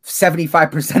 That's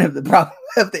 75% of the problem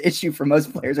of the issue for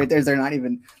most players right there. They're not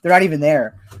even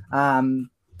there.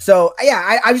 So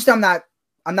yeah,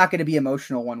 I'm not going to be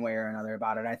emotional one way or another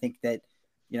about it. I think that,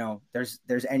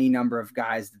 there's any number of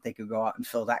guys that they could go out and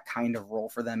fill that kind of role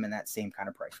for them in that same kind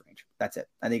of price range. That's it.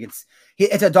 I think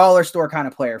it's a dollar store kind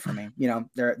of player for me.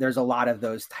 There's a lot of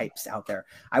those types out there.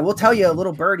 I will tell you, a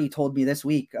little birdie told me this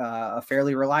week, a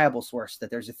fairly reliable source,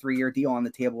 that there's a 3-year deal on the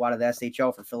table out of the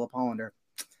SHL for Philip Hollander.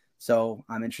 So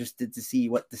I'm interested to see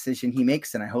what decision he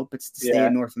makes, and I hope it's to stay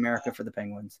in North America for the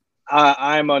Penguins.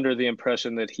 I'm under the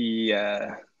impression that he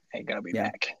ain't gonna be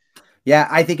back. Yeah,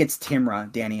 I think it's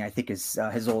Timra, Danny. I think his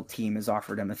old team has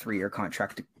offered him a 3-year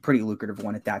contract, a pretty lucrative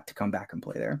one at that, to come back and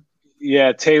play there.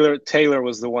 Yeah, Taylor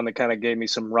was the one that kind of gave me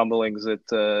some rumblings that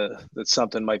that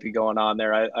something might be going on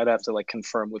there. I'd have to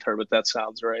confirm with her, but that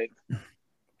sounds right.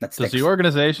 Does the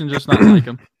organization just not like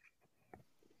him?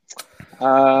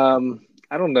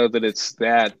 I don't know that it's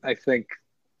that. I think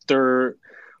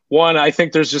I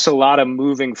think there's just a lot of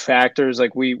moving factors.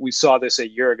 Like we saw this a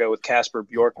year ago with Casper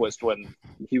Bjorkquist when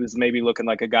he was maybe looking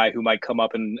like a guy who might come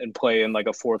up and play in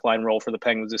a fourth line role for the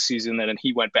Penguins this season, and then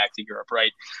he went back to Europe,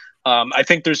 right? I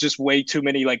think there's just way too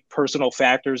many personal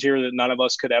factors here that none of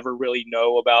us could ever really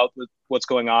know about what's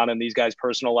going on in these guys'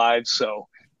 personal lives. So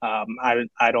I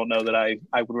don't know that I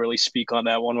would really speak on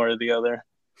that one way or the other.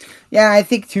 Yeah, I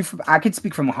think too. I could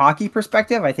speak from a hockey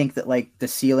perspective. I think that the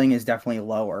ceiling is definitely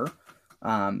lower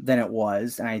than it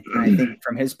was, and I think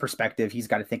from his perspective, he's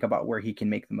got to think about where he can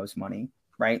make the most money,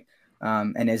 right?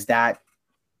 And is that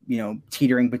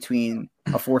teetering between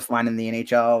a fourth line in the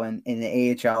NHL and in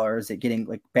the AHL, or is it getting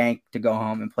banked to go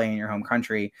home and play in your home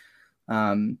country?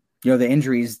 The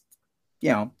injuries,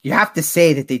 you have to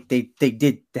say that they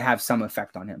did have some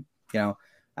effect on him.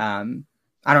 I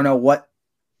don't know what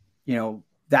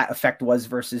that effect was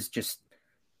versus just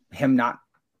him not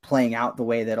playing out the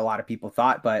way that a lot of people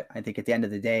thought. But I think at the end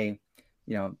of the day,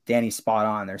 Danny's spot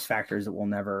on. There's factors that we'll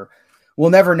never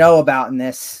know about in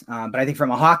this. But I think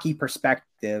from a hockey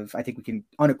perspective, I think we can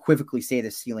unequivocally say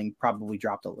the ceiling probably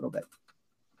dropped a little bit.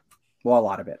 Well, a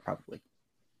lot of it probably.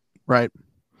 Right.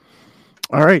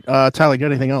 All right. Tyler, got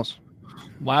anything else?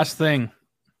 Last thing.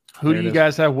 Who do you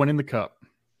guys have winning the cup?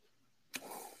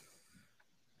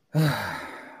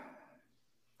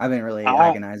 I've been really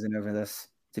agonizing over this,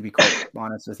 to be quite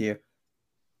honest with you.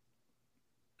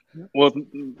 Well,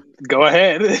 go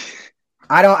ahead.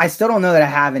 I still don't know that I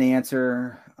have an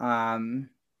answer.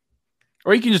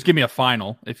 Or you can just give me a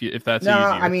final if that's easier.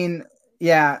 I mean,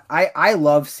 yeah, I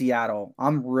love Seattle.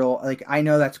 I'm real I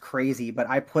know that's crazy, but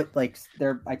I put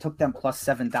I took them plus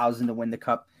 7,000 to win the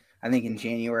cup, I think in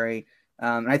January.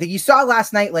 And I think you saw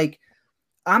last night,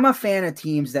 I'm a fan of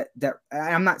teams that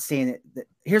I'm not saying that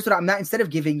here's what I'm not, instead of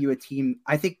giving you a team,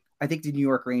 I think the New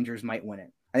York Rangers might win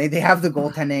it. I think they have the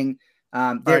goaltending.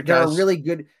 They're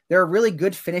a really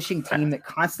good finishing team that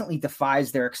constantly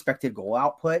defies their expected goal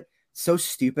output. So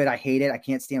stupid. I hate it. I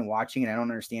can't stand watching it. I don't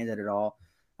understand it at all.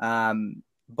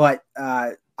 But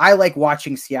I like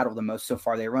watching Seattle the most so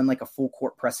far. They run a full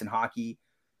court press in hockey.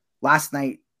 Last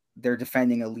night, they're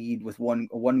defending a lead with a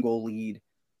 1-goal lead.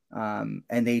 And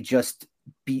they just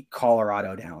beat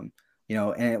Colorado down,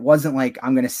 and it wasn't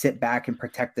I'm going to sit back and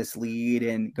protect this lead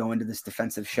and go into this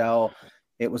defensive shell.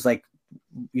 It was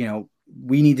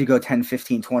we need to go 10,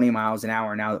 15, 20 miles an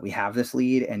hour now that we have this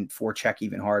lead and forecheck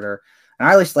even harder. And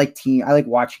I just like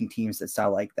watching teams that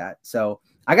style like that. So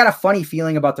I got a funny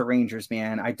feeling about the Rangers,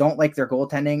 man. I don't like their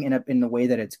goaltending in the way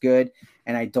that it's good.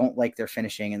 And I don't like their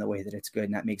finishing in the way that it's good.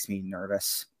 And that makes me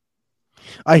nervous.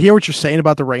 I hear what you're saying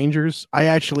about the Rangers. I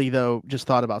actually, though, just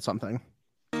thought about something.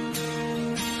 Look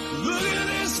at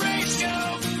this ratio.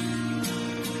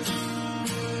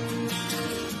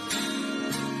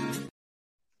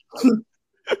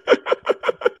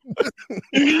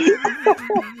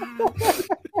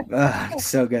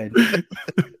 So good.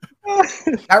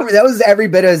 That was every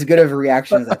bit as good of a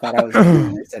reaction as I thought I was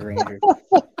when I said Rangers.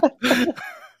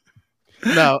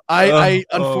 No, I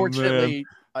unfortunately,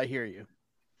 I hear you.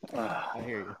 I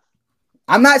hear you.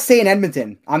 I'm not saying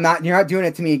Edmonton. You're not doing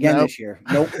it to me again this year.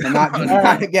 Nope. I'm not doing it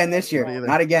not again this year.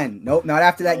 Not again. Nope. Not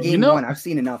after that game one. I've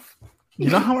seen enough. You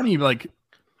know how many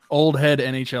old head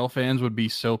NHL fans would be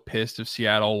so pissed if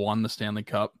Seattle won the Stanley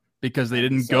Cup because they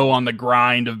didn't go on the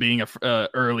grind of being a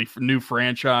early new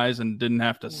franchise and didn't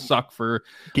have to suck for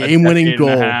game-winning goal.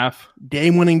 Half.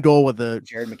 Game-winning goal with the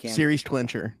Jared McCann. Series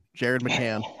clincher. Jared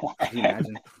McCann. Can you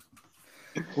imagine?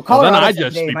 Well, Colorado then I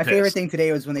just today, my pissed. favorite thing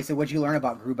today was when they said, "What'd you learn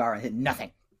about Grubauer?" I hit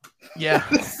nothing. Yeah.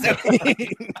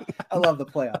 I love the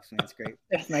playoffs, man. It's great.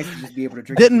 It's nice to just be able to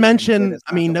drink. Didn't mention.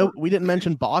 I mean, no, we didn't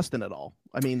mention Boston at all.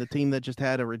 I mean, the team that just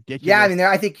had a ridiculous. Yeah, I mean,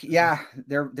 I think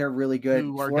they're really good.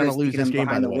 Who are going to lose this game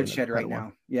behind by the way, woodshed right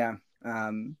now. Yeah.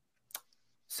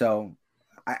 So,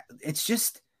 it's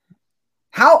just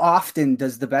how often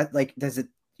does the best does it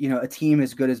a team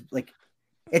as good as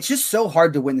it's just so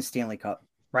hard to win the Stanley Cup,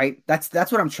 right? That's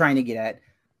what I'm trying to get at.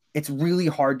 It's really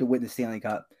hard to win the Stanley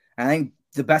Cup. And I think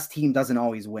the best team doesn't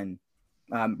always win.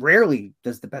 Rarely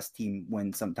does the best team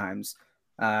win sometimes.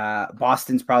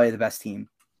 Boston's probably the best team.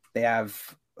 They have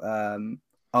a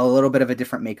little bit of a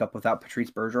different makeup without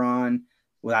Patrice Bergeron,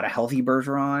 without a healthy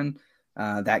Bergeron.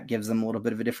 that gives them a little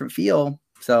bit of a different feel.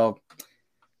 So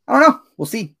I don't know. We'll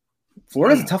see.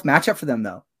 Florida's a tough matchup for them,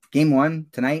 though. Game 1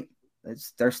 tonight,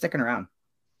 they're sticking around.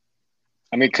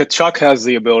 I mean, Kachuk has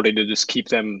the ability to just keep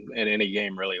them in any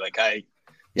game, really. Like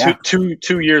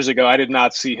two years ago, I did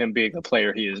not see him being the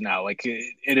player he is now. Like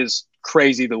it is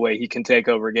crazy the way he can take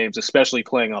over games, especially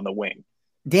playing on the wing.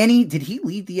 Danny, did he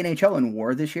lead the NHL in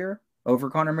WAR this year over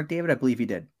Connor McDavid? I believe he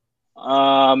did.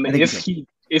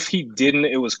 If he didn't,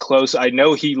 it was close. I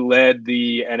know he led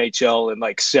the NHL in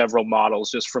like several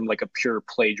models just from like a pure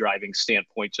play driving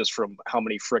standpoint, just from how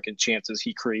many freaking chances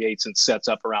he creates and sets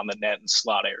up around the net and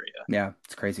slot area. Yeah,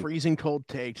 it's crazy. Freezing cold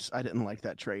takes. I didn't like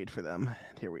that trade for them.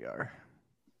 Here we are.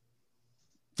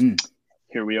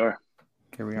 Here we are.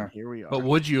 But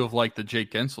would you have liked the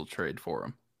Jake Gensel trade for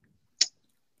him?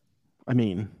 I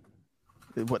mean,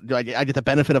 what do I get the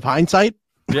benefit of hindsight?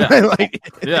 Yeah,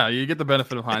 yeah, you get the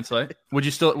benefit of hindsight. Would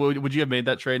you have made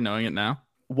that trade knowing it now?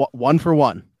 1 for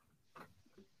 1.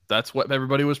 That's what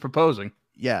everybody was proposing.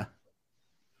 Yeah.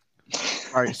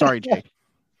 All right, sorry, Jake.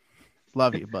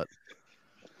 Love you, but.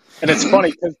 And it's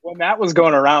funny because when that was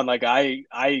going around, like I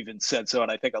even said so, and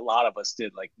I think a lot of us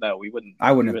did. Like, no, we wouldn't.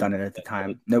 I wouldn't have done it at the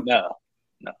time. Nope. No.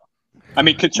 I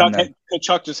mean,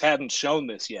 Kachuk just hadn't shown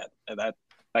this yet, and that.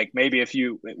 Like maybe if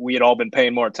we had all been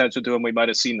paying more attention to him, we might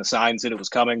have seen the signs that it was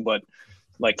coming. But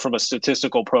like from a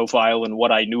statistical profile and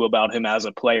what I knew about him as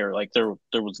a player, like there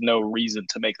was no reason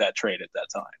to make that trade at that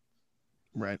time.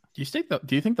 Right. Do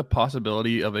you think the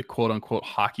possibility of a quote unquote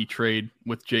hockey trade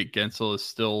with Jake Gensel is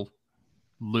still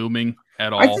looming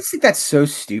at all? I just think that's so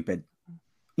stupid.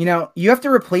 You know, you have to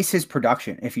replace his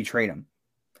production if you trade him.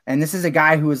 And this is a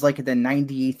guy who was like at the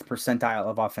 98th percentile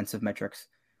of offensive metrics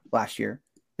last year.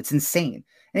 It's insane.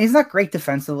 And he's not great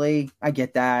defensively. I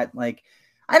get that. Like,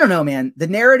 I don't know, man. The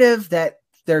narrative that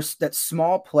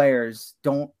small players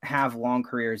don't have long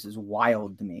careers is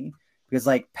wild to me. Because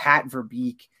like Pat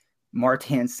Verbeek,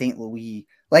 Martin St. Louis,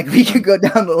 like we could go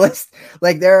down the list.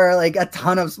 Like there are like a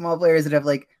ton of small players that have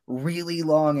like really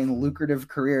long and lucrative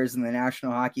careers in the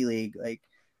National Hockey League. Like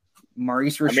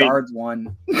Maurice Richard's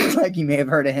one. Like you may have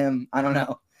heard of him. I don't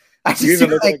know. I just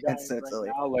like that's so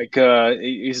silly. Now, like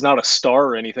he's not a star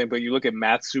or anything, but you look at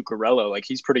Matt Zuccarello, like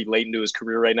he's pretty late into his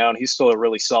career right now, and he's still a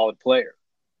really solid player.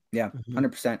 Yeah,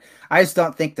 100%. I just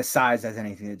don't think the size has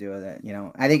anything to do with it. You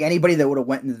know, I think anybody that would have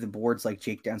went into the boards like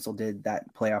Jake Gensel did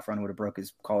that playoff run would have broke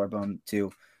his collarbone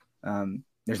too.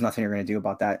 There's nothing you're going to do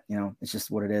about that. You know, it's just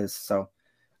what it is. So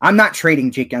I'm not trading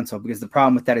Jake Gensel because the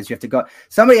problem with that is you have to go.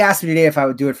 Somebody asked me today if I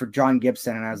would do it for John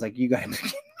Gibson, and I was like, you got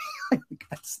to. We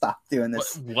gotta stop doing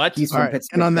this. What? All right.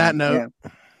 And on that note,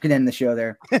 could end the show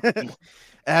there.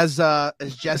 As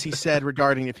Jesse said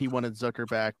regarding if he wanted Zucker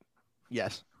back,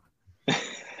 yes. In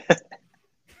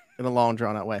a long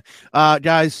drawn out way.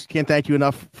 Guys, can't thank you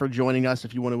enough for joining us.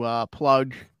 If you want to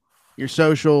plug your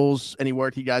socials, any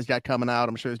work you guys got coming out,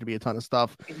 I'm sure there's gonna be a ton of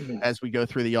stuff as we go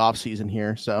through the off season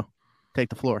here. So take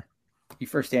the floor. You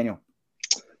first, Daniel.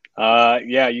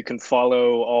 Yeah, you can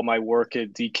follow all my work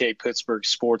at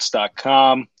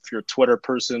dkpittsburghsports.com. If you're a Twitter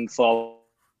person, follow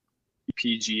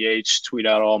PGH, tweet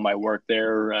out all my work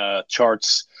there,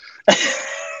 charts.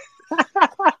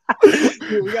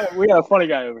 we got a funny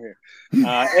guy over here.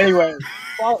 Anyway,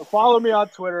 follow me on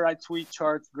Twitter. I tweet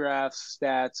charts, graphs,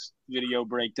 stats, video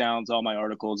breakdowns, all my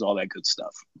articles, all that good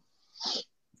stuff.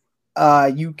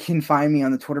 You can find me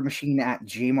on the Twitter machine at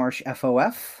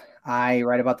jmarshfof. I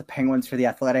write about the Penguins for The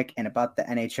Athletic and about the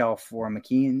NHL for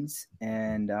McKean's,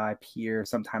 and I appear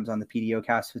sometimes on the PDO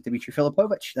cast with Dmitry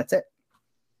Filipovich. That's it.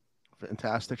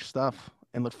 Fantastic stuff,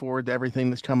 and look forward to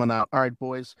everything that's coming out. All right,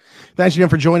 boys. Thanks again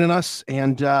for joining us,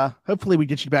 and hopefully we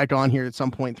get you back on here at some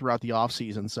point throughout the off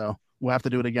season. So we'll have to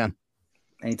do it again.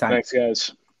 Anytime. Thanks,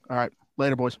 guys. All right.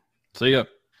 Later, boys. See ya.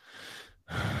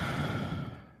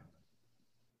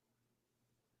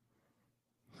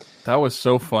 That was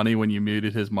so funny when you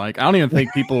muted his mic. I don't even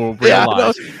think people will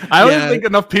realize. I don't even think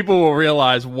enough people will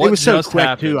realize what it was so just quick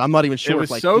happened. too. I'm not even sure. It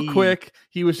was quick.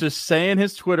 He was just saying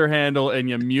his Twitter handle, and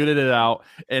you muted it out,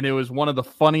 and it was one of the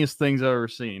funniest things I've ever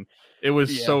seen. It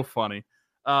was so funny.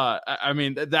 I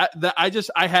mean that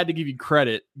I had to give you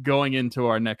credit going into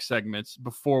our next segments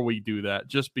before we do that,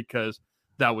 just because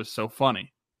that was so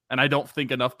funny. And I don't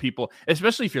think enough people,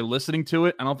 especially if you're listening to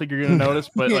it, I don't think you're going to notice.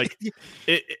 But like,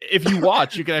 if you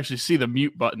watch, you can actually see the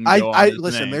mute button.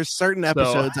 Listen. There's certain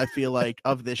episodes I feel like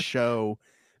of this show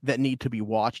that need to be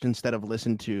watched instead of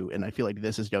listened to, and I feel like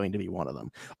this is going to be one of them.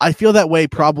 I feel that way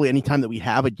probably anytime that we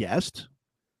have a guest,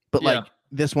 but like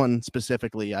this one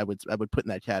specifically, I would put in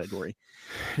that category.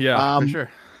 Yeah, for sure.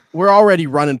 We're already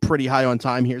running pretty high on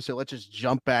time here, so let's just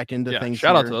jump back into things.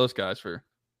 Shout out to those guys for.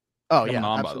 Oh coming yeah,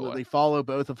 on, absolutely. by the way. Follow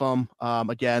both of them.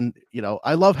 Again,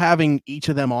 I love having each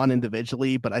of them on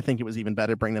individually, but I think it was even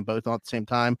better to bring them both on at the same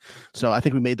time. So I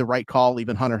think we made the right call,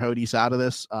 leaving Hunter Hodes out of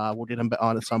this. We'll get him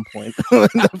on at some point in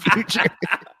the future.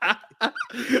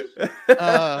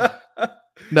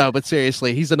 No, but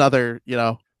seriously, he's another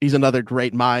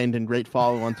great mind and great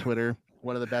follow on Twitter.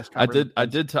 One of the best. I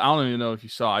don't even know if you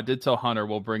saw. I did tell Hunter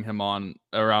we'll bring him on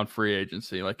around free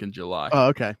agency, like in July. Oh,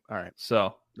 okay. All right.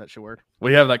 So that should work.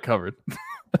 We have that covered.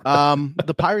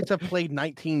 The Pirates have played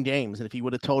 19 games, and if you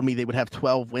would have told me they would have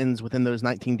 12 wins within those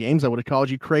 19 games, I would have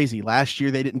called you crazy. Last year,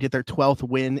 they didn't get their 12th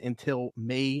win until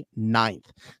May 9th.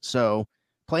 So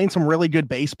playing some really good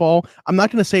baseball. I'm not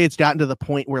going to say it's gotten to the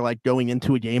point where, like, going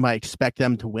into a game, I expect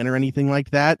them to win or anything like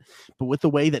that. But with the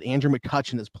way that Andrew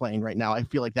McCutchen is playing right now, I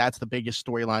feel like that's the biggest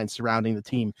storyline surrounding the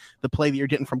team. The play that you're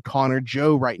getting from Connor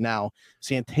Joe right now,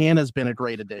 Santana's been a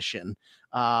great addition.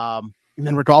 And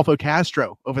then Rodolfo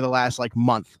Castro over the last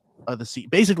month of the season,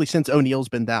 basically since O'Neill's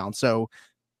been down. So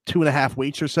 2.5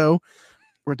 weeks or so,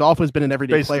 Rodolfo's been an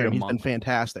everyday basically player. And he's been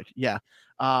fantastic. Yeah.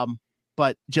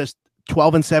 But just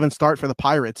 12-7 start for the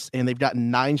Pirates, and they've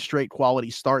gotten 9 straight quality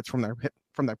starts from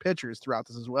their pitchers throughout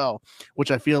this as well,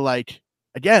 which I feel like,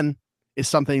 again, is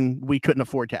something we couldn't have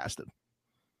forecasted.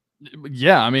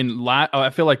 Yeah. I mean, I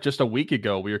feel like just a week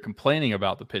ago, we were complaining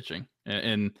about the pitching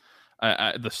and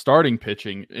the starting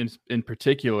pitching in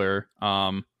particular,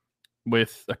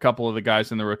 with a couple of the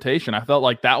guys in the rotation. I felt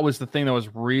like that was the thing that was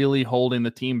really holding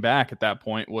the team back at that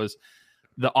point, was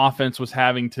the offense was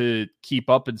having to keep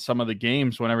up in some of the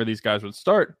games whenever these guys would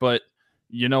start. But,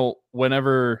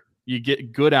 whenever you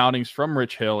get good outings from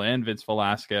Rich Hill and Vince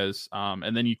Velasquez,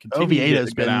 and then you continue to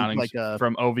get good outings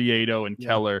from Oviedo and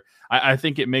Keller, I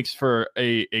think it makes for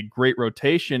a great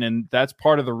rotation. And that's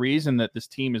part of the reason that this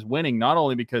team is winning, not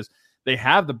only because they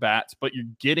have the bats, but you're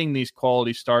getting these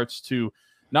quality starts to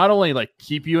not only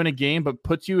keep you in a game, but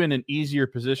put you in an easier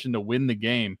position to win the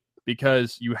game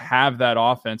because you have that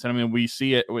offense. And I mean, we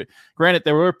see it. Granted,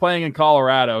 they were playing in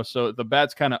Colorado, so the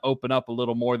bats kind of open up a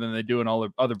little more than they do in all the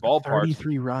other ballparks.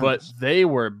 33 runs. But they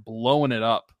were blowing it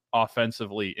up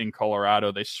offensively in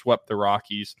Colorado. They swept the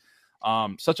Rockies.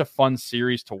 Such a fun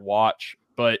series to watch.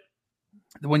 But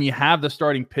when you have the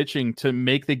starting pitching to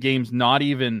make the games not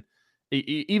even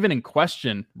in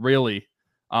question, really.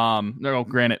 No,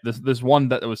 granted, this one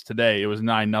that was today, it was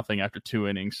 9-0 after 2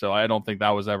 innings, so I don't think that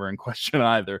was ever in question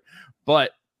either.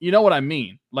 But you know what I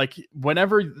mean?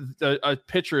 Whenever a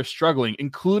pitcher is struggling,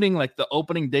 including the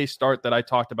opening day start that I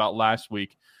talked about last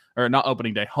week, or not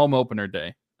opening day, home opener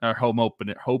day, or home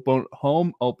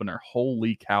opener.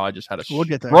 Holy cow! I just had a We'll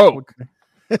get there. stroke.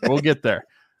 We'll get there.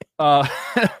 But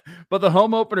the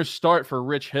home opener start for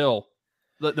Rich Hill.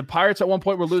 The Pirates at one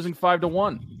point were losing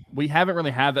 5-1. We haven't really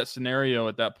had that scenario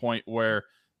at that point where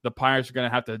the Pirates are going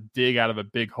to have to dig out of a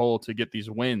big hole to get these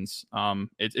wins.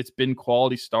 It's been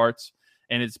quality starts,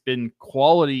 and it's been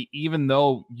quality even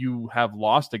though you have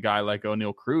lost a guy like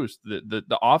O'Neil Cruz.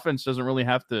 The offense doesn't really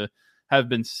have to have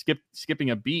been skipping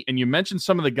a beat. And you mentioned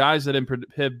some of the guys that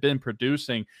have been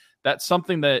producing. That's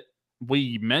something that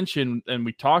we mentioned and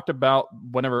we talked about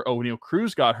whenever O'Neil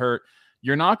Cruz got hurt.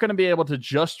 You're not going to be able to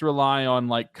just rely on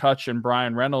Kutch and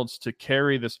Brian Reynolds to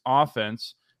carry this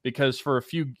offense, because for a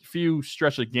few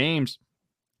stretch of games,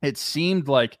 it seemed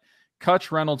like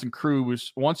Kutch, Reynolds, and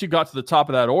Cruz, once you got to the top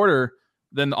of that order,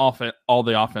 then all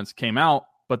the offense came out.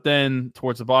 But then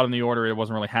towards the bottom of the order, it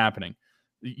wasn't really happening.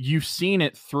 You've seen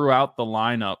it throughout the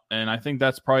lineup, and I think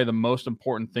that's probably the most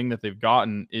important thing that they've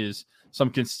gotten is some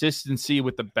consistency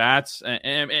with the bats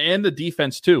and the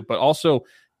defense too, but also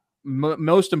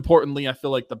most importantly, I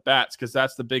feel like the bats, because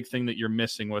that's the big thing that you're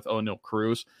missing with O'Neil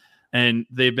Cruz. And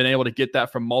they've been able to get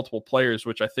that from multiple players,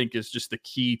 which I think is just the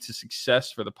key to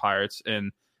success for the Pirates.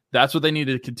 And that's what they need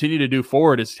to continue to do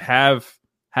forward, is have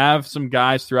some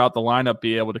guys throughout the lineup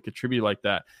be able to contribute like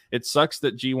that. It sucks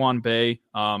that Ji-Hwan Bae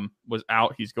was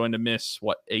out. He's going to miss,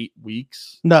 8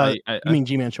 weeks? No, I mean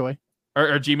Ji-Man Choi.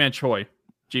 Or Ji-Man Choi.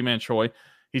 Ji-Man Choi.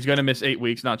 He's going to miss 8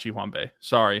 weeks, not Ji-Hwan Bae.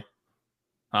 Sorry.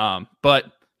 But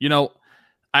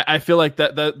I feel like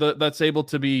that's able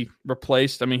to be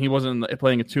replaced. I mean, he wasn't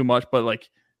playing it too much, but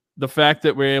the fact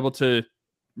that we're able to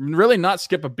really not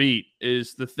skip a beat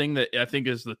is the thing that I think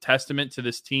is the testament to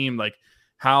this team,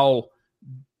 how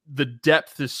the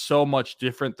depth is so much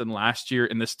different than last year,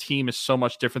 and this team is so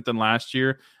much different than last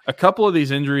year. A couple of these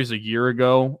injuries a year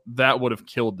ago, that would have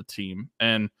killed the team,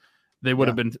 and they would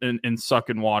have been in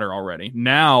sucking water already.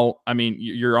 Now, I mean,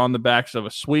 you're on the backs of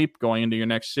a sweep going into your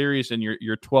next series, and you're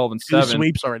 12-7. 2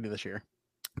 sweeps already this year.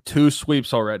 2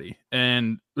 sweeps already.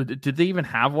 And did they even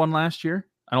have one last year?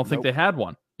 I don't think they had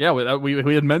one. Yeah,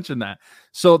 we had mentioned that.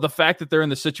 So the fact that they're in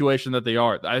the situation that they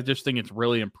are, I just think it's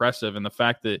really impressive. And the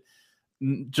fact that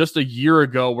just a year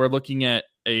ago, we're looking at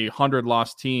a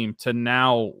 100-loss team to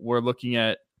now we're looking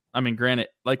at, I mean, granted,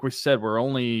 like we said, we're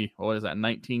only,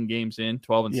 19 games in,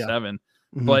 12-7.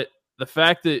 Mm-hmm. But the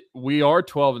fact that we are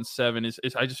 12-7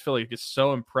 is I just feel like it's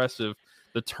so impressive,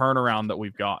 the turnaround that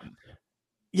we've gotten.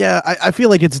 Yeah, I feel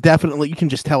like it's definitely, you can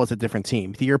just tell it's a different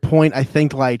team. To your point, I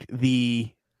think like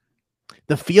the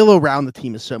feel around the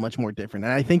team is so much more different.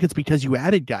 And I think it's because you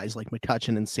added guys like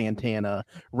McCutchen and Santana,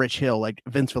 Rich Hill, like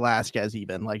Vince Velasquez,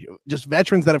 even like just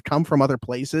veterans that have come from other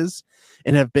places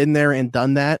and have been there and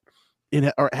done that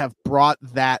and or have brought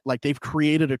that, like they've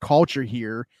created a culture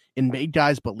here and made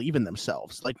guys believe in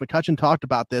themselves. Like McCutchen talked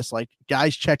about this, like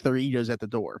guys check their egos at the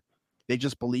door. They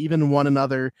just believe in one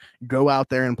another, go out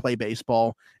there and play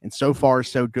baseball. And so far,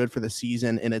 so good for the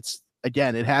season. And it's,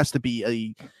 again, it has to be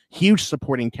a huge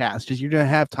supporting cast because you're going to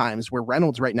have times where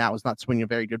Reynolds right now is not swinging a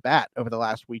very good bat over the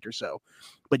last week or so.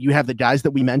 But you have the guys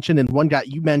that we mentioned, and one guy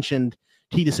you mentioned,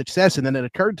 key to success. And then it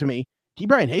occurred to me,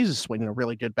 Brian Hayes is swinging a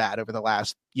really good bat over the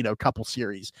last, couple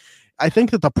series. I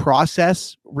think that the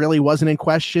process really wasn't in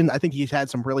question. I think he's had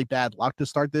some really bad luck to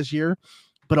start this year,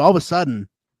 but all of a sudden,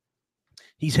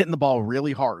 he's hitting the ball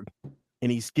really hard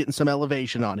and he's getting some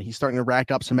elevation on it. He's starting to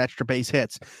rack up some extra base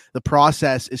hits. The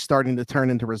process is starting to turn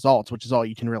into results, which is all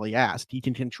you can really ask. You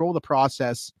can control the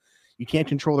process. You can't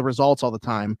control the results all the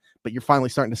time, but you're finally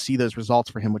starting to see those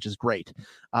results for him, which is great.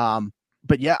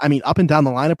 But yeah, I mean, up and down the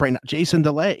lineup right now, Jason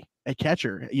DeLay at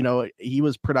catcher, he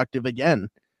was productive again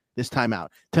this time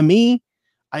out. To me,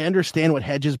 I understand what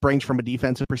Hedges brings from a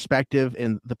defensive perspective,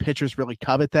 and the pitchers really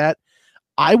covet that.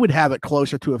 I would have it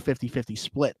closer to a 50-50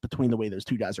 split between the way those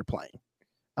two guys are playing,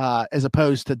 as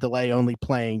opposed to DeLay only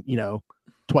playing,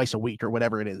 twice a week or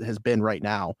whatever it has been right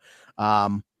now,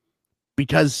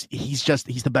 because he's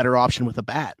the better option with a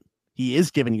bat. He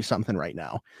is giving you something right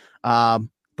now.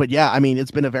 But yeah, I mean,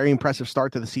 it's been a very impressive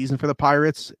start to the season for the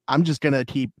Pirates. I'm just going to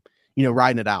keep,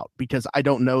 riding it out because I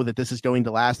don't know that this is going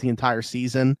to last the entire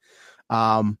season.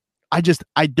 I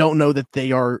don't know that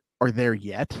they are there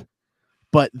yet.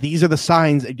 But these are the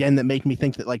signs, again, that make me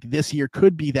think that like this year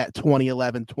could be that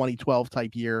 2011, 2012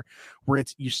 type year where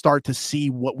you start to see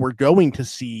what we're going to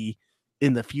see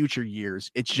in the future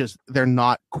years. It's just they're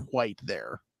not quite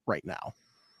there right now.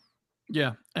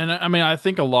 Yeah. And I mean, I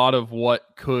think a lot of what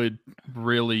could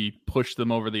really push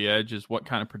them over the edge is what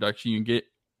kind of production you can get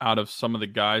out of some of the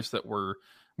guys that we're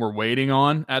waiting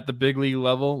on at the big league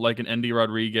level, like an Endy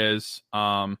Rodriguez,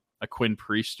 a Quinn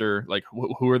Priester. Like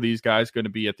who are these guys going to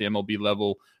be at the MLB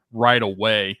level right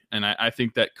away? And I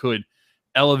think that could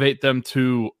elevate them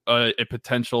to a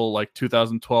potential like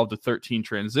 2012 to 13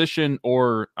 transition.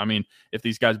 Or, I mean, if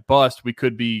these guys bust, we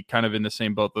could be kind of in the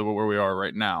same boat where we are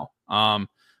right now.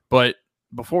 But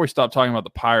before we stop talking about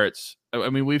the Pirates, I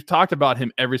mean, we've talked about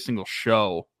him every single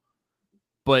show,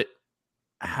 but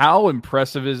how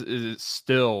impressive is it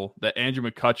still that Andrew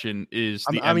McCutchen is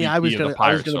the MVP of the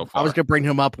Pirates so far? I was going to bring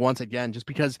him up once again, just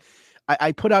because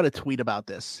I put out a tweet about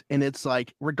this, and it's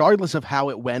like, regardless of how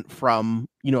it went from,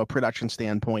 a production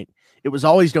standpoint, it was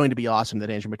always going to be awesome that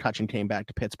Andrew McCutchen came back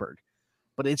to Pittsburgh.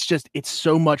 But it's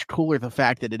so much cooler, the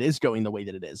fact that it is going the way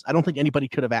that it is. I don't think anybody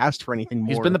could have asked for anything more.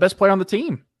 He's been the best player on the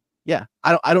team. Yeah,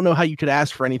 I don't know how you could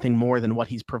ask for anything more than what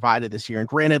he's provided this year. And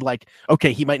granted, like,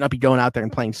 okay, he might not be going out there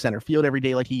and playing center field every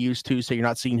day like he used to, so you're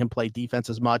not seeing him play defense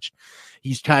as much.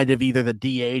 He's kind of either the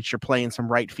DH or playing some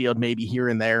right field maybe here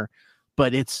and there.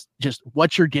 But it's just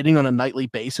what you're getting on a nightly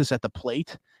basis at the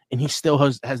plate. And he still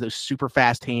has those super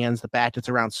fast hands. The bat gets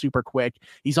around super quick.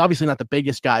 He's obviously not the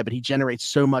biggest guy, but he generates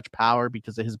so much power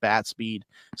because of his bat speed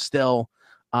still.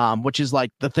 Which is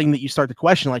like the thing that you start to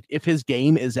question, like if his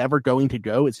game is ever going to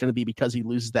go, it's going to be because he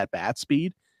loses that bat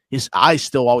speed. His eye's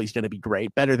still always going to be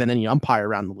great, better than any umpire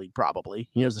around the league. Probably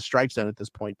he knows the strike zone at this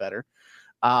point better.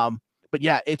 But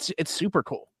yeah, it's super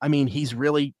cool. I mean, he's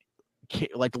really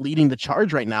like leading the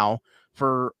charge right now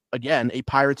for, again, a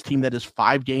Pirates team that is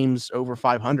 5 games over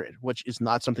 500, which is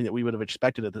not something that we would have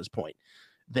expected at this point.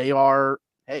 They are,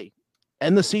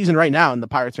 end the season right now, and the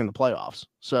Pirates are in the playoffs.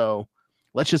 So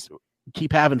let's just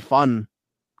keep having fun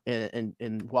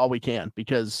and while we can,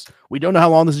 because we don't know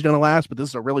how long this is going to last, but this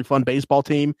is a really fun baseball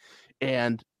team.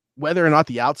 And whether or not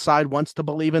the outside wants to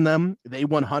believe in them, they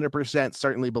 100%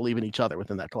 certainly believe in each other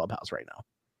within that clubhouse right now.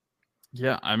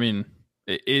 Yeah. I mean,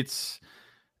 it's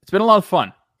been a lot of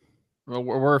fun.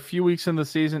 We're a few weeks in the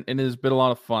season and it has been a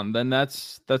lot of fun. Then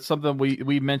that's something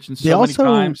we mentioned many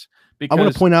times. Because I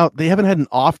want to point out they haven't had an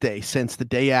off day since the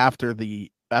day after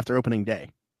opening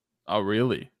day. Oh,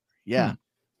 really? Yeah.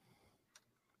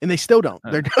 And they still don't.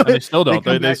 And they still don't.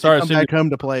 They come back home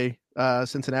to play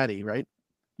Cincinnati, right?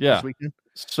 Yeah. This weekend.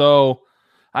 So,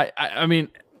 I mean,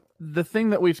 the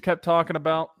thing that we've kept talking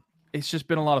about, it's just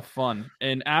been a lot of fun.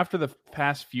 And after the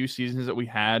past few seasons that we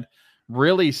had,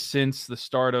 really since the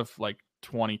start of like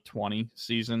 2020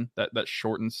 season, that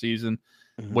shortened season,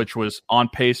 which was on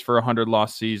pace for a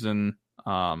 100-loss season,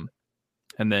 and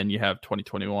then you have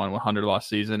 2021 100-loss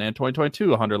season and 2022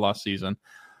 100-loss season.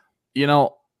 You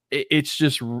know, it's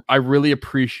just, I really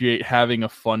appreciate having a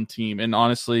fun team, and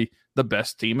honestly, the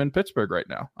best team in Pittsburgh right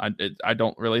now. I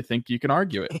don't really think you can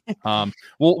argue it.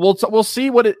 We'll see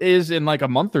what it is in like a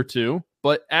month or two,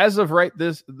 but as of right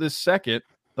this second,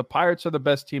 the Pirates are the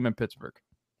best team in Pittsburgh,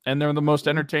 and they're the most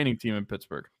entertaining team in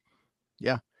Pittsburgh.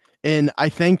 Yeah. And I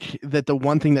think that the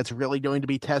one thing that's really going to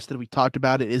be tested, we talked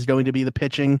about it, is going to be the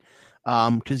pitching.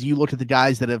 Because you look at the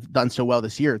guys that have done so well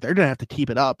this year, they're going to have to keep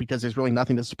it up because there's really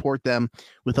nothing to support them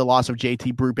with the loss of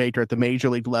JT Brubaker at the major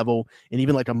league level, and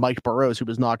even like a Mike Burrows who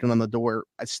was knocking on the door.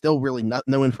 I still really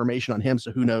no information on him,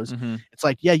 so who knows? It's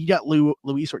like, yeah, you got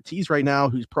Luis Ortiz right now,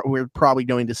 who's we're probably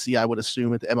going to see, I would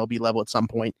assume, at the MLB level at some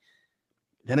point.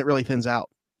 Then it really thins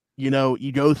out. You know,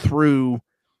 you go through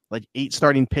like 8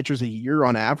 starting pitchers a year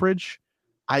on average.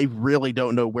 I really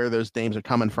don't know where those names are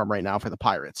coming from right now for the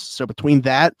Pirates. So between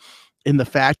that and the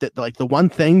fact that, like, the one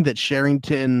thing that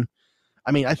Sherrington,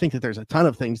 I mean, I think that there's a ton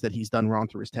of things that he's done wrong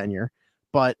through his tenure,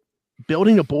 but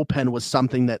building a bullpen was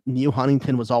something that Neil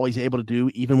Huntington was always able to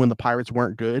do, even when the Pirates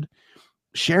weren't good.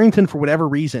 Sherrington, for whatever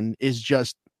reason,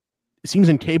 seems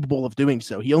incapable of doing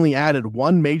so. He only added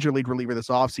one major league reliever this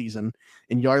offseason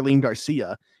in Yarlene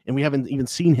Garcia, and we haven't even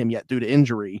seen him yet due to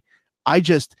injury.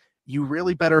 You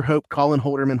really better hope Colin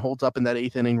Holderman holds up in that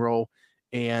 8th inning role.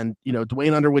 And, you know,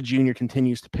 Dwayne Underwood Jr.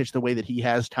 continues to pitch the way that he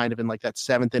has, kind of in like that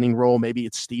 7th inning role. Maybe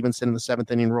it's Stevenson in the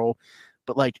 7th inning role.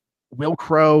 But like Will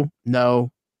Crow, no,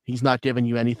 he's not giving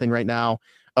you anything right now.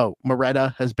 Oh,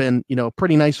 Moretta has been, you know, a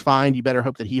pretty nice find. You better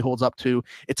hope that he holds up too.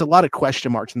 It's a lot of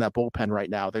question marks in that bullpen right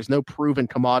now. There's no proven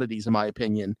commodities, in my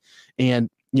opinion. And,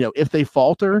 you know, if they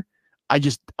falter,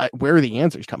 where are the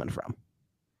answers coming from?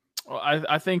 Well,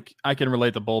 I think I can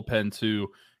relate the bullpen to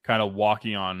kind of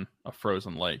walking on a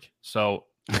frozen lake. So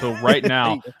right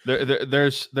now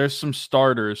there's some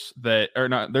starters that are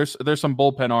not, there's some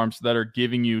bullpen arms that are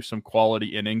giving you some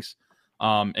quality innings,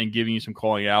 and giving you some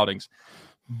quality outings.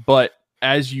 But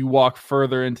as you walk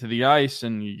further into the ice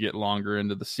and you get longer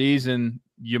into the season,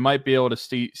 you might be able to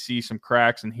see some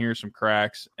cracks and hear some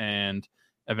cracks, and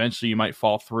eventually you might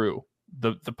fall through.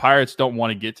 The Pirates don't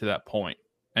want to get to that point.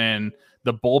 And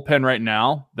the bullpen right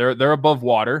now, they're above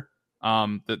water.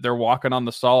 That they're walking on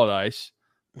the solid ice,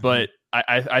 but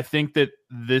I think that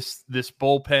this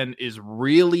bullpen is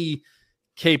really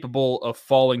capable of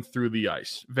falling through the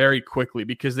ice very quickly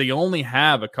because they only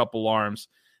have a couple arms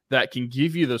that can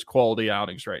give you those quality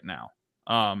outings right now.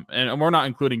 And we're not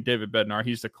including David Bednar.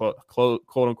 He's the quote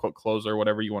unquote closer,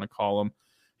 whatever you want to call him.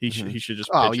 He should just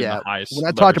pitch in the highest. When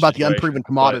I talk about the unproven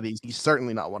commodities, he's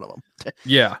certainly not one of them.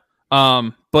 Yeah.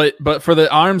 But for the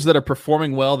arms that are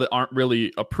performing well, that aren't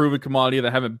really a proven commodity,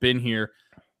 that haven't been here,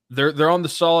 they're on the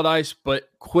solid ice, but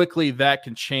quickly that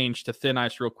can change to thin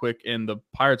ice real quick, and the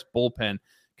Pirates bullpen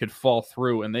could fall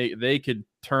through, and they could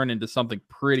turn into something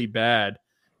pretty bad.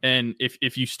 And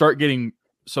if you start getting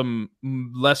some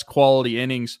less quality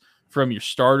innings from your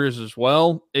starters as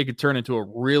well, it could turn into a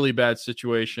really bad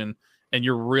situation, and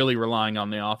you're really relying on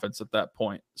the offense at that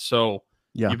point. So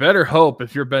yeah, you better hope,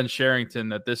 if you're Ben Sherrington,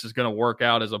 that this is going to work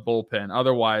out as a bullpen.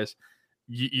 Otherwise,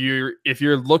 if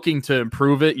you're looking to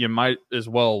improve it, you might as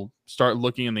well start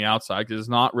looking in the outside, because it's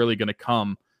not really going to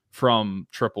come from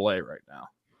AAA right now.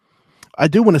 I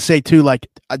do want to say too, like,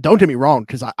 don't get me wrong,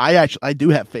 because I do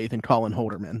have faith in Colin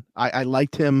Holderman. I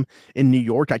liked him in New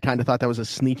York. I kind of thought that was a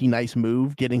sneaky nice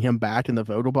move, getting him back in the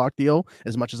Vogelbach deal,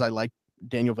 as much as I like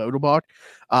Daniel Vogelbach.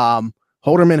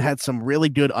 Holderman had some really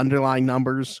good underlying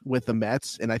numbers with the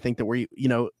Mets, and I think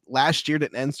that last year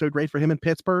didn't end so great for him in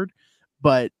Pittsburgh,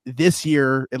 but this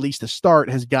year, at least to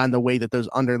start, has gone the way that those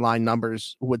underlying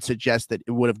numbers would suggest that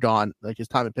it would have gone, like his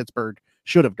time in Pittsburgh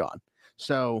should have gone.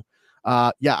 So,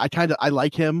 I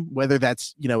like him, whether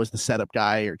that's, as the setup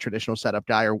guy or traditional setup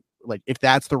guy, or like if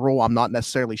that's the role, I'm not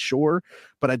necessarily sure,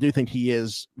 but I do think he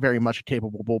is very much a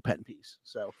capable bullpen piece.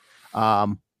 So,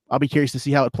 I'll be curious to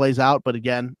see how it plays out. But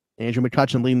again, Andrew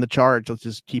McCutchen leading the charge. Let's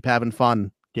just keep having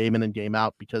fun game in and game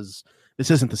out, because this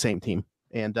isn't the same team.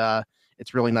 And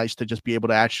it's really nice to just be able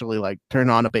to actually like turn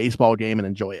on a baseball game and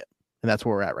enjoy it. And that's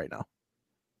where we're at right now.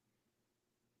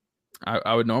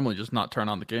 I would normally just not turn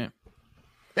on the game.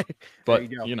 But,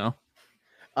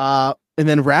 And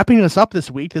then wrapping us up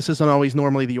this week, this isn't always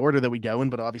normally the order that we go in,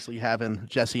 but obviously having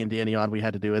Jesse and Danny on, we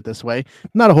had to do it this way.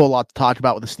 Not a whole lot to talk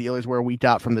about with the Steelers. We're a week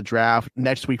out from the draft.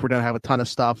 Next week, we're going to have a ton of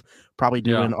stuff, probably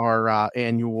doing our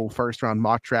annual first-round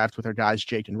mock draft with our guys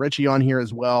Jake and Richie on here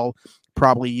as well.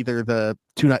 Probably either the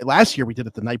last year we did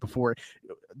it the night before.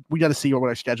 We got to see what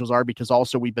our schedules are because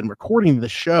also we've been recording the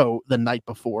show the night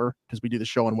before because we do the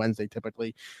show on Wednesday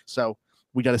typically. So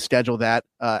we got to schedule that.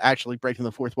 Actually, breaking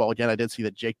the fourth wall again. I did see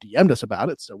that Jake DM'd us about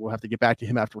it, so we'll have to get back to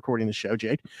him after recording the show,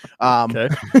 Jake. Okay.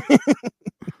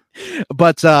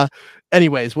 But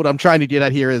anyways, what I'm trying to get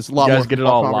at here is a lot more get it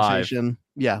all conversation. live.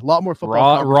 Yeah, a lot more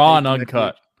football raw and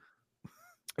uncut.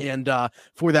 And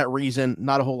for that reason,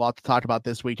 not a whole lot to talk about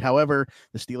this week. However,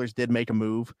 the Steelers did make a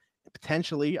move.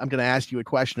 Potentially, I'm going to ask you a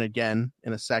question again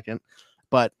in a second,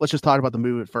 but let's just talk about the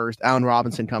move at first. Allen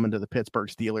Robinson coming to the Pittsburgh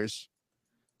Steelers.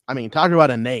 I mean, talk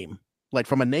about a name. Like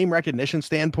from a name recognition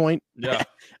standpoint, yeah,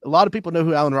 a lot of people know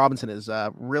who Allen Robinson is.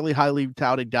 Really highly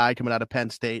touted guy coming out of Penn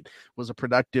State, was a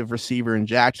productive receiver in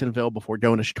Jacksonville before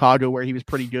going to Chicago, where he was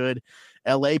pretty good.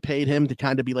 LA paid him to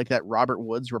kind of be like that Robert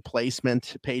Woods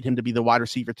replacement, paid him to be the wide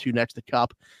receiver 2 next to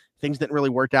Kupp. Things didn't really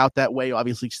work out that way.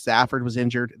 Obviously, Stafford was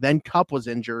injured. Then Kupp was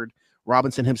injured.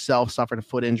 Robinson himself suffered a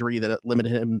foot injury that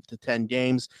limited him to 10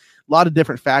 games. A lot of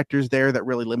different factors there that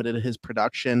really limited his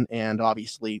production. And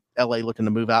obviously, LA looking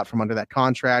to move out from under that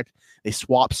contract. They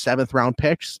swap 7th-round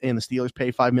picks, and the Steelers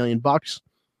pay $5 million.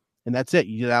 And that's it.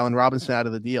 You get Allen Robinson out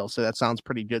of the deal. So that sounds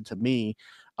pretty good to me.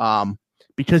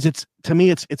 Because it's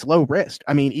low risk.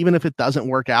 I mean, even if it doesn't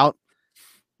work out,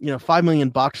 $5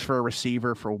 million for a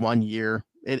receiver for 1 year,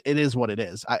 it is what it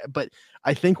is. But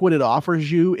I think what it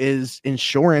offers you is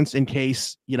insurance in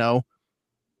case,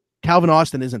 Calvin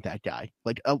Austin isn't that guy.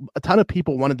 Like a ton of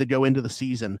people wanted to go into the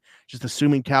season just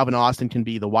assuming Calvin Austin can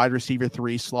be the wide receiver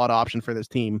 3 slot option for this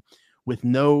team with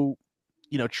no,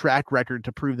 track record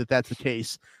to prove that that's the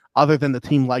case, other than the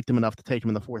team liked him enough to take him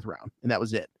in the 4th round. And that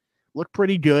was it. Looked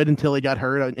pretty good until he got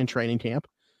hurt in training camp.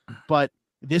 But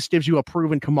this gives you a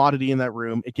proven commodity in that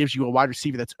room. It gives you a wide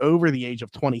receiver that's over the age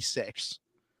of 26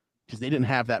 because they didn't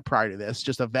have that prior to this.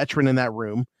 Just a veteran in that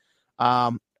room.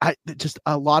 Just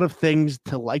a lot of things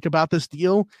to like about this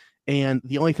deal. And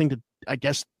the only thing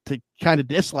to kind of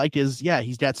dislike is,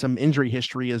 he's got some injury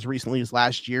history as recently as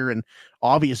last year. And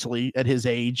obviously at his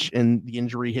age and the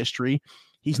injury history,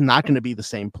 he's not going to be the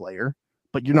same player.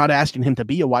 But you're not asking him to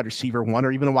be a wide receiver 1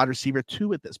 or even a wide receiver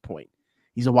 2 at this point.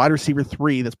 He's a wide receiver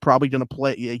 3 that's probably going to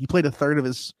play. He played a third of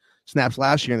his snaps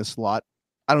last year in the slot.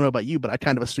 I don't know about you, but I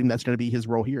kind of assume that's going to be his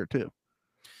role here too.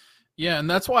 Yeah, and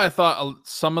that's why I thought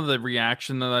some of the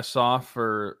reaction that I saw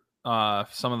for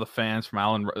some of the fans from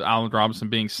Allen Robinson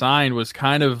being signed was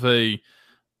kind of a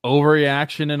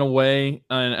overreaction in a way.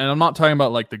 And I'm not talking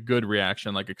about like the good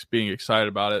reaction, like being excited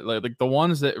about it. Like the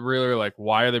ones that really are like,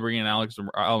 why are they bringing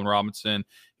Allen Robinson?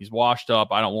 He's washed up.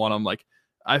 I don't want him. Like,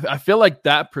 I feel like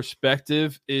that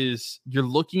perspective is you're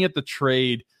looking at the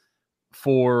trade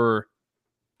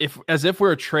as if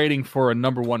we're trading for a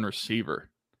number 1 receiver,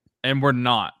 and we're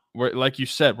not. We're, like you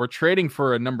said, we're trading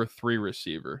for a number 3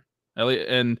 receiver.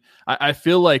 And I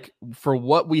feel like for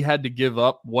what we had to give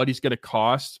up, what he's going to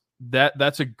cost,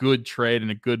 that's a good trade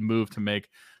and a good move to make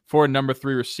for a number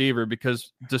 3 receiver,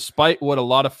 because despite what a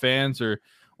lot of fans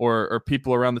or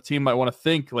people around the team might want to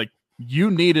think, like,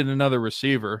 you needed another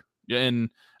receiver. And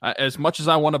as much as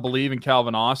I want to believe in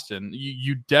Calvin Austin,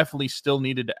 you definitely still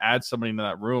needed to add somebody into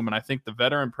that room. And I think the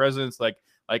veteran presence like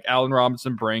Allen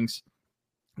Robinson brings,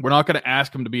 we're not going to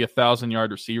ask him to be a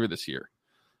 1,000-yard receiver this year.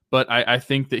 But I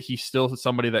think that he's still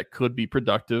somebody that could be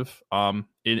productive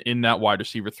in that wide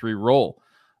receiver 3 role.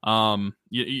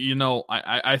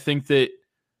 I think that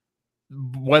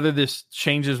whether this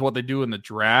changes what they do in the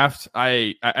draft,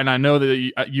 I know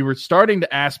that you were starting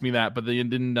to ask me that, but they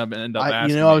didn't end up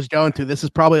asking me. I was going to. This is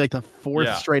probably like the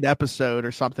 4th straight episode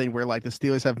or something where like the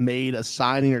Steelers have made a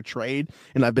signing or trade,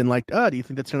 and I've been like, do you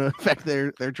think that's going to affect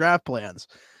their draft plans?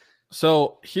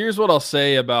 So here's what I'll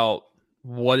say about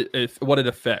what it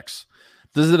affects.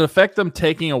 Does it affect them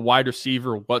taking a wide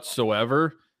receiver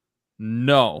whatsoever?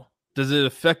 No. Does it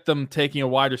affect them taking a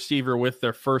wide receiver with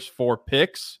their first 4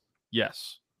 picks?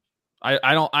 Yes.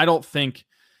 I don't think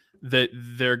that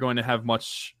they're going to have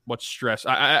much stress.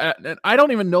 I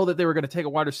don't even know that they were going to take a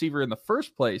wide receiver in the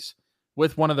first place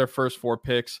with one of their first 4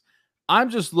 picks. I'm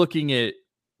just looking at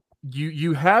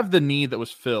you have the need that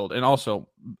was filled. And also,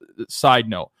 side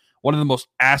note, one of the most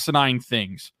asinine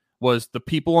things was the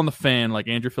people on the fan, like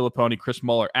Andrew Filipponi, Chris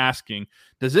Muller, asking,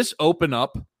 does this open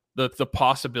up the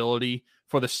possibility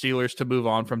for the Steelers to move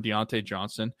on from Deontay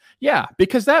Johnson? Yeah,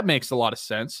 because that makes a lot of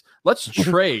sense. Let's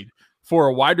trade for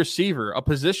a wide receiver, a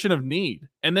position of need,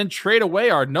 and then trade away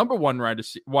our number one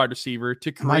wide receiver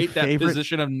to create that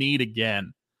position of need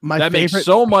again. That makes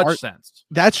so much sense.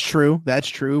 That's true. That's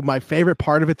true. My favorite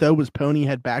part of it, though, was Pony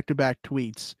had back-to-back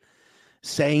tweets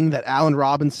saying that Allen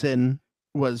Robinson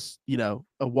was, a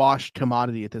washed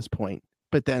commodity at this point,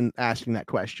 but then asking that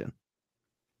question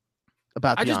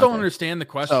about I just don't understand the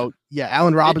question. So, yeah,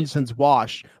 Allen Robinson's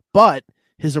washed, but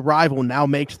his arrival now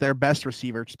makes their best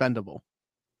receiver expendable.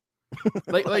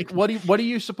 like what are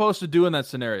you supposed to do in that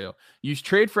scenario? You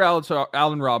trade for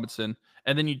Allen Robinson,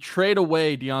 and then you trade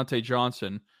away Deontay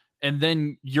Johnson, and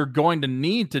then you're going to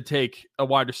need to take a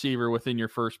wide receiver within your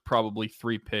first probably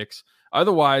 3 picks.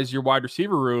 Otherwise, your wide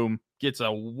receiver room gets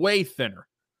a way thinner.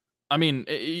 I mean,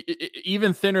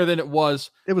 even thinner than it was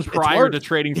prior to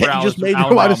trading for Allen. You just made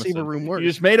your wide receiver room worse. You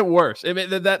just made it worse.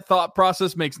 That thought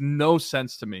process makes no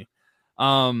sense to me.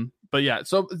 But yeah,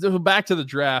 so back to the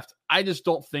draft. I just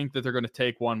don't think that they're going to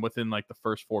take one within like the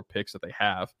first 4 picks that they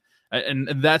have.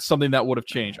 And that's something that would have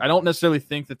changed. I don't necessarily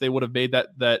think that they would have made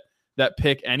that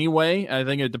pick anyway. I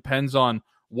think it depends on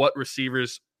what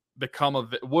receivers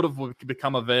would have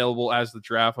become available as the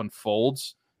draft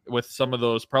unfolds. With some of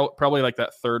those, probably like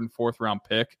that 3rd and 4th round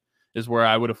pick is where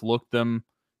I would have looked them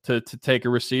to take a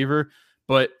receiver.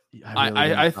 But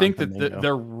I think that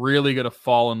they're really going to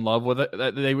fall in love with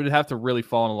it. They would have to really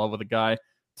fall in love with a guy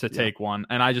to take one,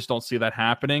 and I just don't see that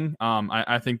happening.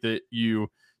 I think that you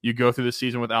go through the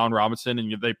season with Allen Robinson,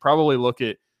 and they probably look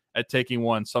at taking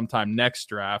one sometime next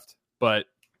draft. But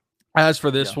as for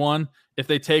this one, if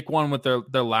they take one with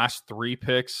their last 3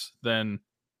 picks, then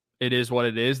it is what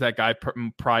it is. That guy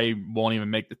probably won't even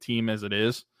make the team as it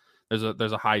is.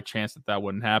 There's a high chance that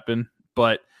wouldn't happen.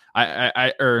 But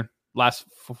last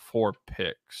 4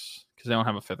 picks, because they don't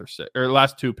have a 5th or 6th, or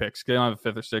last 2 picks. They don't have a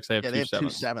 5th or 6th. They have 2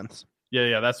 7ths.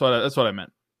 Yeah, that's what I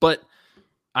meant. But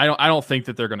I don't think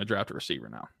that they're going to draft a receiver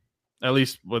now, at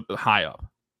least with the high up.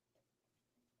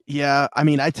 Yeah, I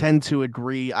mean, I tend to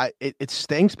agree. It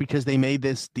stinks because they made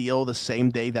this deal the same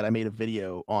day that I made a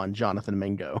video on Jonathan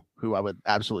Mingo, who I would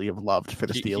absolutely have loved for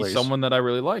the Steelers. He's someone that I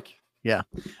really like. Yeah.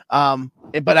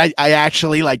 But I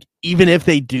actually, like, even if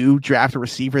they do draft a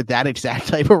receiver, that exact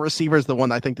type of receiver is the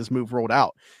one I think this move rolled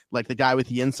out. Like the guy with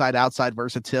the inside-outside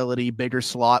versatility, bigger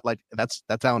slot, like that's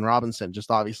Allen Robinson, just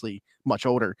obviously much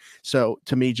older. So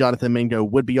to me, Jonathan Mingo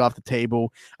would be off the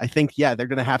table. I think, they're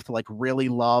going to have to like really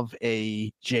love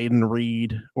a Jaden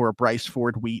Reed or a Bryce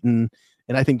Ford Wheaton.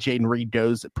 And I think Jaden Reed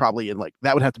goes probably in like,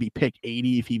 that would have to be pick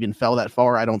 80 if he even fell that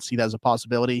far. I don't see that as a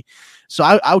possibility. So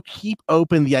I'll keep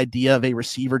open the idea of a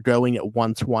receiver going at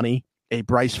 120, a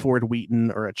Bryce Ford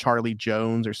Wheaton or a Charlie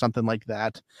Jones or something like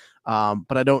that.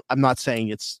 But I'm not saying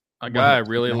it's a guy I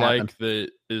really like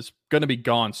that is going to be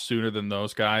gone sooner than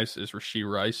those guys is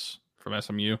Shirey Rice from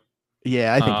SMU.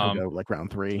 Yeah, I think he'll go like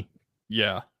round 3.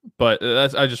 Yeah, but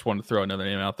I just wanted to throw another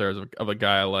name out there of a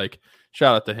guy I like.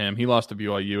 Shout out to him. He lost to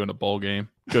BYU in a bowl game.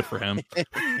 Good for him.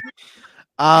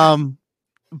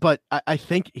 But I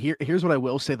think here's what I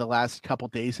will say. The last couple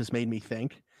days has made me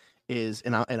think is,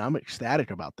 and I'm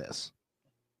ecstatic about this.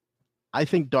 I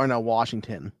think Darnell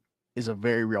Washington is a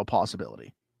very real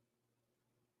possibility.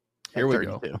 Here we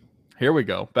go. Here we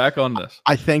go. Back on this.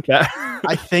 I think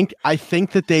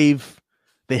that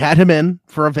they had him in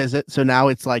for a visit. So now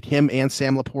it's like him and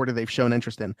Sam Laporta they've shown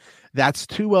interest in. That's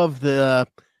 2 of the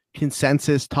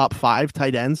consensus top 5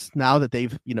 tight ends now that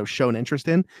they've, shown interest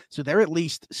in. So they're at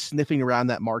least sniffing around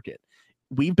that market.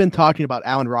 We've been talking about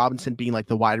Allen Robinson being like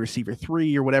the wide receiver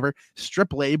 3 or whatever.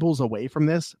 Strip labels away from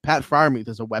this. Pat Freiermuth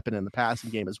is a weapon in the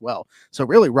passing game as well. So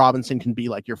really Robinson can be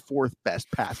like your 4th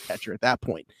best pass catcher at that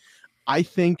point. I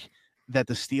think that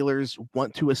the Steelers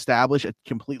want to establish a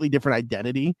completely different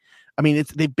identity. I mean,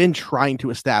 they've been trying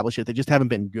to establish it. They just haven't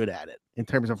been good at it in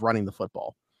terms of running the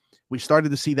football. We started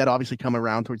to see that obviously come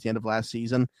around towards the end of last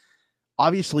season.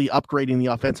 Obviously, upgrading the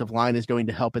offensive line is going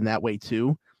to help in that way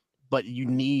too, but you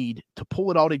need to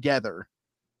pull it all together,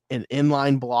 an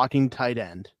inline blocking tight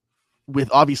end with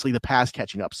obviously the pass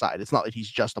catching upside. It's not like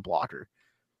he's just a blocker.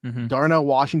 Mm-hmm. Darnell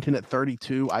Washington at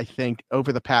 32, I think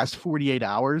over the past 48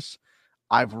 hours,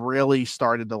 I've really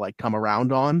started to like come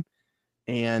around on,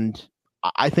 and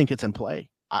I think it's in play.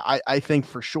 I think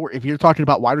for sure, if you're talking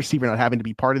about wide receiver not having to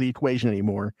be part of the equation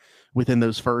anymore within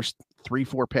those first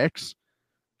 3-4 picks,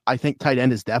 I think tight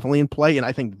end is definitely in play, and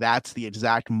I think that's the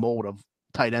exact mold of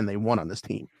tight end they want on this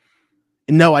team.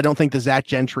 And no, I don't think the Zach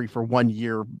Gentry for 1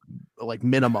 year, like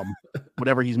minimum,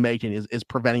 whatever he's making is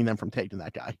preventing them from taking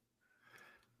that guy.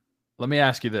 Let me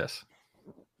ask you this.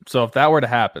 So if that were to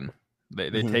happen, they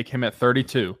take him at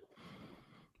 32,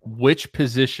 which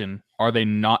position are they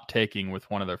not taking with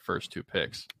one of their first 2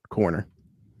 picks? Corner.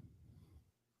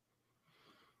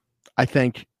 I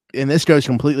think, and this goes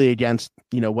completely against,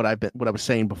 what I was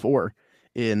saying before.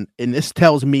 And this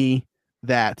tells me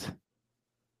that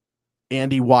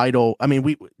Andy Weidel,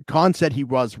 Khan said he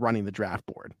was running the draft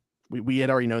board. We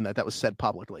had already known that was said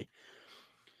publicly.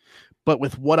 But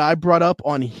with what I brought up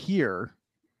on here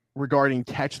regarding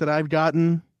text that I've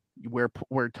gotten,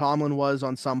 where Tomlin was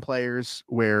on some players,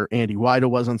 where Andy Weidel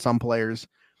was on some players,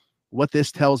 what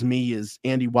this tells me is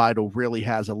Andy Weidel really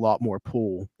has a lot more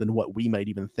pull than what we might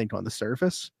even think on the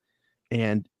surface.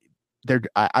 And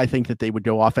I think that they would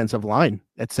go offensive line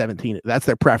at 17. That's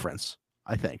their preference,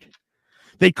 I think.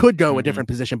 They could go a different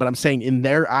position, but I'm saying in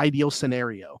their ideal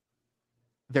scenario,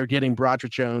 they're getting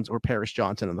Broderick Jones or Paris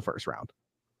Johnson in the first round.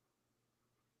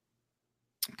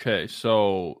 Okay,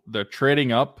 so they're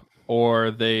trading up,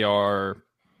 or they are,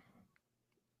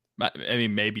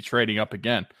 maybe trading up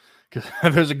again, because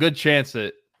there's a good chance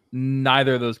that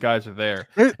neither of those guys are there.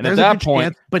 And at that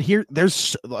point, but here,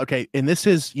 and this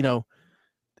is,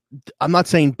 I'm not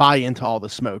saying buy into all the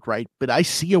smoke, right? But I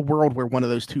see a world where one of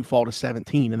those two fall to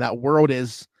 17, and that world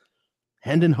is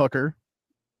Hendon Hooker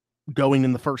going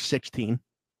in the first 16.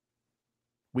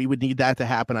 We would need that to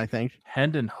happen, I think.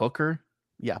 Hendon Hooker?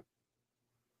 Yeah.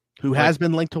 Who has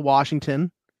been linked to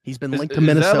Washington. He's been linked to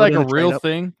Minnesota. Is that like a real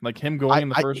thing? Like him going in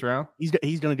the first round? He's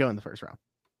going to go in the first round.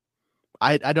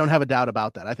 I don't have a doubt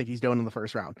about that. I think he's going in the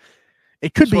first round.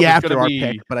 It could be after our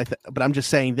pick, but I'm just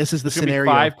saying this is the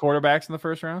scenario. 5 quarterbacks in the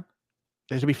first round?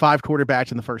 There's going to be 5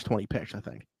 quarterbacks in the first 20 picks, I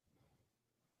think.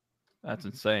 That's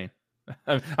insane.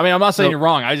 I'm not saying you're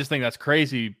wrong. I just think that's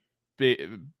crazy.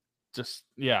 Just,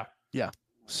 yeah. Yeah.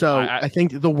 So I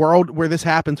think the world where this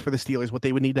happens for the Steelers, what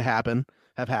they would need to have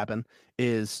happen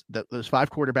is that those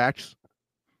 5 quarterbacks,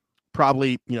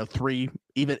 probably, 3,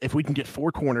 even if we can get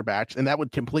 4 cornerbacks, and that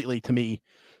would completely, to me,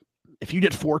 if you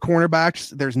get 4 cornerbacks,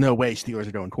 there's no way Steelers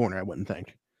are going corner, I wouldn't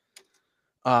think.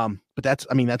 But that's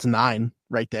 9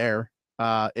 right there.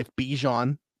 If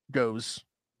Bijan goes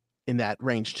in that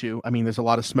range too, there's a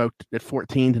lot of smoke at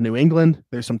 14 to New England.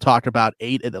 There's some talk about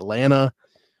 8 at Atlanta,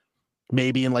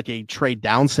 maybe in like a trade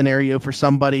down scenario for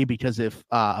somebody, because if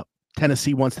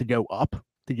Tennessee wants to go up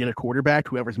to get a quarterback,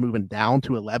 whoever's moving down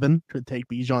to 11 could take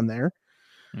Bijan there.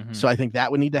 Mm-hmm. So I think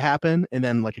that would need to happen. And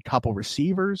then like a couple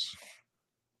receivers.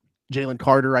 Jalen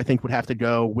Carter, I think, would have to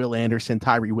go. Will Anderson,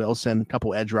 Tyree Wilson, a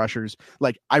couple edge rushers.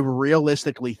 Like, I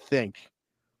realistically think,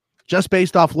 just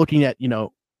based off looking at,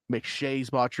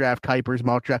 McShay's mock draft, Kuiper's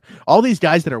mock draft, all these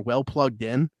guys that are well plugged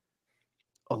in,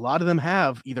 a lot of them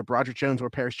have either Broderick Jones or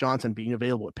Paris Johnson being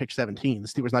available at pick 17. The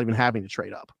Steelers not even having to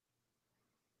trade up.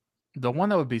 The one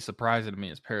that would be surprising to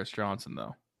me is Paris Johnson,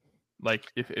 though. Like,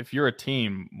 if you're a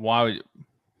team, why would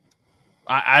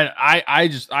I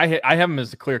have him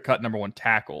as the clear cut number 1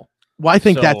 tackle. Well, I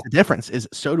think that's the difference. Is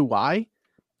so do I.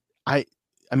 Other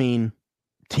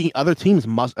teams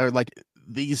must, or like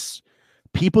these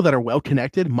people that are well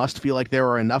connected must feel like there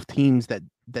are enough teams that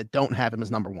don't have him as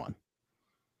number 1.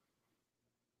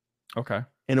 Okay.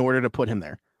 In order to put him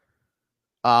there.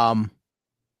 And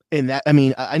that,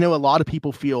 I know a lot of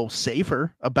people feel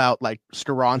safer about like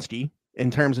Skoronski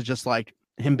in terms of just like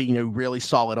him being a really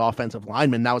solid offensive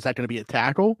lineman. Now, is that going to be a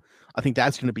tackle? I think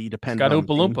that's going to be dependent on Got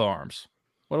Oompa Loompa arms.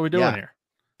 What are we doing here?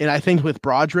 And I think with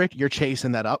Broderick, you're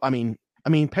chasing that up.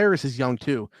 Paris is young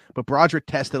too, but Broderick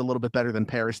tested a little bit better than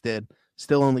Paris did.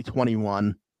 Still only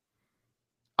 21.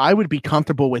 I would be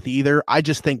comfortable with either. I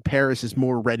just think Paris is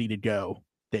more ready to go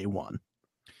day 1.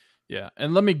 Yeah,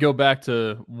 and let me go back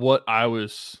to what I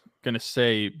was going to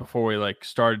say before we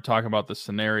started talking about the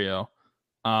scenario.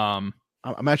 I'm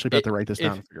actually about to write this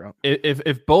down and figure out.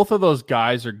 If both of those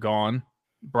guys are gone,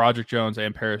 Broderick Jones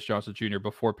and Paris Johnson Jr.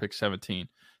 before pick 17,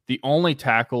 the only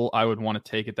tackle I would want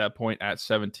to take at that point at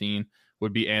 17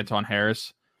 would be Anton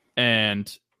Harris.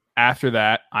 And after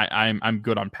that, I'm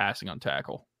good on passing on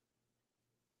tackle.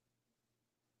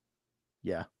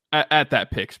 Yeah. At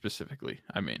that pick specifically,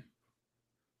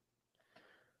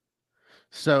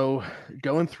 So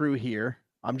going through here,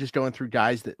 I'm just going through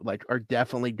guys that are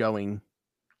definitely going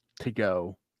to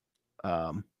go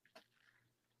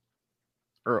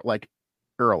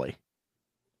early,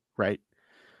 right?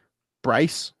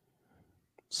 Bryce,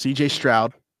 CJ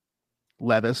Stroud,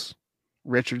 Levis,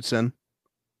 Richardson,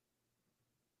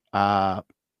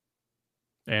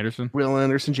 Anderson, Will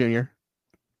Anderson Jr.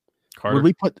 Carter.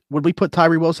 Would we put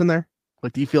Tyree Wilson there?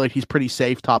 Like, do you feel like he's pretty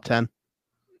safe, top 10?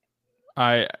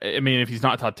 If he's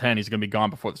not top 10, he's going to be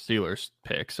gone before the Steelers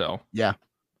pick. So yeah.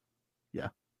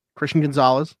 Christian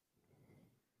Gonzalez.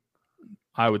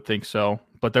 I would think so,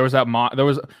 but there was that mock.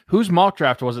 Whose mock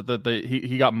draft was it that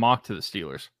he got mocked to the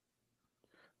Steelers?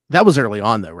 That was early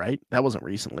on, though, right? That wasn't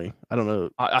recently. I don't know.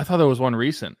 I thought there was one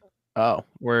recent. Oh,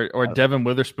 Or Devin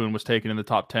Witherspoon was taken in the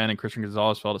top 10 and Christian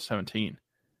Gonzalez fell to 17.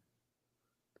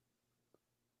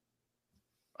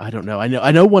 I don't know. I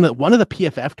know one of the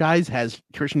PFF guys has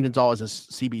Christian Gonzalez as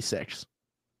CB6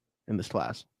 in this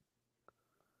class.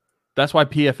 That's why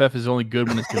PFF is only good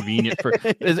when it's convenient for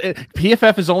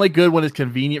PFF is only good when it's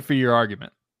convenient for your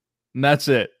argument. And that's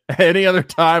it. Any other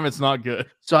time it's not good.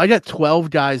 So I got 12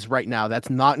 guys right now. That's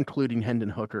not including Hendon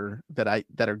Hooker that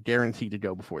are guaranteed to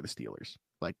go before the Steelers.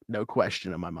 Like, no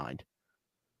question in my mind.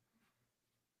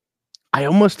 I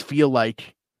almost feel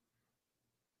like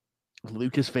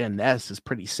Lucas Van Ness is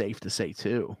pretty safe to say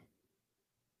too.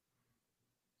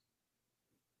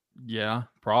 Yeah,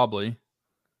 probably.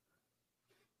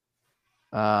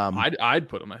 I'd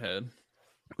put him ahead.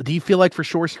 Do you feel like for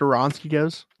sure Skoronski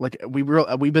goes? Like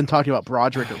we've been talking about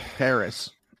Broderick or Paris.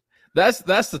 That's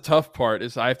the tough part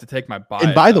is I have to take my bias.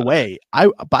 And by the way, I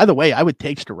would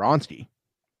take Skoronski.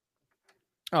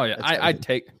 Oh yeah, I'd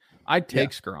take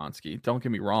Skoronski. Don't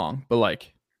get me wrong, but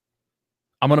like,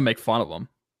 I'm gonna make fun of him.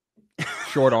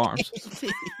 Short arms.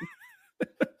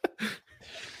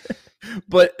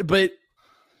 but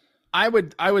I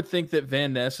would think that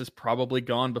Van Ness is probably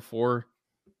gone before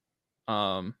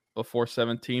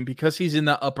 17 because he's in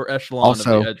the upper echelon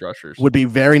also, of the edge rushers. Would be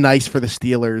very nice for the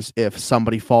Steelers if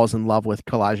somebody falls in love with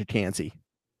Kalijah Kancey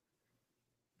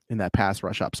in that pass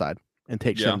rush upside and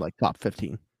takes him like top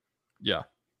 15. Yeah.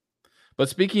 But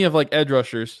speaking of like edge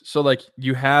rushers, so like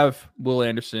you have Will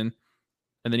Anderson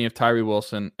and then you have Tyree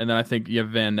Wilson, and then I think you have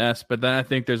Van Ness, but then I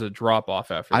think there's a drop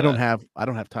off after that. I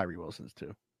don't have Tyree Wilson's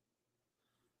too.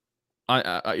 I'm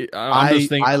just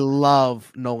thinking I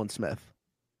love Nolan Smith.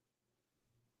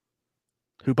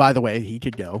 Who, by the way, he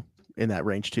could go in that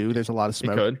range too. There's a lot of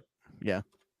smoke. He could. Yeah.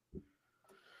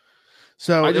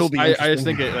 So I just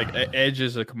think edge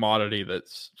is a commodity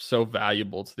that's so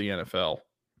valuable to the NFL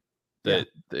that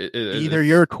either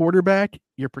you're a quarterback,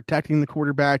 you're protecting the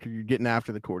quarterback, or you're getting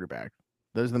after the quarterback.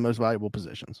 Those are the most valuable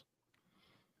positions.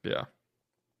 Yeah.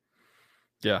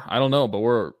 Yeah, I don't know, but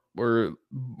we're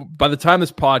by the time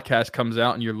this podcast comes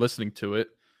out and you're listening to it,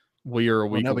 we are a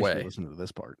week away. Listen to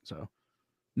this part, so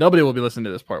nobody will be listening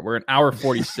to this part. We're an hour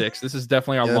 46. This is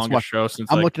definitely our longest show since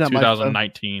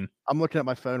 2019. I'm looking at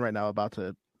my phone right now, about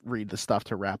to read the stuff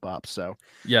to wrap up. So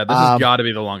yeah, this has got to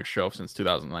be the longest show since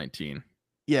 2019.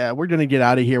 Yeah, we're gonna get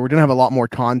out of here. We're gonna have a lot more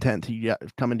content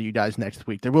coming to you guys next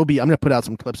week. I'm gonna put out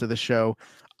some clips of this show.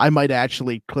 I might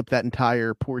actually clip that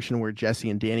entire portion where Jesse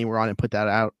and Danny were on and put that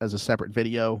out as a separate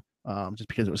video, just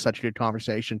because it was such a good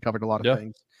conversation, covered a lot of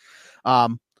things.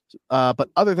 But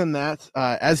other than that,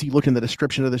 as you look in the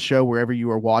description of the show, wherever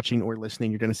you are watching or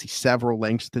listening, you're going to see several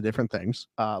links to different things.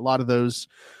 A lot of those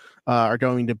are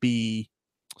going to be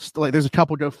like, there's a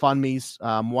couple GoFundMe's.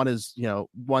 One is,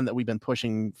 one that we've been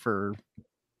pushing for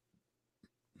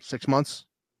 6 months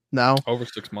now. Over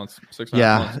 6 months. 6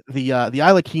 months. The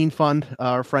Isla Keene Fund.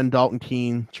 Our friend Dalton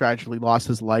Keene tragically lost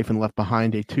his life and left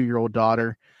behind a 2-year-old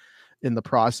daughter in the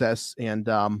process. And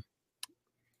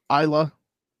Isla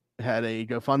had a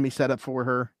GoFundMe set up for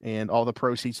her, and all the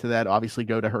proceeds to that obviously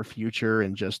go to her future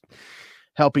and just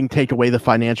helping take away the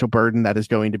financial burden that is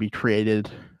going to be created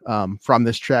from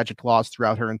this tragic loss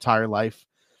throughout her entire life.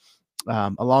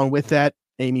 Along with that,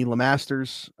 Amy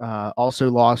Lemasters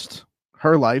also lost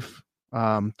her life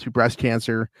to breast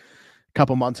cancer a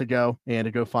couple months ago, and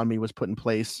a GoFundMe was put in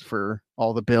place for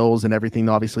all the bills and everything,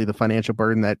 obviously the financial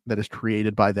burden that is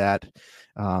created by that.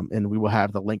 And we will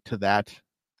have the link to that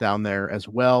down there as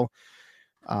well.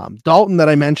 Dalton that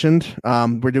I mentioned,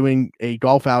 we're doing a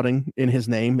golf outing in his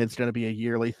name. It's going to be a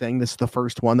yearly thing. This is the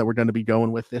first one that we're going to be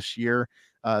going with this year.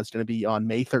 It's going to be on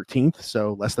May 13th,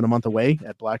 so less than a month away,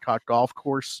 at Blackhawk Golf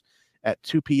Course at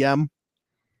 2 p.m.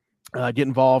 Get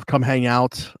involved, come hang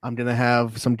out. I'm going to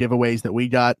have some giveaways that we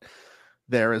got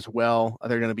there as well.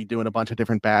 They're going to be doing a bunch of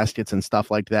different baskets and stuff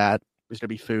like that. There's going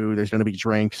to be food. There's going to be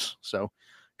drinks. So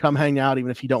come hang out, even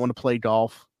if you don't want to play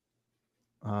golf.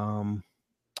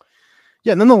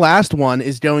 And then the last one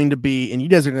is going to be, and you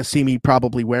guys are going to see me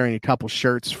probably wearing a couple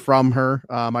shirts from her.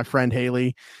 My friend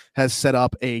Haley has set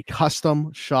up a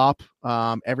custom shop,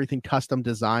 everything custom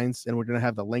designs, and we're going to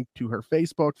have the link to her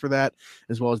Facebook for that,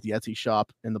 as well as the Etsy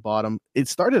shop in the bottom. It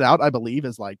started out, I believe,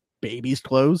 as like babies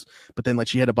clothes, but then like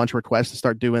she had a bunch of requests to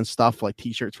start doing stuff like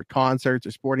t-shirts for concerts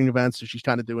or sporting events. So she's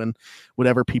kind of doing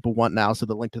whatever people want now. So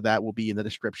the link to that will be in the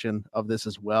description of this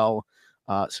as well.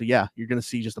 So yeah, you're going to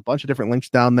see just a bunch of different links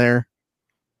down there.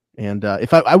 And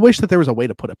if I wish that there was a way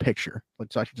to put a picture,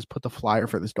 like, so I could just put the flyer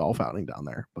for this golf outing down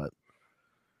there, but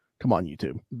come on,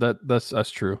 YouTube.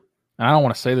 That's true. And I don't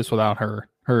want to say this without her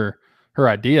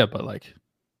idea, but like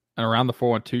an Around the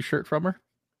 412 shirt from her,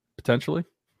 potentially.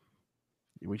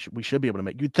 We should be able to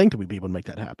make. You'd think that we'd be able to make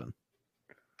that happen.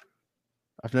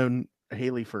 I've known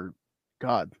Haley for,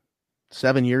 God,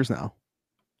 7 years now.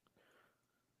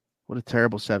 What a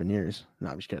terrible 7 years. No,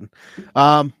 I'm just kidding.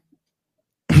 All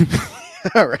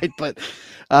right, but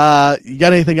you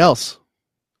got anything else?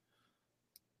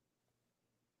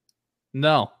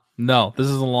 No. This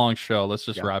is a long show. Let's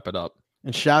just wrap it up.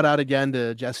 And shout out again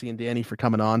to Jesse and Danny for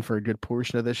coming on for a good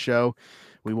portion of this show.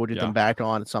 We will get them back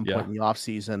on at some point in the off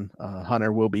season.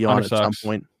 Hunter will be on at some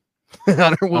point.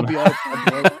 Hunter will be on at some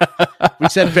point. We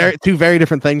said two very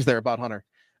different things there about Hunter.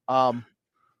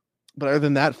 But other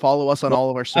than that, follow us on all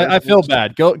of our socials. I feel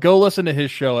bad. Go listen to his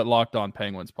show at Locked On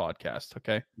Penguins podcast.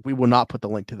 Okay, we will not put the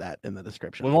link to that in the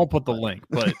description. We won't put the link,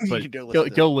 but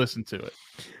go listen to it.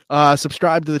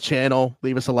 Subscribe to the channel,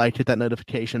 leave us a like, hit that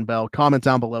notification bell, comment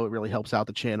down below. It really helps out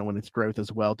the channel and its growth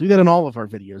as well. Do that in all of our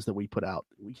videos that we put out.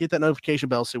 We hit that notification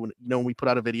bell so when we put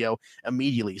out a video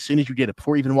immediately, as soon as you get it,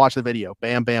 before you even watch the video,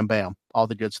 bam, bam, bam, all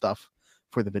the good stuff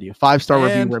for the video. 5-star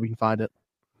review wherever you can find it.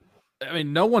 I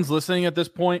mean, no one's listening at this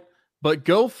point. But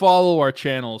go follow our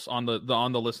channels on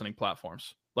the listening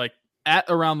platforms, like at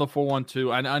Around the 412.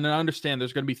 I understand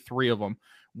there's going to be 3 of them.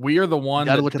 We are the one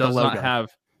that does not have.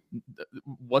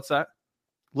 What's that?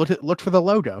 Look for the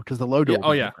logo, because the logo.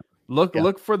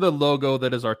 Look for the logo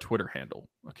that is our Twitter handle.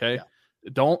 Okay. Yeah.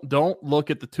 Don't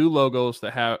look at the 2 logos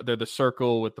that they're the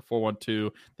circle with the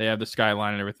 412. They have the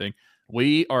skyline and everything.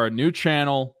 We are a new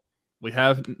channel. We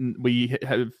have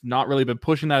not really been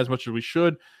pushing that as much as we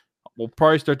should. We'll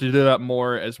probably start to do that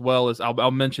more, as well as I'll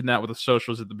mention that with the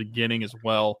socials at the beginning as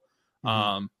well.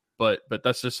 Mm-hmm. But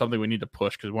that's just something we need to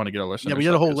push because we want to get our listeners. Yeah, we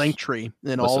got a whole link tree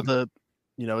and all the,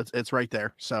 it's right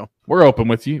there. So we're open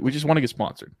with you. We just want to get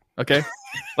sponsored. Okay.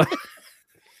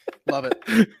 Love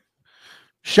it.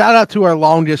 Shout out to our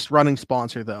longest running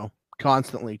sponsor though.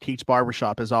 Constantly, Teach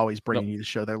Barbershop is always bringing you the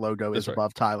show. Their logo is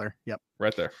above Tyler. Yep.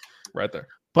 Right there.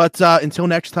 But until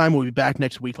next time, we'll be back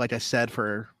next week, like I said,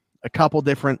 for a couple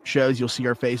different shows. You'll see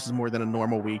our faces more than a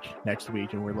normal week next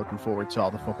week, and we're looking forward to all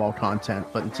the football content.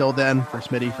 But until then, for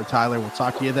Smitty, for Tyler, we'll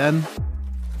talk to you then.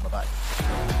 Bye-bye.